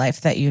in your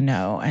life that you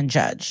know and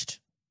judged?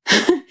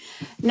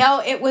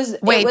 No, it was.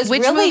 Wait, it was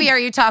which really, movie are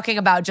you talking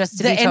about? Just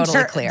to be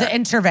totally clear, The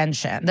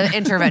Intervention. The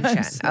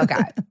Intervention.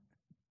 Okay.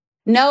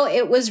 No,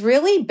 it was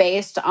really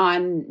based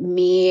on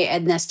me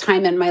in this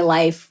time in my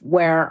life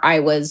where I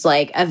was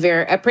like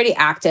a pretty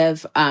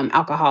active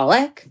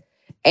alcoholic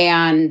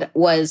and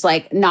was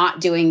like not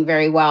doing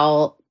very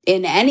well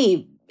in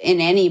any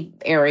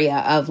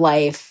area of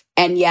life,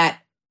 and yet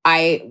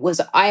I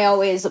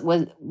always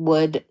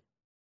would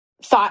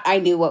thought I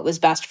knew what was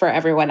best for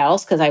everyone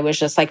else because I was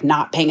just like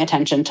not paying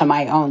attention to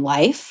my own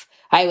life.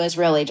 I was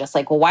really just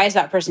like, well, why is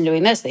that person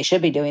doing this? They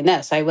should be doing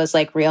this. I was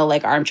like real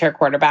like armchair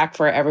quarterback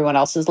for everyone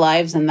else's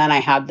lives. And then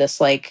I had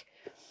this like,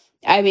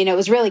 I mean, it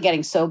was really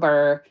getting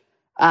sober.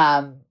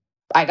 I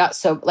got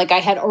so like I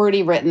had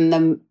already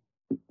written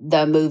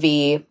the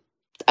movie,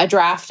 a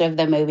draft of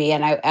the movie.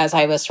 And as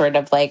I was sort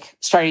of like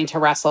starting to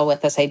wrestle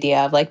with this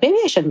idea of like, maybe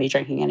I shouldn't be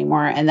drinking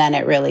anymore. And then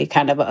it really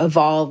kind of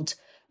evolved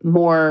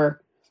more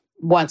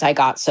once I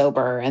got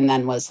sober and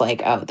then was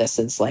like, oh, this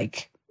is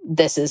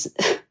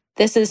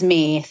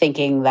me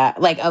thinking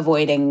that like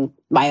avoiding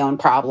my own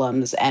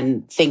problems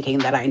and thinking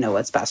that I know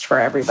what's best for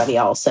everybody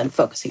else and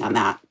focusing on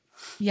that.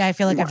 Yeah, I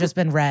feel like I've just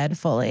been read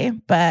fully,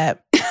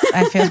 but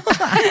I feel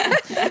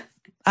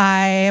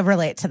I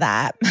relate to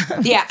that.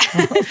 Yeah.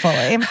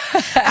 Fully.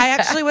 I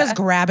actually was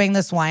grabbing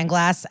this wine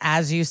glass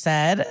as you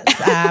said.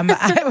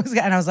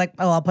 I was like,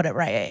 oh, I'll put it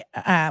right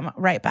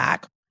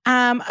back.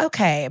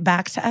 Okay,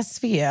 back to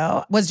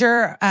SVU. Was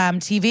your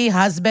TV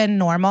husband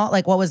normal?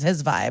 Like, what was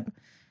his vibe?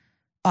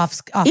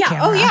 Off yeah.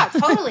 camera. Oh yeah,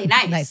 totally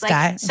nice. Nice like,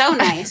 guy. So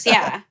nice.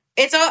 Yeah.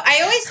 I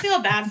always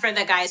feel bad for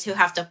the guys who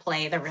have to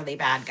play the really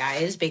bad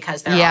guys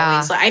because they're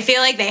always like, I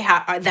feel like they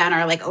then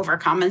are like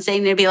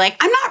overcompensating to be like,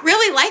 I'm not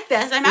really like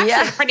this. I'm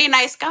actually a pretty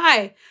nice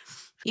guy.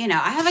 You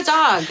know, I have a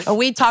dog.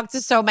 We talked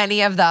to so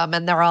many of them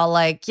and they're all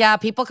like, yeah,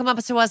 people come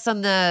up to us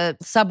on the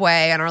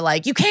subway and are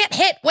like, you can't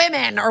hit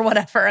women or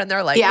whatever. And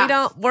they're like,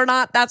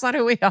 that's not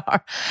who we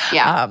are.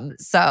 Yeah.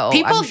 So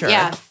people, I'm sure.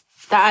 Yeah,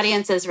 the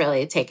audiences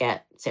really take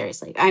it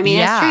seriously. I mean,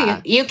 it's true.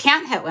 You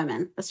can't hit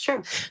women. That's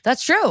true.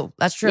 That's true.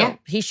 Yeah.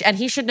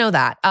 He should know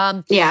that.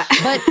 Yeah.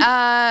 But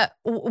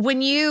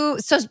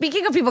so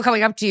speaking of people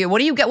coming up to you, what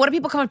do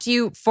people come up to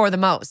you for the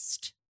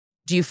most?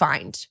 do you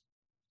find?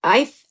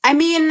 I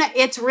mean,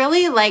 it's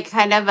really like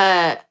kind of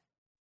I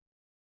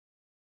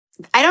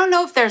don't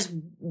know if there's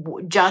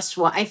just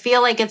one. I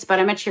feel like it's but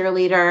I'm a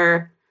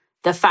cheerleader,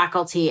 the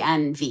faculty,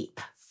 and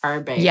Veep are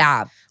big.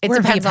 Yeah. It We're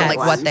depends on Veep like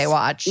heads. what they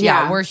watch.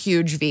 Yeah. We're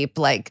huge Veep.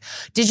 Like,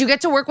 did you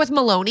get to work with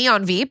Maloney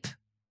on Veep?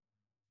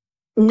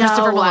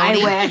 Christopher No, I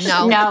Maloney? wish.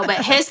 No. No,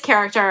 but his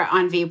character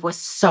on Veep was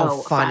so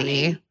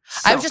funny.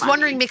 So I was just funny.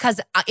 wondering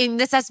because in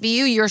this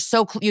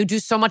SVU, you do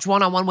so much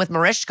one-on-one with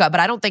Mariska, but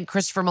I don't think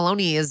Christopher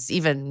Maloney is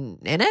even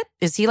in it.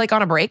 Is he like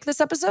on a break this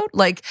episode?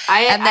 Like,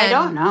 I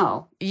don't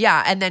know.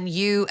 Yeah, and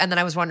then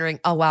I was wondering,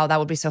 oh wow, that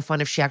would be so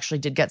fun if she actually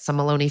did get some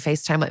Maloney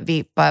FaceTime at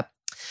Veep, but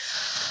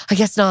I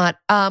guess not.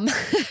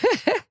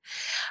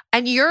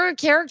 And your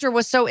character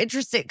was so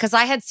interesting because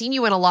I had seen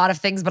you in a lot of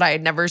things, but I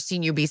had never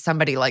seen you be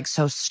somebody like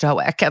so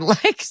stoic and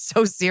like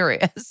so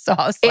serious. So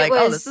I was like,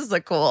 oh, this is a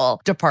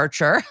cool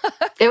departure.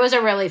 It was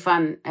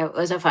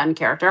a fun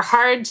character.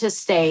 Hard to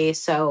stay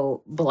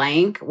so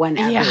blank when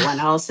everyone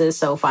else is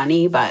so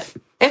funny, but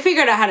I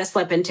figured out how to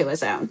slip into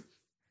his own.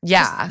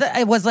 Yeah.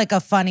 It was like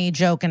a funny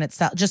joke in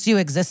itself. Just you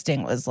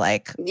existing was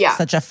like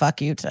such a fuck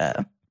you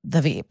to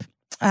the Veep.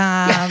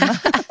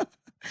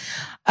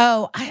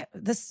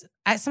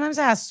 Sometimes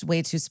I ask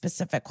way too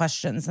specific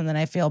questions and then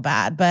I feel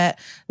bad, but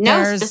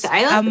there's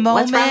a moment.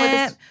 What's wrong with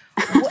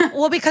this?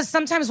 Well, because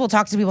sometimes we'll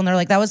talk to people and they're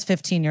like, that was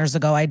 15 years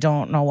ago. I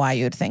don't know why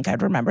you'd think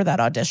I'd remember that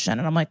audition.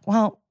 And I'm like,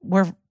 well,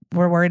 we're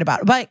worried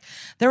about it. But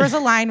there was a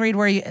line read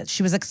where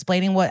she was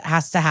explaining what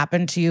has to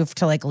happen to you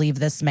to like leave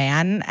this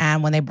man.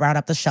 And when they brought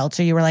up the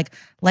shelter, you were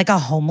like a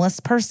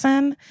homeless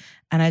person.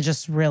 And I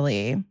just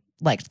really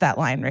liked that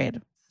line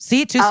read.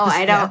 See, too specific.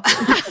 I don't.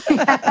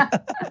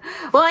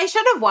 Well, I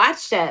should have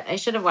watched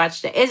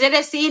it. Is it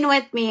a scene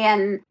with me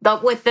and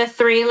with the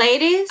three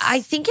ladies?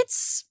 I think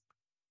it's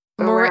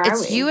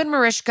you and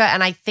Mariska,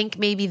 and I think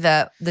maybe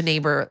the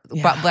neighbor.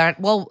 Yeah. But,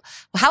 well,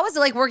 how was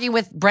it like working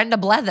with Brenda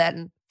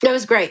Blevin? It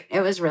was great.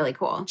 It was really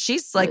cool.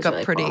 She's like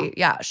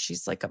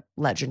she's like a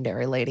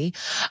legendary lady.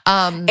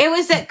 It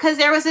was because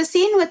there was a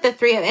scene with the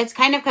three of. It's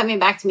kind of coming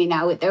back to me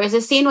now. There was a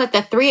scene with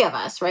the three of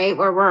us, right,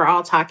 where we're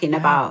all talking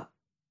about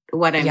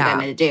what I'm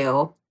going to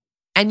do.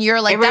 And you're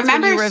like, that's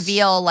when you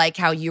reveal like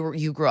how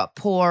you grew up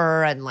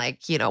poor and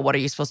like, you know, what are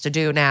you supposed to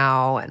do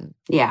now? And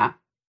yeah,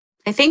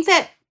 I think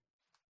that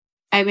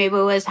I maybe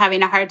was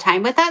having a hard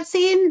time with that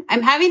scene.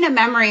 I'm having a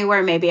memory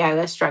where maybe I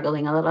was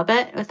struggling a little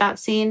bit with that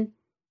scene.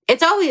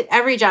 It's always,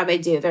 every job I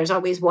do, there's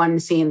always one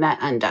scene that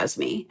undoes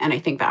me. And I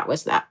think that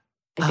was that.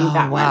 I think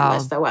that one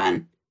was the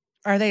one.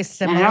 Are they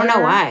similar? And I don't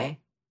know why.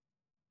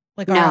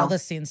 Like, are all the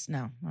scenes?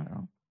 No, I don't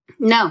know.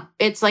 No,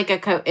 it's like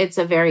it's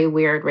a very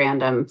weird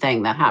random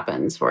thing that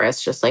happens where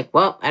it's just like,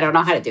 well, I don't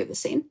know how to do the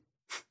scene.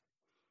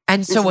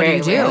 And so what do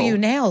you do? Oh, you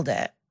nailed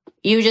it.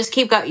 You just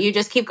keep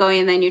going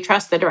and then you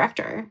trust the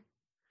director.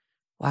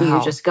 Wow.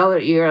 You just go,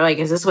 you're like,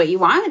 is this what you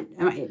want?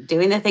 Am I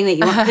doing the thing that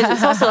you want? Because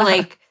it's also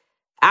like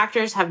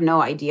actors have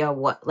no idea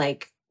what,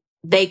 like,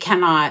 they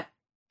cannot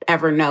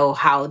ever know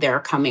how they're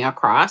coming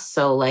across.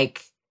 So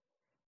like,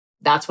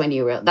 that's when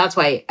that's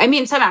why, I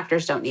mean, some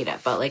actors don't need it,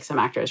 but like some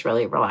actors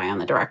really rely on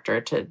the director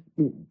to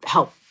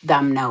help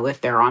them know if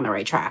they're on the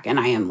right track. And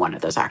I am one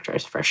of those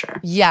actors for sure.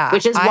 Yeah.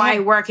 Which is why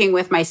working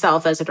with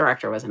myself as a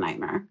director was a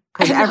nightmare.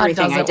 Because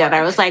everything I did,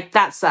 I was like,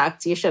 that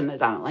sucked. You shouldn't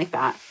have done it like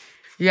that.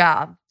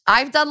 Yeah.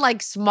 I've done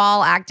like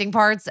small acting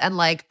parts and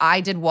like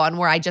I did one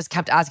where I just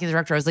kept asking the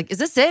director, I was like, is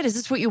this it? Is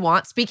this what you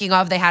want? Speaking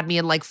of, they had me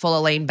in like full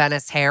Elaine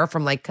Bennis hair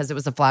from like, because it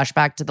was a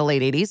flashback to the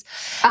late 80s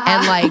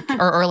and like,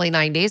 or early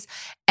 90s.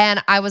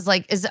 And I was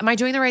like, am I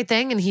doing the right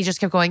thing? And he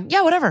just kept going,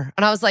 yeah, whatever.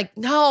 And I was like,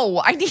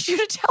 no, I need you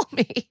to tell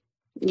me.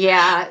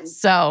 Yeah.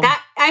 So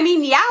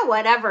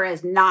whatever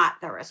is not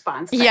the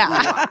response. Yeah.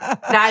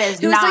 That is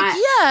he was not. like,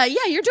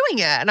 yeah, you're doing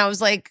it. And I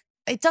was like,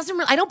 I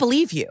don't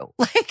believe you.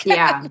 Like,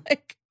 yeah.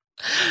 Like,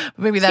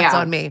 maybe that's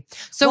on me.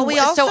 So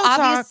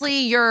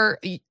obviously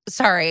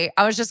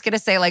I was just going to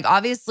say, like,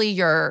 obviously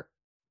your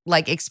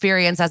like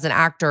experience as an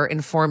actor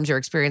informs your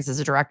experience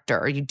as a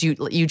director.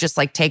 You just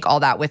like take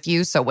all that with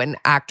you. So when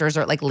actors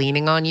are like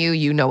leaning on you,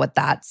 you know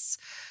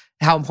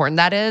how important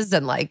that is.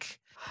 And like,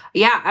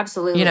 yeah,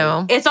 absolutely. You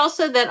know, it's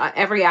also that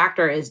every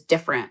actor is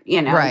different,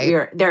 you know,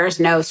 right. There's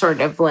no sort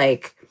of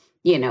like,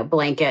 you know,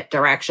 blanket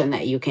direction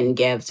that you can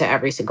give to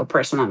every single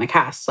person on the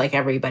cast. Like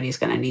everybody's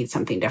going to need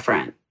something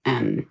different.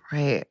 And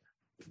right.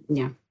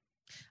 Yeah.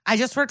 I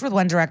just worked with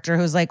one director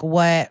who's like,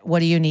 what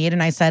do you need?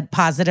 And I said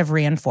positive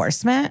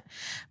reinforcement.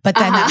 But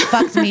then that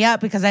fucked me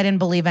up because I didn't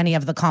believe any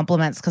of the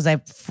compliments because I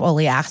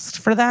fully asked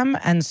for them.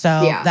 And so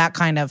that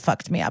kind of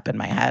fucked me up in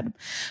my head.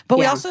 But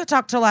we also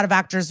talked to a lot of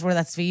actors where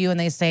that's for you. And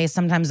they say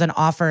sometimes an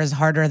offer is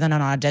harder than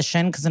an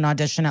audition because an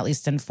audition at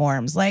least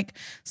informs like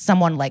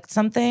someone liked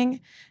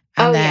something.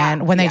 And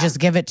then when they just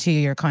give it to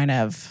you, you're kind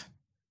of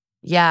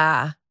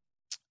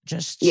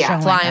just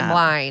flying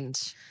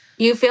blind.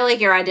 You feel like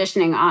you're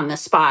auditioning on the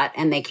spot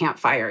and they can't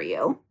fire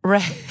you.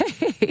 Right.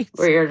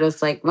 Where you're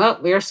just like,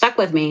 well, you're stuck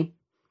with me.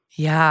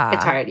 Yeah.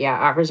 It's hard. Yeah,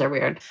 offers are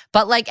weird.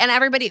 But like, and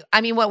everybody,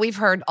 I mean, what we've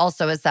heard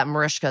also is that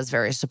Mariska is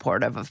very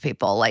supportive of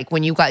people. Like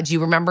when do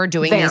you remember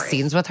doing these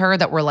scenes with her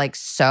that were like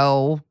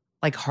so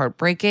like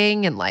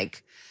heartbreaking and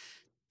like,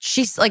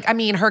 she's like, I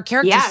mean, her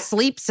character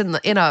sleeps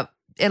in a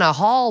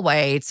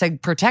hallway to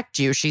protect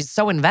you. She's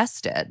so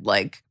invested.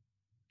 Like,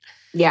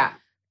 yeah,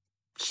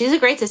 she's a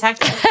great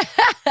detective.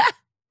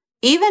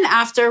 Even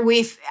after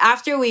we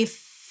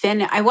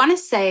finished, I want to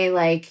say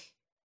like,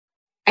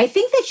 I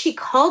think that she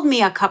called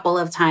me a couple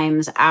of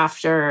times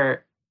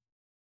after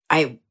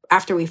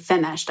we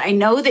finished. I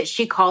know that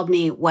she called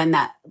me when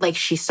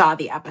she saw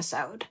the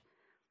episode.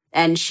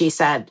 And she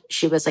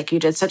was like, you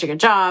did such a good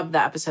job. The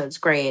episode's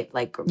great.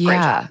 Like, great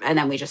job. And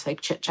then we just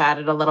like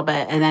chit-chatted a little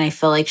bit. And then I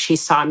feel like she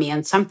saw me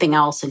in something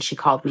else and she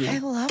called me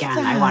again,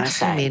 I want to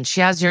say. I mean,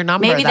 she has your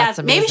number. Maybe that's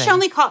amazing.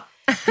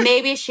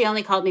 Maybe she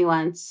only called me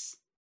once.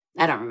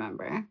 I don't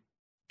remember.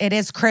 It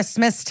is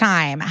Christmas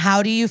time.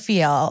 How do you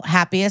feel?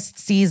 Happiest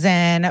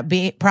season,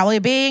 probably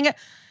being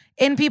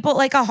in people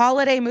like a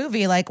holiday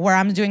movie, like where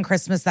I'm doing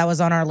Christmas. That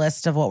was on our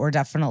list of what we're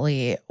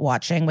definitely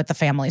watching with the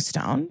family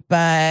stone.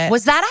 But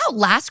was that out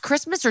last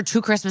Christmas or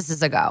 2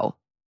 Christmases ago?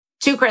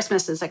 2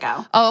 Christmases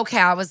ago. Oh, okay.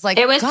 I was like,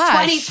 it was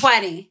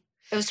 2020.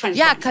 It was 2020.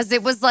 Yeah, because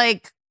it was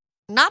like,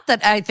 not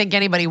that I think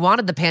anybody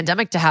wanted the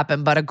pandemic to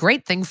happen, but a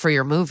great thing for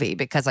your movie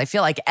because I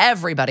feel like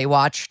everybody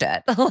watched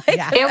it. Like,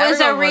 it was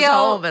a real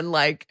home and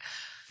like.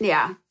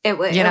 Yeah, it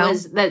was. It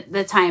was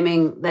the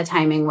timing. The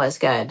timing was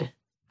good.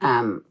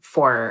 Not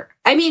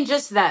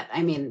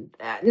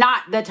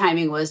the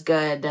timing was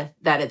good.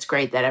 That it's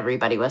great that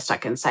everybody was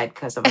stuck inside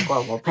because of a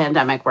global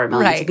pandemic where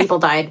millions of people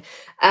died.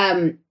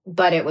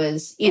 But it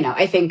was,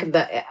 I think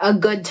a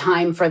good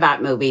time for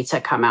that movie to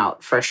come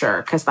out for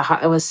sure because the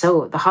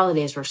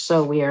holidays were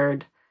so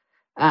weird.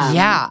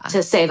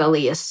 To say the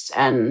least.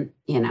 And,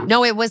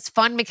 No, it was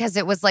fun because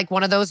it was like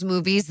one of those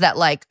movies that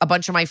like a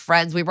bunch of my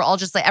friends, we were all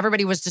just like,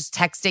 everybody was just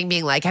texting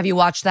being like, have you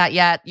watched that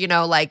yet?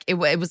 Like it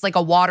was like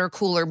a water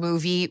cooler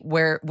movie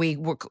where we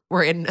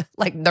were in,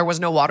 like there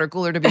was no water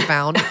cooler to be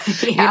found,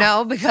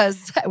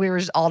 because we were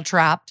just all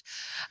trapped.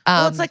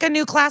 Well, it's like a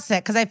new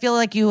classic because I feel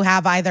like you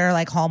have either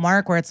like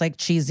Hallmark where it's like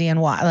cheesy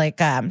and like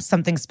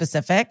something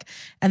specific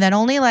and then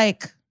only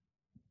like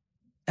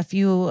a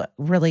few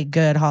really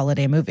good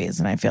holiday movies,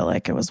 and I feel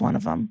like it was one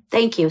of them.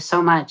 Thank you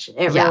so much.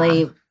 It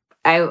really,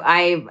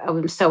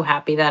 I'm so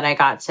happy that I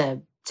got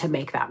to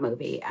make that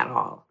movie at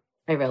all.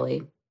 It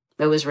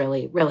was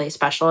really, really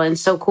special and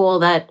so cool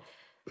that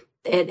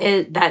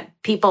that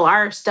people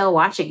are still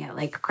watching it.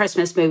 Like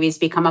Christmas movies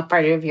become a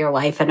part of your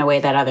life in a way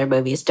that other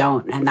movies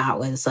don't, and that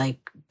was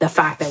like the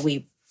fact that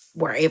we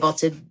were able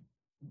to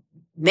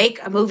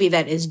make a movie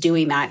that is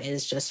doing that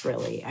is just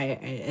really,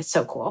 it's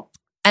so cool.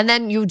 And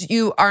then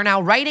you are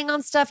now writing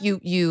on stuff.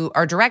 You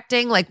are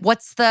directing. Like,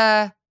 what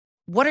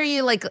are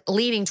you like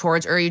leaning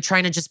towards? Or are you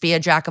trying to just be a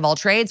jack of all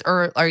trades?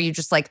 Or are you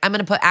just like, I'm going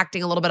to put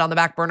acting a little bit on the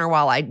back burner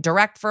while I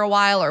direct for a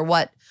while? Or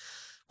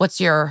what's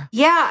your?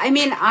 Yeah, I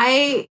mean,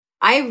 I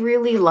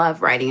really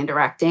love writing and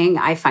directing.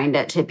 I find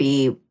it to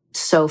be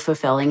so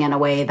fulfilling in a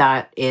way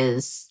that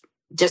is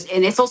just,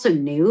 and it's also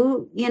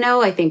new.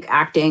 I think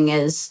acting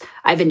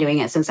I've been doing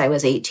it since I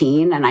was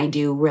 18 and I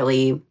do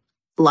really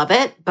love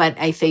it. But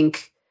I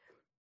think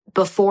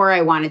before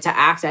I wanted to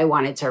act, I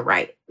wanted to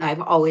write. I've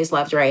always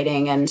loved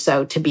writing. And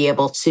so to be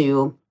able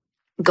to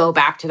go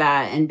back to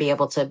that and be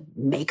able to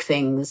make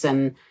things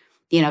and,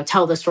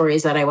 tell the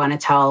stories that I want to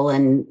tell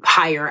and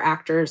hire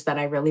actors that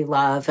I really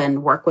love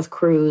and work with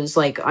crews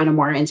like on a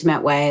more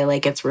intimate way.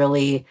 Like it's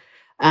really,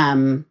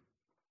 I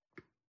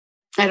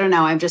don't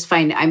know. I'm just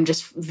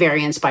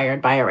very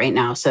inspired by it right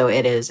now. So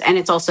it is. And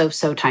it's also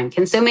so time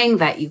consuming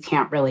that you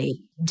can't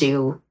really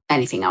do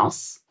anything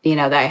else.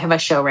 That I have a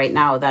show right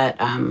now that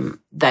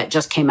that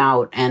just came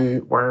out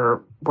and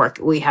we're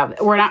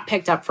not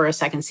picked up for a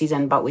second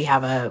season, but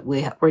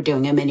we're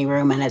doing a mini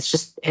room and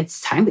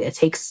it's time. It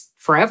takes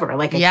forever.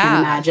 Like I can't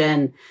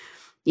imagine,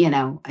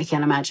 I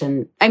can't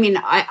imagine. I mean,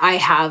 I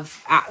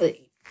have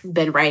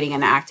been writing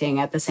and acting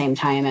at the same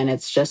time and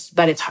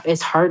but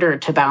it's harder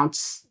to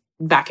bounce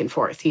back and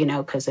forth,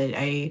 because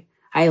I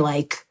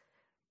like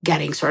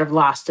getting sort of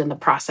lost in the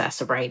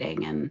process of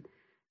writing and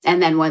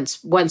then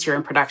once you're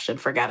in production,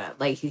 forget it.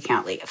 Like you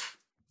can't leave.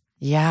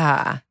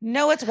 Yeah.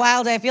 No, it's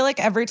wild. I feel like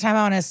every time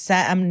I'm on a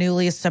set, I'm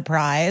newly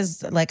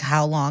surprised, like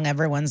how long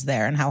everyone's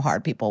there and how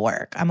hard people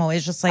work. I'm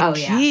always just like,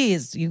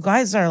 geez, you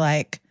guys are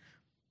like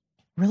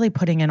really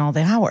putting in all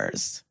the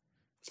hours.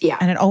 Yeah.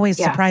 And it always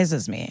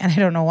surprises me. And I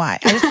don't know why.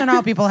 I just don't know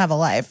how people have a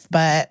life.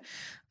 But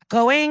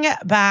going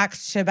back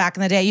in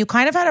the day, you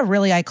kind of had a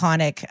really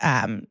iconic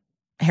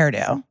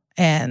hairdo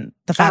and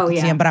the faculty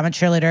and But I'm a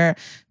Cheerleader.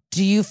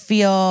 Do you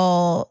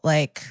feel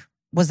like,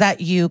 was that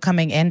you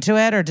coming into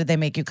it or did they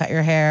make you cut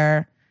your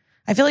hair?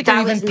 I feel like you're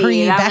even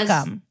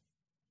pre-Beckham.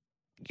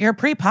 You're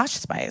pre-Posh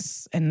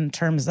Spice in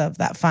terms of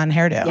that fun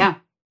hairdo. Yeah.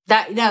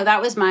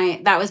 That was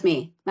me. That was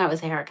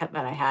the haircut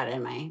that I had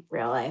in my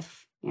real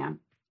life. Yeah.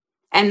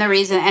 And the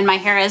reason, and my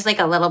hair is like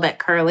a little bit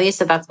curly,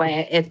 so that's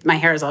why my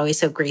hair is always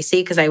so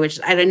greasy, because I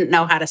didn't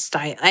know how to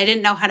style. I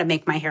didn't know how to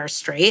make my hair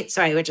straight,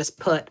 so I would just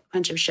put a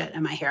bunch of shit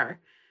in my hair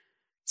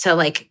to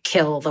like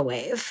kill the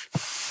wave,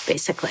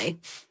 basically.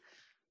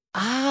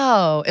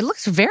 Oh, it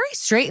looks very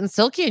straight and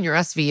silky in your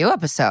SVU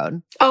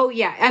episode. Oh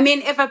yeah, I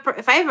mean, if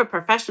I have a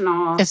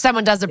professional, if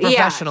someone does it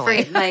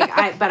professionally,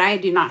 but I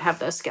do not have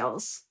those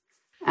skills.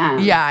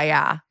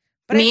 Yeah.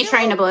 But me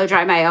trying to blow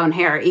dry my own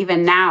hair,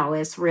 even now,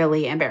 is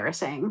really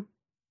embarrassing.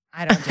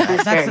 I don't do it.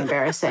 It's very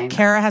embarrassing.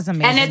 Kara has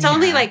amazing and it's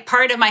only hair. like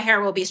part of my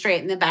hair will be straight,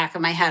 and the back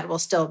of my head will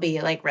still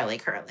be like really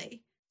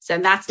curly. So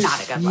that's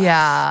not a good look.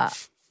 Yeah.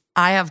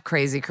 I have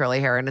crazy curly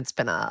hair, and it's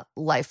been a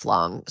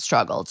lifelong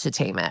struggle to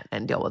tame it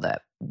and deal with it.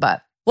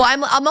 But well,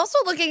 I'm also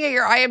looking at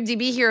your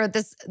IMDb here at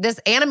this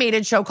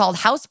animated show called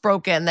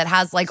Housebroken that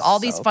has like all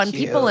these fun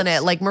people in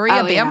it. Like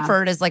Maria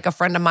Bamford is like a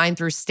friend of mine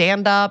through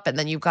stand up, and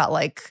then you've got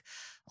like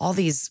all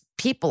these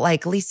people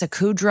like Lisa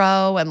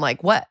Kudrow and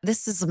like what?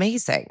 This is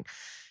amazing.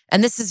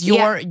 And this is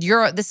you're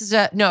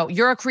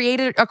a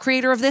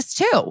creator of this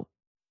too.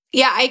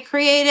 Yeah, I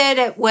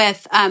created it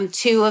with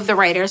two of the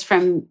writers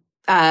from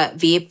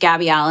Veep,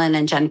 Gabby Allen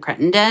and Jen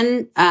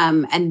Crittenden.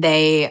 And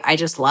I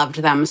just loved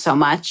them so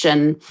much.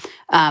 And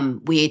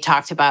we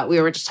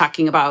were just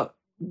talking about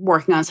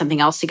working on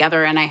something else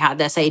together. And I had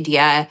this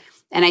idea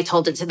and I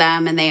told it to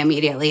them, and they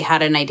immediately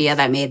had an idea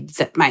that made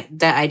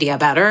the idea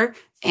better.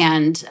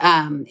 And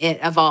it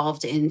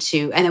evolved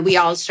into, and then we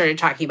all started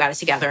talking about it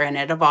together, and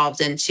it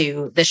evolved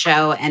into the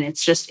show. And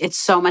it's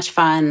so much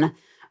fun.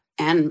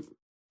 And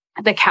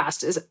the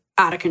cast is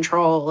out of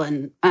control.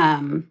 And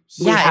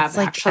it's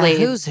like actually,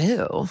 who's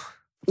who?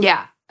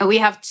 Yeah. And we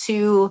have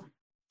 2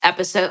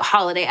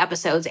 holiday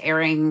episodes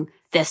airing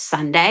this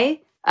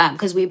Sunday,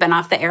 because we've been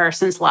off the air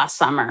since last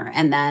summer.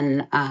 And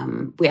then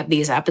we have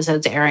these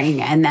episodes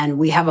airing, and then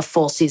we have a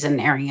full season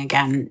airing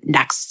again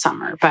next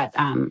summer. But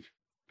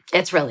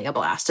it's really a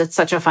blast. It's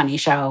such a funny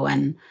show.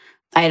 And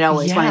I had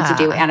always wanted to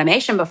do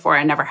animation before.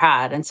 I never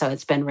had. And so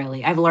it's been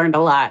I've learned a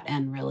lot,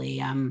 and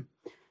really,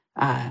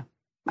 I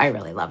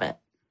really love it.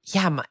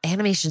 Yeah,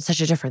 animation's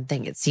such a different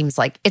thing. It seems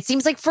like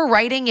for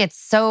writing, it's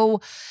so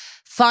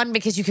fun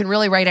because you can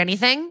really write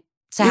anything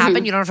to happen.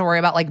 Mm-hmm. You don't have to worry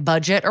about like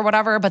budget or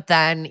whatever. But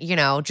then,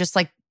 just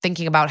like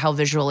thinking about how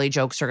visually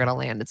jokes are going to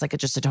land, it's like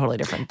just a totally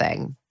different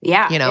thing.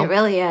 Yeah, it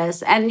really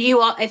is. And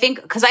I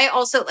think, because I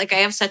also I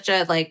have such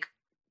a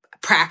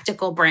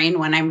practical brain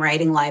when I'm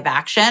writing live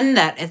action,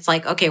 that it's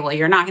like, okay, well,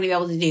 you're not going to be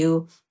able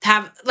to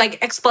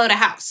explode a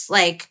house.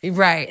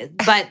 Right.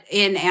 But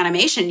in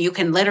animation, you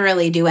can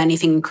literally do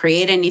anything,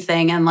 create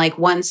anything. And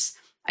once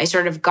I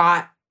sort of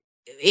got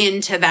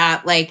into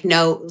that,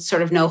 no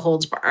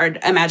holds barred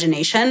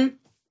imagination,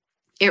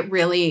 it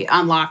really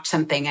unlocked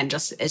something, and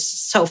just it's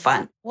so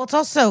fun. Well, it's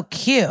also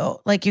cute.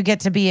 You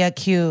get to be a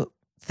cute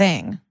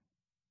thing.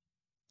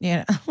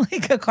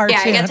 Like a cartoon.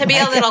 Yeah, I get to be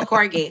a little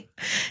corgi.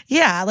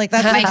 Yeah,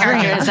 that's my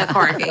character is a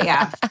corgi.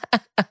 Yeah,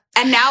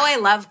 and now I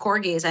love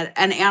corgis,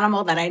 an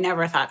animal that I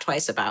never thought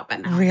twice about.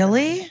 But now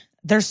really,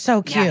 they're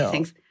so cute. Yeah, I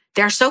think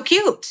they're so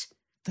cute.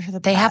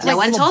 They have no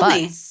one told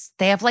butts.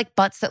 They have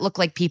butts that look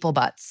like people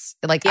butts.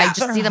 I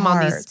just see them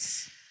on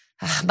these.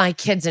 My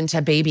kid's into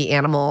baby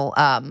animal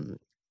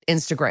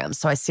Instagram,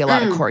 so I see a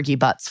lot of corgi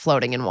butts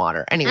floating in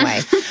water. Anyway,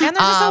 and they're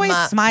just always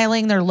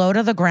smiling. They're low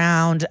to the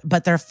ground,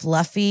 but they're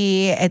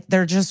fluffy.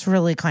 They're just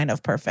really kind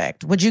of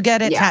perfect. Would you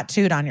get it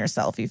tattooed on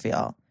yourself? You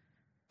feel?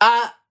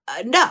 No.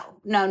 I'm not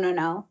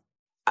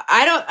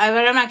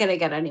going to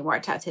get any more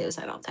tattoos.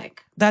 I don't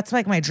think. That's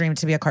my dream,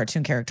 to be a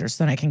cartoon character,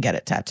 so then I can get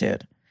it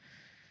tattooed.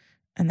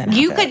 And then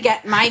you could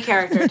get my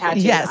character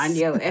tattooed on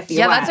you if you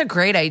want. Yeah, that's a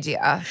great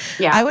idea.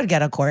 Yeah, I would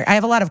get a corgi. I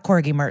have a lot of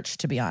corgi merch,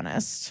 to be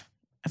honest.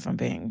 If I'm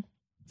being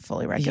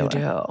fully regular. You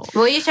do.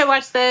 Well, you should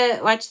watch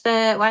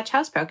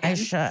Housebroken. I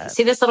should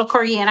see this little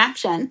corgi in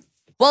action.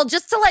 Well,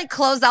 just to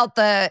close out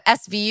the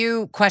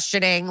SVU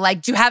questioning,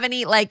 do you have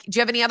any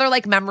other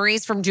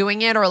memories from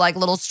doing it, or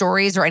little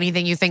stories or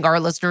anything you think our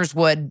listeners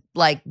would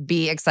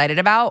be excited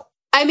about?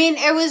 I mean,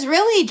 it was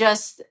really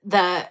just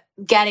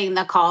getting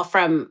the call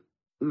from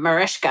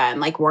Mariska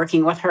and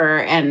working with her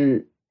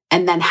and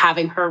then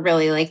having her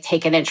really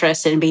take an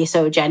interest and be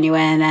so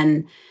genuine.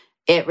 And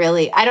it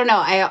really, I don't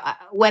know.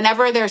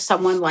 Whenever there's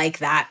someone like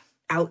that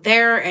out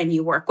there and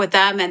you work with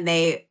them and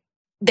they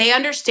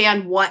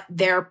understand what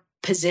their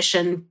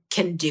position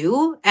can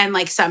do. And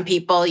some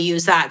people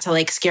use that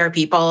to scare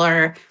people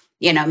or,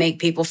 make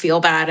people feel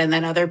bad. And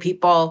then other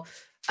people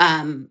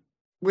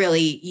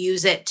really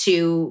use it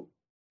to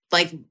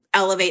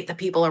elevate the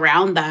people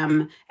around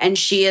them. And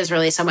she is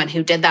really someone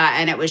who did that.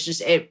 And it was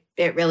just, it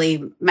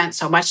really meant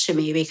so much to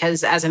me,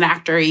 because as an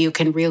actor, you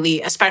can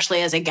really,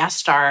 especially as a guest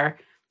star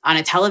on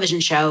a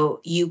television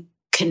show, you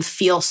can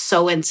feel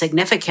so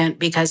insignificant,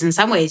 because in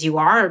some ways you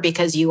are,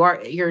 because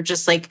you're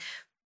just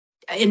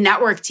in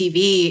network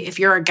TV, if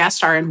you're a guest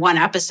star in one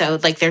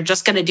episode, they're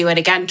just going to do it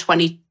again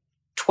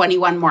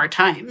 21 more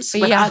times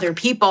with other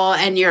people.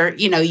 And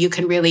you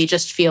can really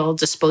just feel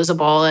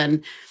disposable.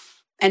 And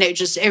And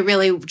it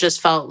really just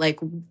felt like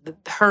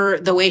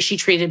the way she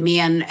treated me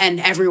and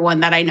everyone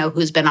that I know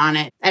who's been on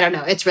it. I don't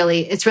know. It's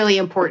really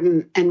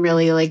important and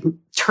really like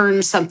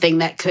turn something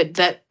that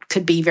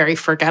could be very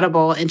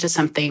forgettable into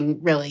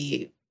something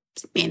really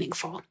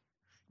meaningful.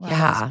 Wow,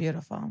 that's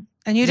beautiful.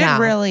 And you did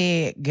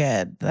really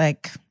good.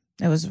 Like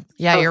it was.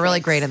 Yeah, you're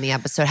really great in the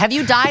episode. Have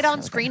you died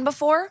on screen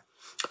before?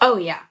 Oh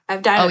yeah,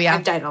 I've died. Oh yeah,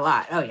 I've died a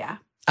lot. Oh yeah.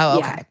 Oh,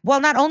 okay. Yeah.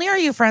 Well, not only are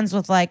you friends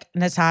with like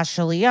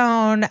Natasha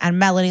Lyonne and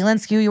Melanie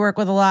Linsky, who you work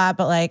with a lot,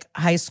 but like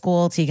high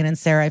school, Tegan and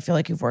Sarah, I feel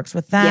like you've worked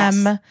with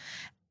them. Yes.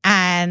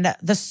 And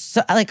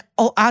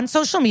on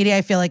social media,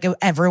 I feel like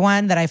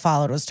everyone that I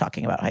followed was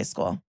talking about high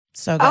school.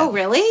 So good. Oh,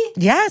 really?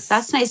 Yes.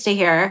 That's nice to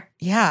hear.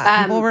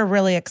 Yeah. People were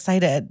really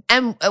excited.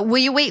 And will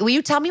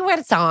you tell me what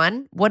it's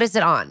on? What is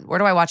it on? Where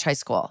do I watch High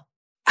School?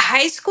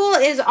 High School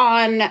is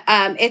on,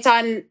 it's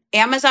on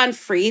Amazon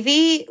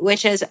Freevee,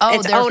 which is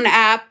its own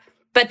app.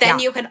 But then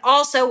you can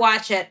also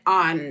watch it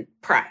on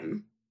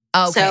Prime.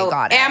 Okay, so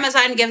got it.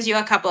 Amazon gives you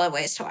a couple of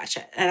ways to watch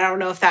it. And I don't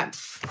know if that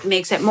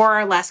makes it more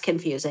or less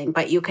confusing,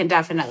 but you can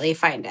definitely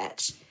find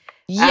it.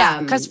 Yeah,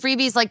 because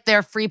Freevee's like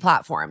their free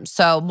platform.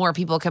 So more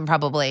people can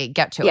probably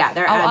get to it. Yeah,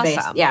 they're ad-based.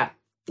 Awesome.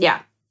 Yeah.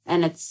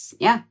 And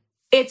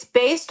it's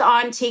based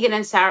on Tegan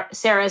and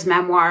Sarah's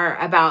memoir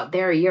about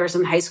their years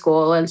in high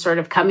school and sort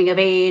of coming of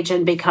age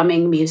and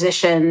becoming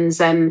musicians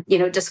and,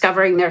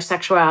 discovering their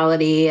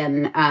sexuality.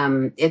 And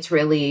it's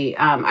really,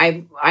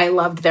 I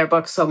loved their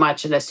book so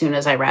much. And as soon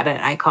as I read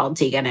it, I called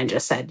Tegan and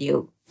just said,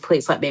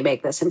 please let me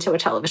make this into a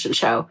television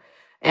show.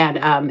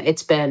 And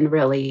it's been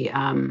really,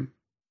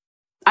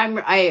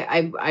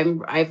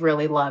 I've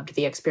really loved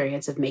the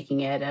experience of making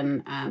it.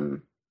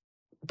 And,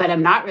 but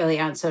I'm not really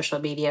on social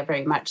media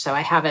very much, so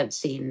I haven't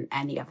seen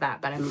any of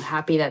that. But I'm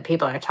happy that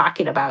people are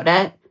talking about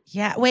it.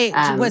 Yeah. Wait,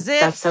 was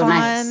it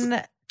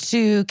fun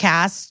to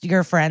cast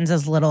your friends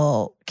as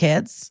little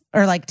kids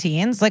or like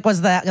teens? Like,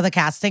 was the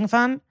casting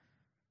fun?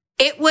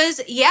 It was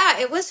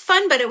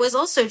fun, but it was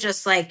also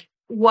just like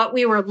what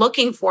we were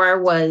looking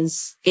for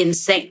was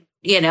insane.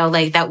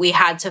 Like that we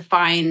had to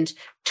find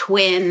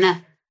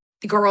twin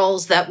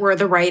girls that were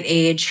the right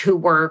age who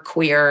were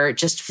queer.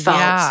 Just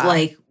felt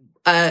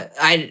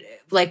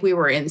like we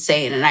were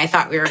insane. And I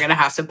thought we were going to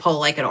have to pull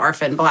like an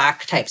Orphan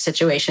Black type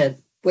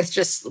situation with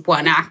just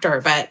one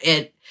actor. But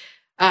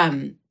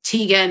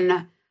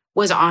Tegan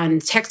was on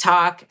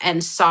TikTok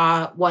and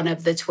saw one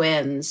of the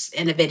twins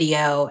in a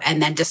video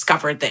and then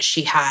discovered that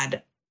she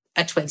had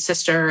a twin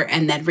sister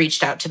and then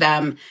reached out to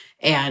them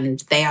and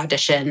they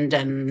auditioned.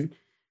 And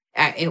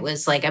it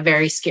was like a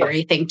very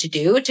scary thing to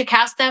do to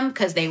cast them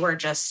because they were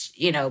just,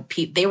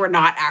 they were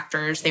not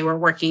actors. They were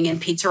working in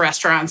pizza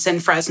restaurants in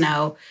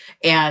Fresno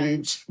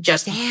and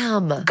just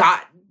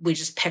we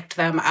just picked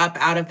them up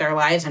out of their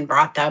lives and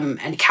brought them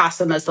and cast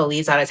them as the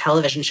leads on a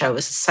television show. It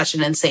was such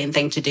an insane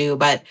thing to do,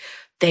 but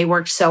they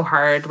worked so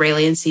hard.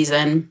 Rayleigh and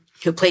Season,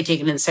 who played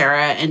Tegan and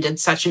Sarah, and did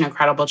such an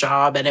incredible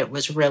job. And it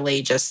was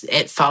really just,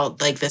 it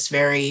felt like this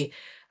very,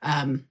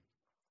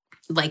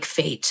 like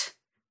fate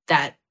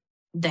that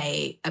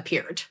they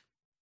appeared.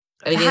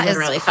 It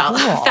really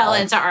fell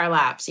into our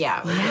laps.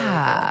 Yeah.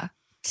 Yeah. Really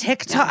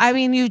TikTok. Yeah. I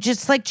mean, you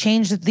just like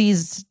changed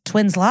these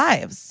twins'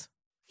 lives.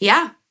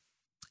 Yeah.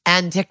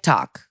 And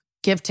TikTok.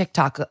 Give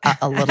TikTok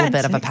a little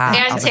bit of a pat.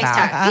 And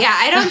TikTok. Yeah.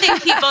 I don't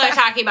think people are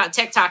talking about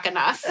TikTok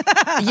enough.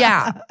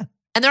 Yeah.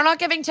 And they're not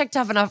giving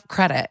TikTok enough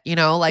credit,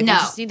 Like we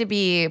just need to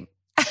be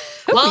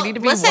well, we need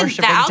to be listen,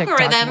 worshiping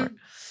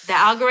the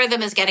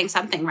algorithm is getting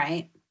something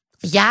right.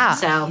 Yeah.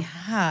 So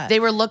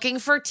they were looking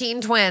for teen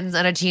twins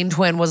and a teen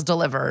twin was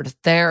delivered.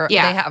 They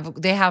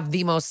have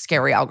the most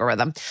scary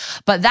algorithm.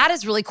 But that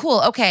is really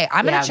cool. Okay,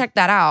 I'm going to check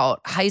that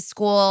out. High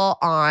School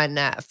on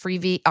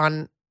Freevee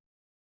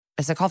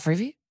is it called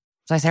Freevee?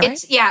 Did I say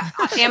right?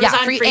 Amazon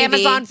Freevee.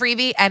 Amazon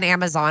Freevee and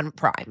Amazon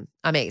Prime.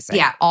 Amazing.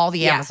 Yeah. All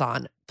the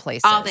Amazon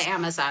places. All the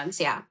Amazons,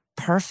 yeah.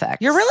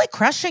 Perfect. You're really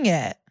crushing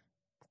it.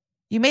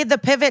 You made the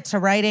pivot to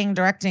writing,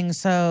 directing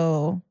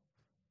so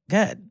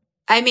good.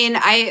 I mean,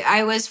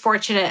 I was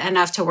fortunate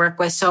enough to work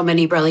with so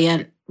many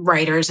brilliant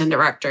writers and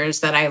directors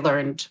that I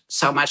learned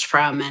so much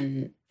from.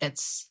 And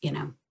it's,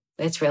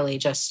 it's really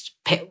just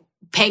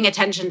paying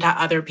attention to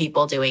other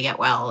people doing it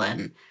well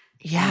and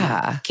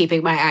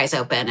keeping my eyes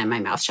open and my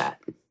mouth shut.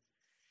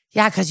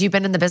 Yeah, because you've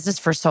been in the business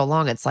for so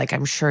long. It's like,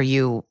 I'm sure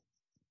you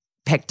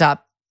picked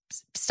up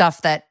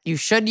stuff that you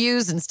should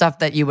use and stuff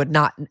that you would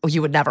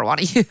never want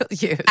to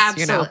use.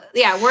 Absolutely.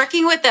 Yeah.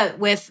 Working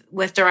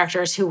with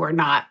directors who were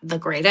not the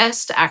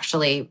greatest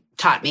actually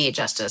taught me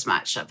just as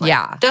much of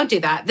don't do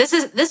that. This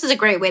is a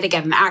great way to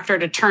get an actor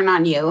to turn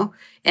on you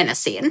in a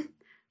scene.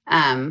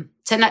 Don't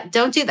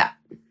do that.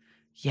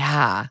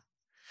 Yeah.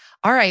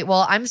 All right.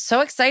 Well, I'm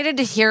so excited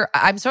to hear.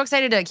 I'm so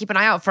excited to keep an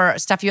eye out for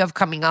stuff you have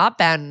coming up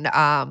and,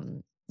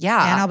 and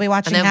I'll be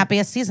watching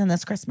Happiest Season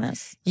this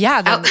Christmas.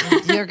 Yeah. Then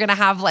you're going to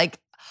have like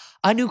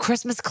a new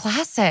Christmas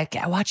classic.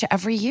 I watch it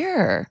every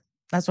year.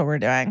 That's what we're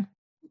doing.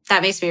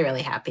 That makes me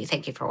really happy.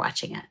 Thank you for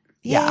watching it.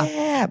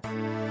 Yeah.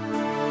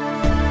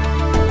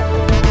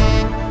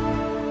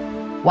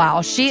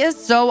 Wow, she is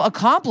so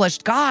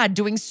accomplished. God,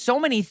 doing so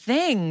many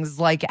things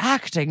like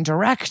acting,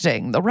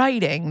 directing, the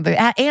writing,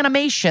 the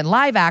animation,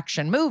 live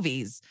action,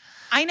 movies.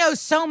 I know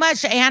so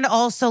much, and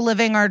also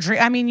living our dream.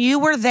 I mean, you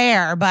were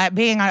there, but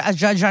being a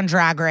judge on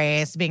Drag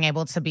Race, being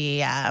able to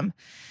be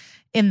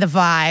in the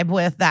vibe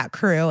with that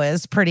crew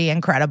is pretty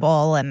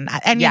incredible. And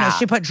you know,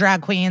 she put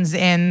drag queens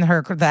in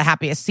the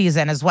happiest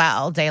season as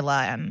well,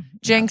 Dela and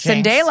Jinx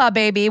and Dela,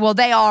 baby. Well,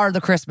 they are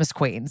the Christmas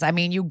queens. I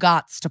mean, you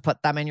gots to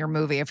put them in your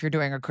movie if you're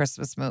doing a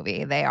Christmas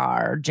movie. They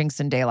are Jinx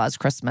and Dela's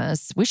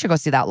Christmas. We should go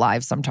see that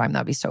live sometime.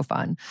 That'd be so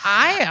fun.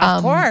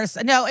 Of course.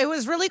 No, it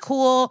was really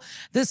cool.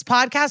 This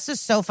podcast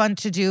is so fun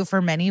to do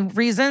for many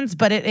reasons,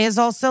 but it is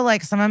also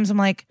like sometimes I'm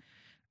like,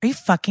 are you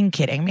fucking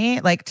kidding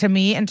me? Like, to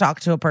meet and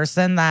talk to a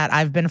person that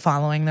I've been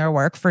following their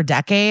work for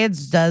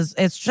decades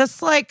it's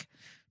just like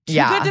too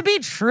good to be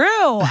true.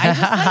 I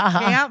just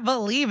like can't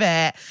believe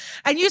it.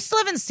 And you still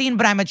haven't seen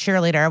But I'm a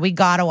Cheerleader. We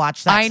gotta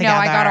watch that together.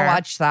 I gotta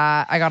watch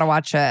that. I gotta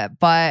watch it.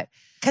 But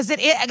because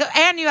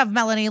and you have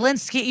Melanie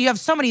Linsky. You have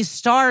so many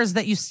stars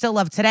that you still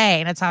love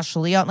today. Natasha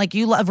Lyonne. Like,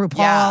 you love RuPaul.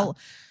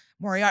 Yeah.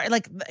 Moriarty,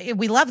 like,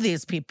 we love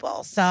these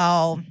people,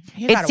 so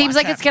it seems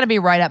like it's going to be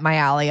right up my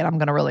alley, and I'm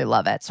going to really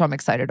love it. So I'm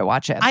excited to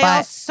watch it. I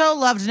also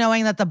loved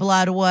knowing that the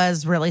blood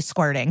was really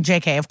squirting.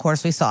 JK, of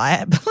course, we saw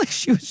it, but like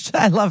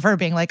I love her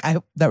being like,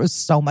 there was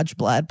so much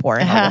blood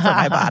pouring all over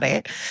my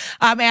body,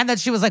 and that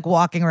she was like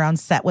walking around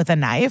set with a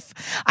knife.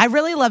 I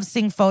really love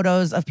seeing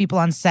photos of people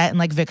on set in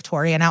like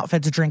Victorian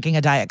outfits drinking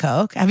a Diet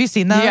Coke. Have you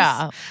seen those?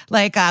 Yeah,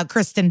 like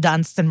Kristen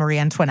Dunst and Marie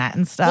Antoinette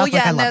and stuff. Well,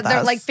 yeah, like,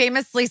 they're like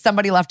famously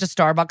somebody left a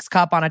Starbucks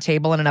cup on a table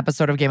in an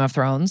episode of Game of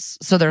Thrones.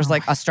 So there's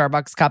like a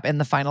Starbucks cup in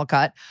the final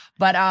cut.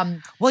 But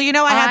well, you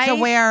know, I had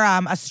to wear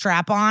a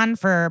strap on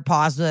for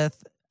Pause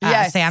with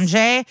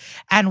Sanjay,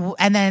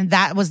 and then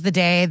that was the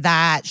day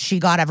that she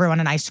got everyone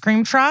an ice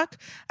cream truck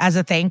as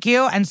a thank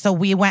you, and so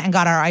we went and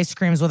got our ice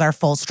creams with our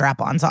full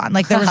strap-ons on.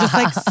 Like, there was just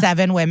like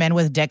 7 women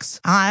with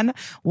dicks on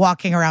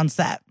walking around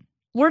set.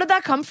 Where did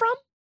that come from?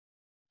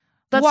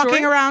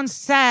 Walking around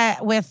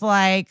set with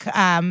like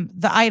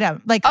the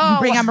item, like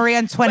bring out Marie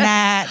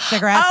Antoinette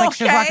cigarettes. Like,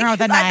 she was walking around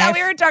with a knife. I thought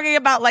we were talking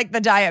about like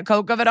the Diet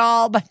Coke of it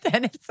all, but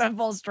then it's a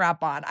full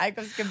strap on. I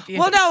was confused.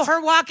 Well, no,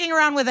 her walking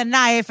around with a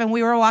knife, and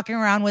we were walking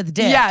around with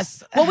dicks.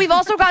 Yes. Well, we've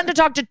also gotten to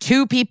talk to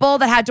 2 people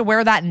that had to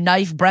wear that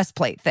knife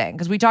breastplate thing,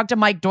 because we talked to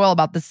Mike Doyle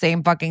about the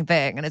same fucking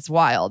thing, and it's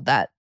wild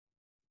that,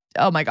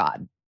 oh my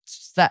God.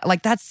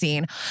 That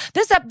scene.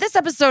 This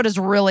episode is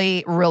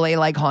really, really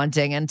like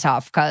haunting and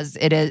tough, because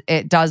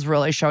it does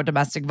really show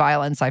domestic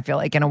violence, I feel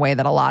like, in a way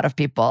that a lot of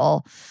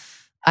people,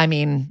 I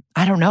mean,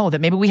 I don't know, that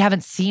maybe we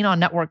haven't seen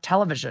on network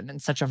television in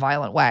such a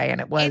violent way.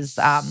 And it was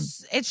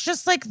it's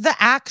just like the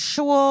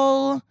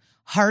actual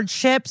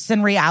hardships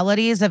and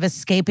realities of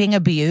escaping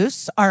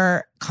abuse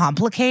are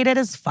complicated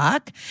as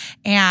fuck.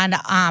 And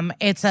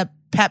it's a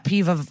pet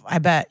peeve of, I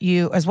bet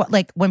you, as well,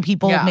 like when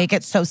people make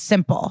it so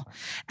simple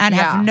and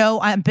have no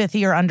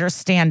empathy or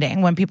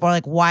understanding. When people are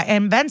like, why?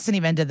 And Benson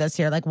even did this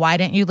here. Like, why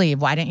didn't you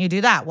leave? Why didn't you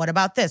do that? What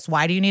about this?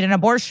 Why do you need an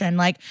abortion?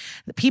 Like,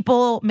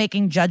 people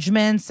making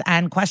judgments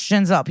and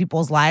questions about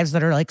people's lives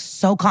that are like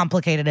so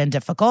complicated and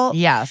difficult.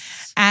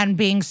 Yes. And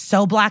being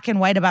so black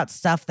and white about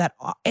stuff that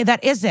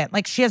isn't.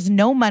 Like, she has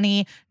no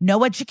money,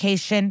 no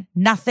education,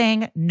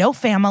 nothing, no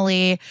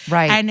family.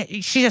 Right. And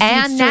she just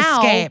needs to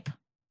escape.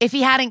 If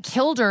he hadn't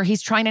killed her,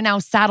 he's trying to now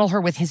saddle her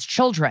with his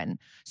children.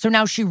 So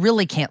now she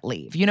really can't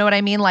leave. You know what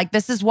I mean? Like,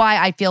 this is why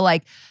I feel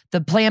like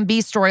the Plan B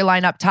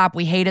storyline up top,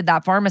 we hated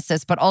that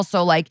pharmacist, but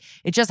also like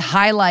it just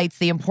highlights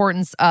the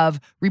importance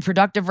of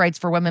reproductive rights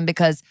for women,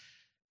 because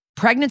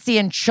pregnancy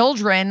and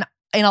children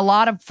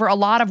for a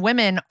lot of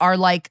women are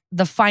like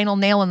the final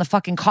nail in the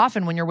fucking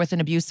coffin when you're with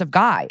an abusive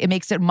guy. It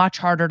makes it much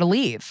harder to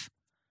leave,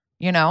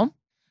 you know?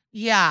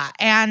 Yeah.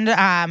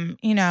 And,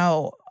 you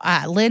know,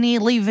 Lenny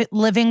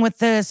living with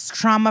this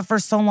trauma for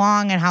so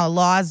long, and how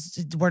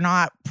laws were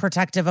not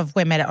protective of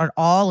women at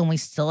all. And we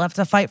still have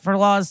to fight for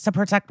laws to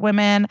protect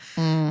women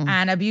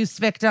and abuse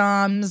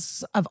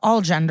victims of all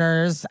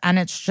genders. And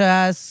it's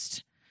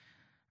just,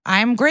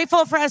 I'm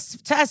grateful to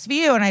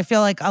SVU. And I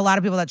feel like a lot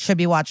of people that should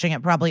be watching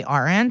it probably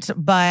aren't.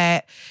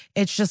 But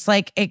it's just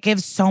like, it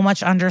gives so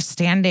much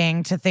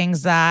understanding to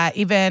things that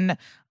even,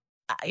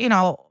 you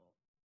know,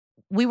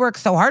 we work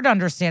so hard to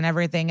understand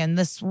everything, and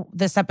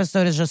this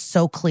episode is just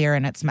so clear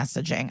in its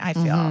messaging, I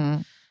feel.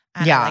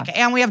 And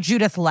and we have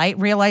Judith Light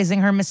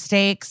realizing her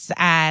mistakes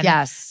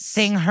and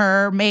seeing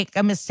her make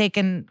a mistake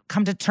and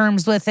come to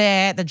terms with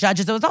it. The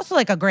judges, it was also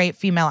like a great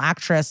female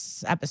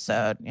actress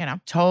episode, you know?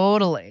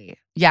 Totally.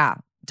 Yeah.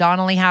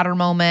 Donnelly had her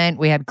moment.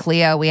 We had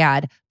Clea. We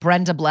had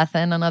Brenda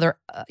Blethyn, another,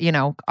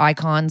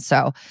 icon.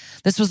 So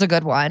this was a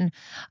good one.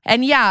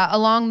 And yeah,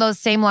 along those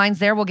same lines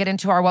there, we'll get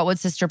into our What Would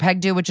Sister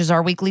Peg Do, which is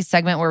our weekly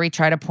segment where we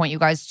try to point you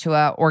guys to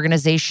a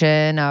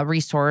organization, a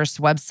resource,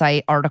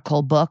 website,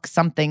 article, book,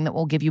 something that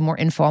will give you more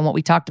info on what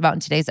we talked about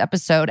in today's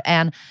episode.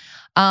 And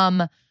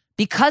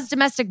because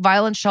domestic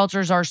violence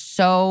shelters are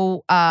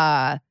so,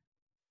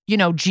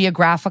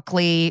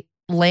 geographically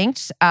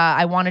linked,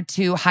 I wanted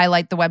to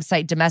highlight the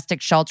website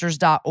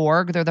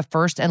domesticshelters.org. They're the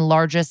first and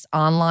largest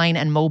online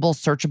and mobile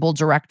searchable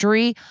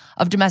directory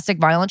of domestic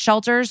violence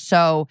shelters.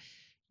 So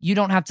you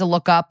don't have to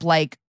look up,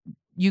 like,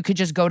 you could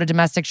just go to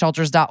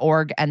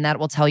domesticshelters.org and that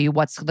will tell you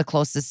what's the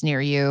closest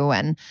near you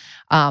and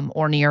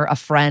or near a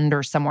friend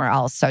or somewhere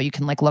else. So you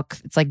can like look,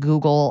 it's like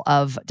Google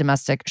of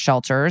domestic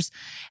shelters.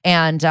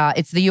 And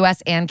it's the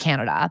US and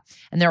Canada.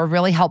 And they're a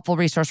really helpful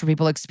resource for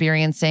people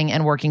experiencing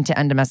and working to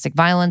end domestic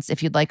violence.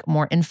 If you'd like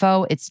more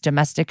info, it's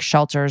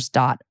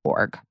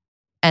domesticshelters.org.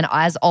 And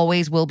as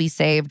always, will be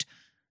saved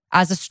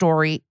as a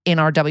story in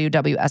our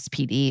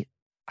WWSPD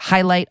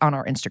highlight on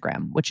our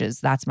Instagram, which is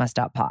That's Messed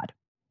Up Pod.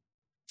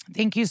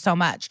 Thank you so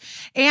much.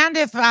 And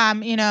if,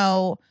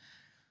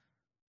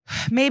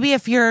 maybe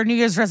if your New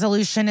Year's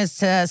resolution is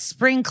to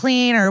spring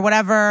clean or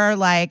whatever,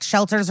 like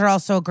shelters are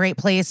also a great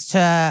place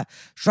to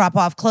drop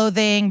off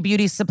clothing,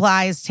 beauty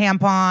supplies,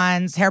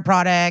 tampons, hair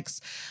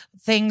products,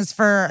 things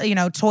for,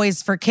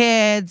 toys for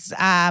kids,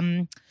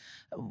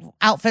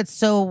 outfits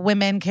so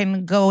women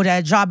can go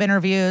to job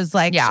interviews.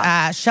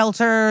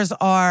 Shelters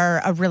are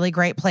a really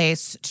great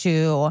place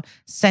to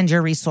send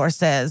your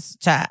resources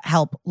to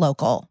help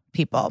local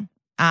people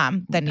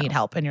that need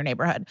help in your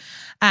neighborhood.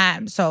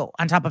 So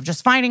on top of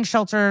just finding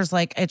shelters,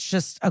 like it's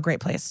just a great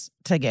place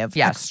to give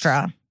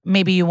extra.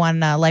 Maybe you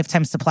won a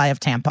lifetime supply of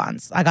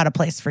tampons. I got a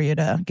place for you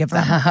to give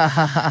them.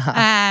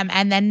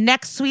 And then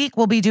next week,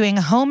 we'll be doing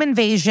Home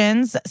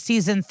Invasions,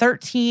 season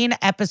 13,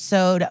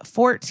 episode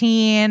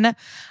 14.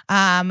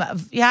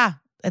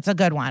 It's a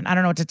good one. I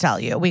don't know what to tell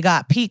you. We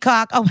got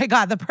Peacock. Oh my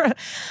God, the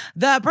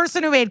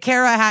person who made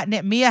Kara a hat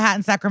knit me a hat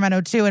in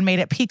Sacramento too and made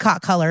it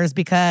peacock colors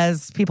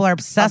because people are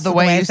obsessed with the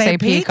way you say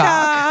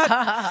peacock.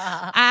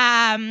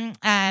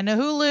 And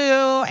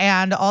Hulu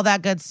and all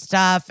that good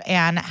stuff.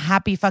 And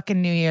happy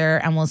fucking New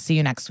Year. And we'll see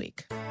you next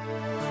week.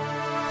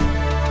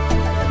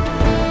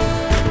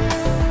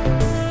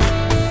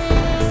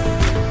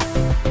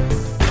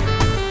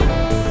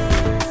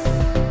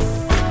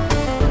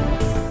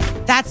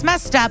 That's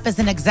Messed Up is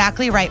an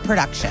Exactly Right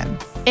production.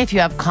 If you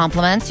have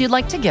compliments you'd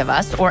like to give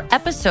us or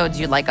episodes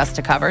you'd like us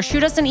to cover,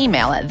 shoot us an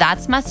email at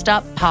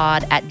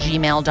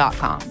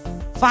that'smesseduppod@gmail.com.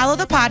 Follow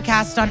the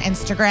podcast on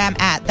Instagram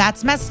at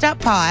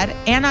that'smesseduppod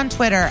and on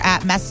Twitter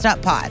at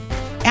messeduppod.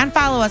 And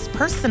follow us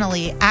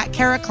personally at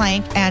Kara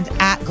Clank and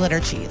at Glitter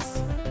Cheese.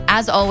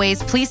 As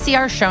always, please see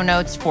our show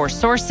notes for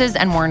sources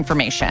and more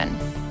information.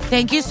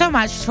 Thank you so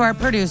much to our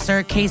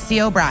producer,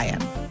 Casey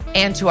O'Brien.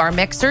 And to our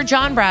mixer,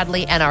 John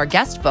Bradley, and our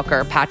guest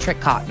booker,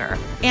 Patrick Kottner.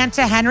 And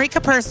to Henry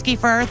Kapersky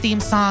for our theme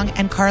song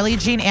and Carly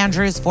Jean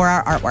Andrews for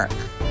our artwork.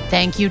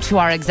 Thank you to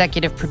our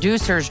executive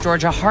producers,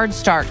 Georgia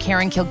Hardstark,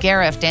 Karen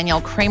Kilgariff,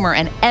 Danielle Kramer,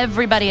 and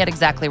everybody at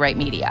Exactly Right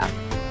Media.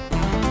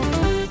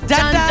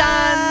 Dun,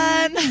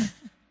 dun.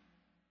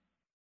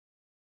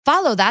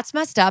 Follow That's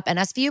Messed Up, an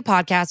SVU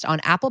podcast on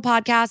Apple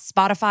Podcasts,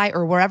 Spotify,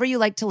 or wherever you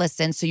like to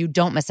listen so you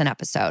don't miss an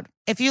episode.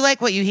 If you like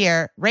what you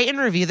hear, rate and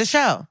review the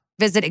show.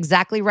 Visit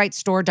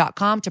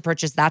exactlyrightstore.com to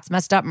purchase That's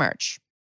Messed Up merch.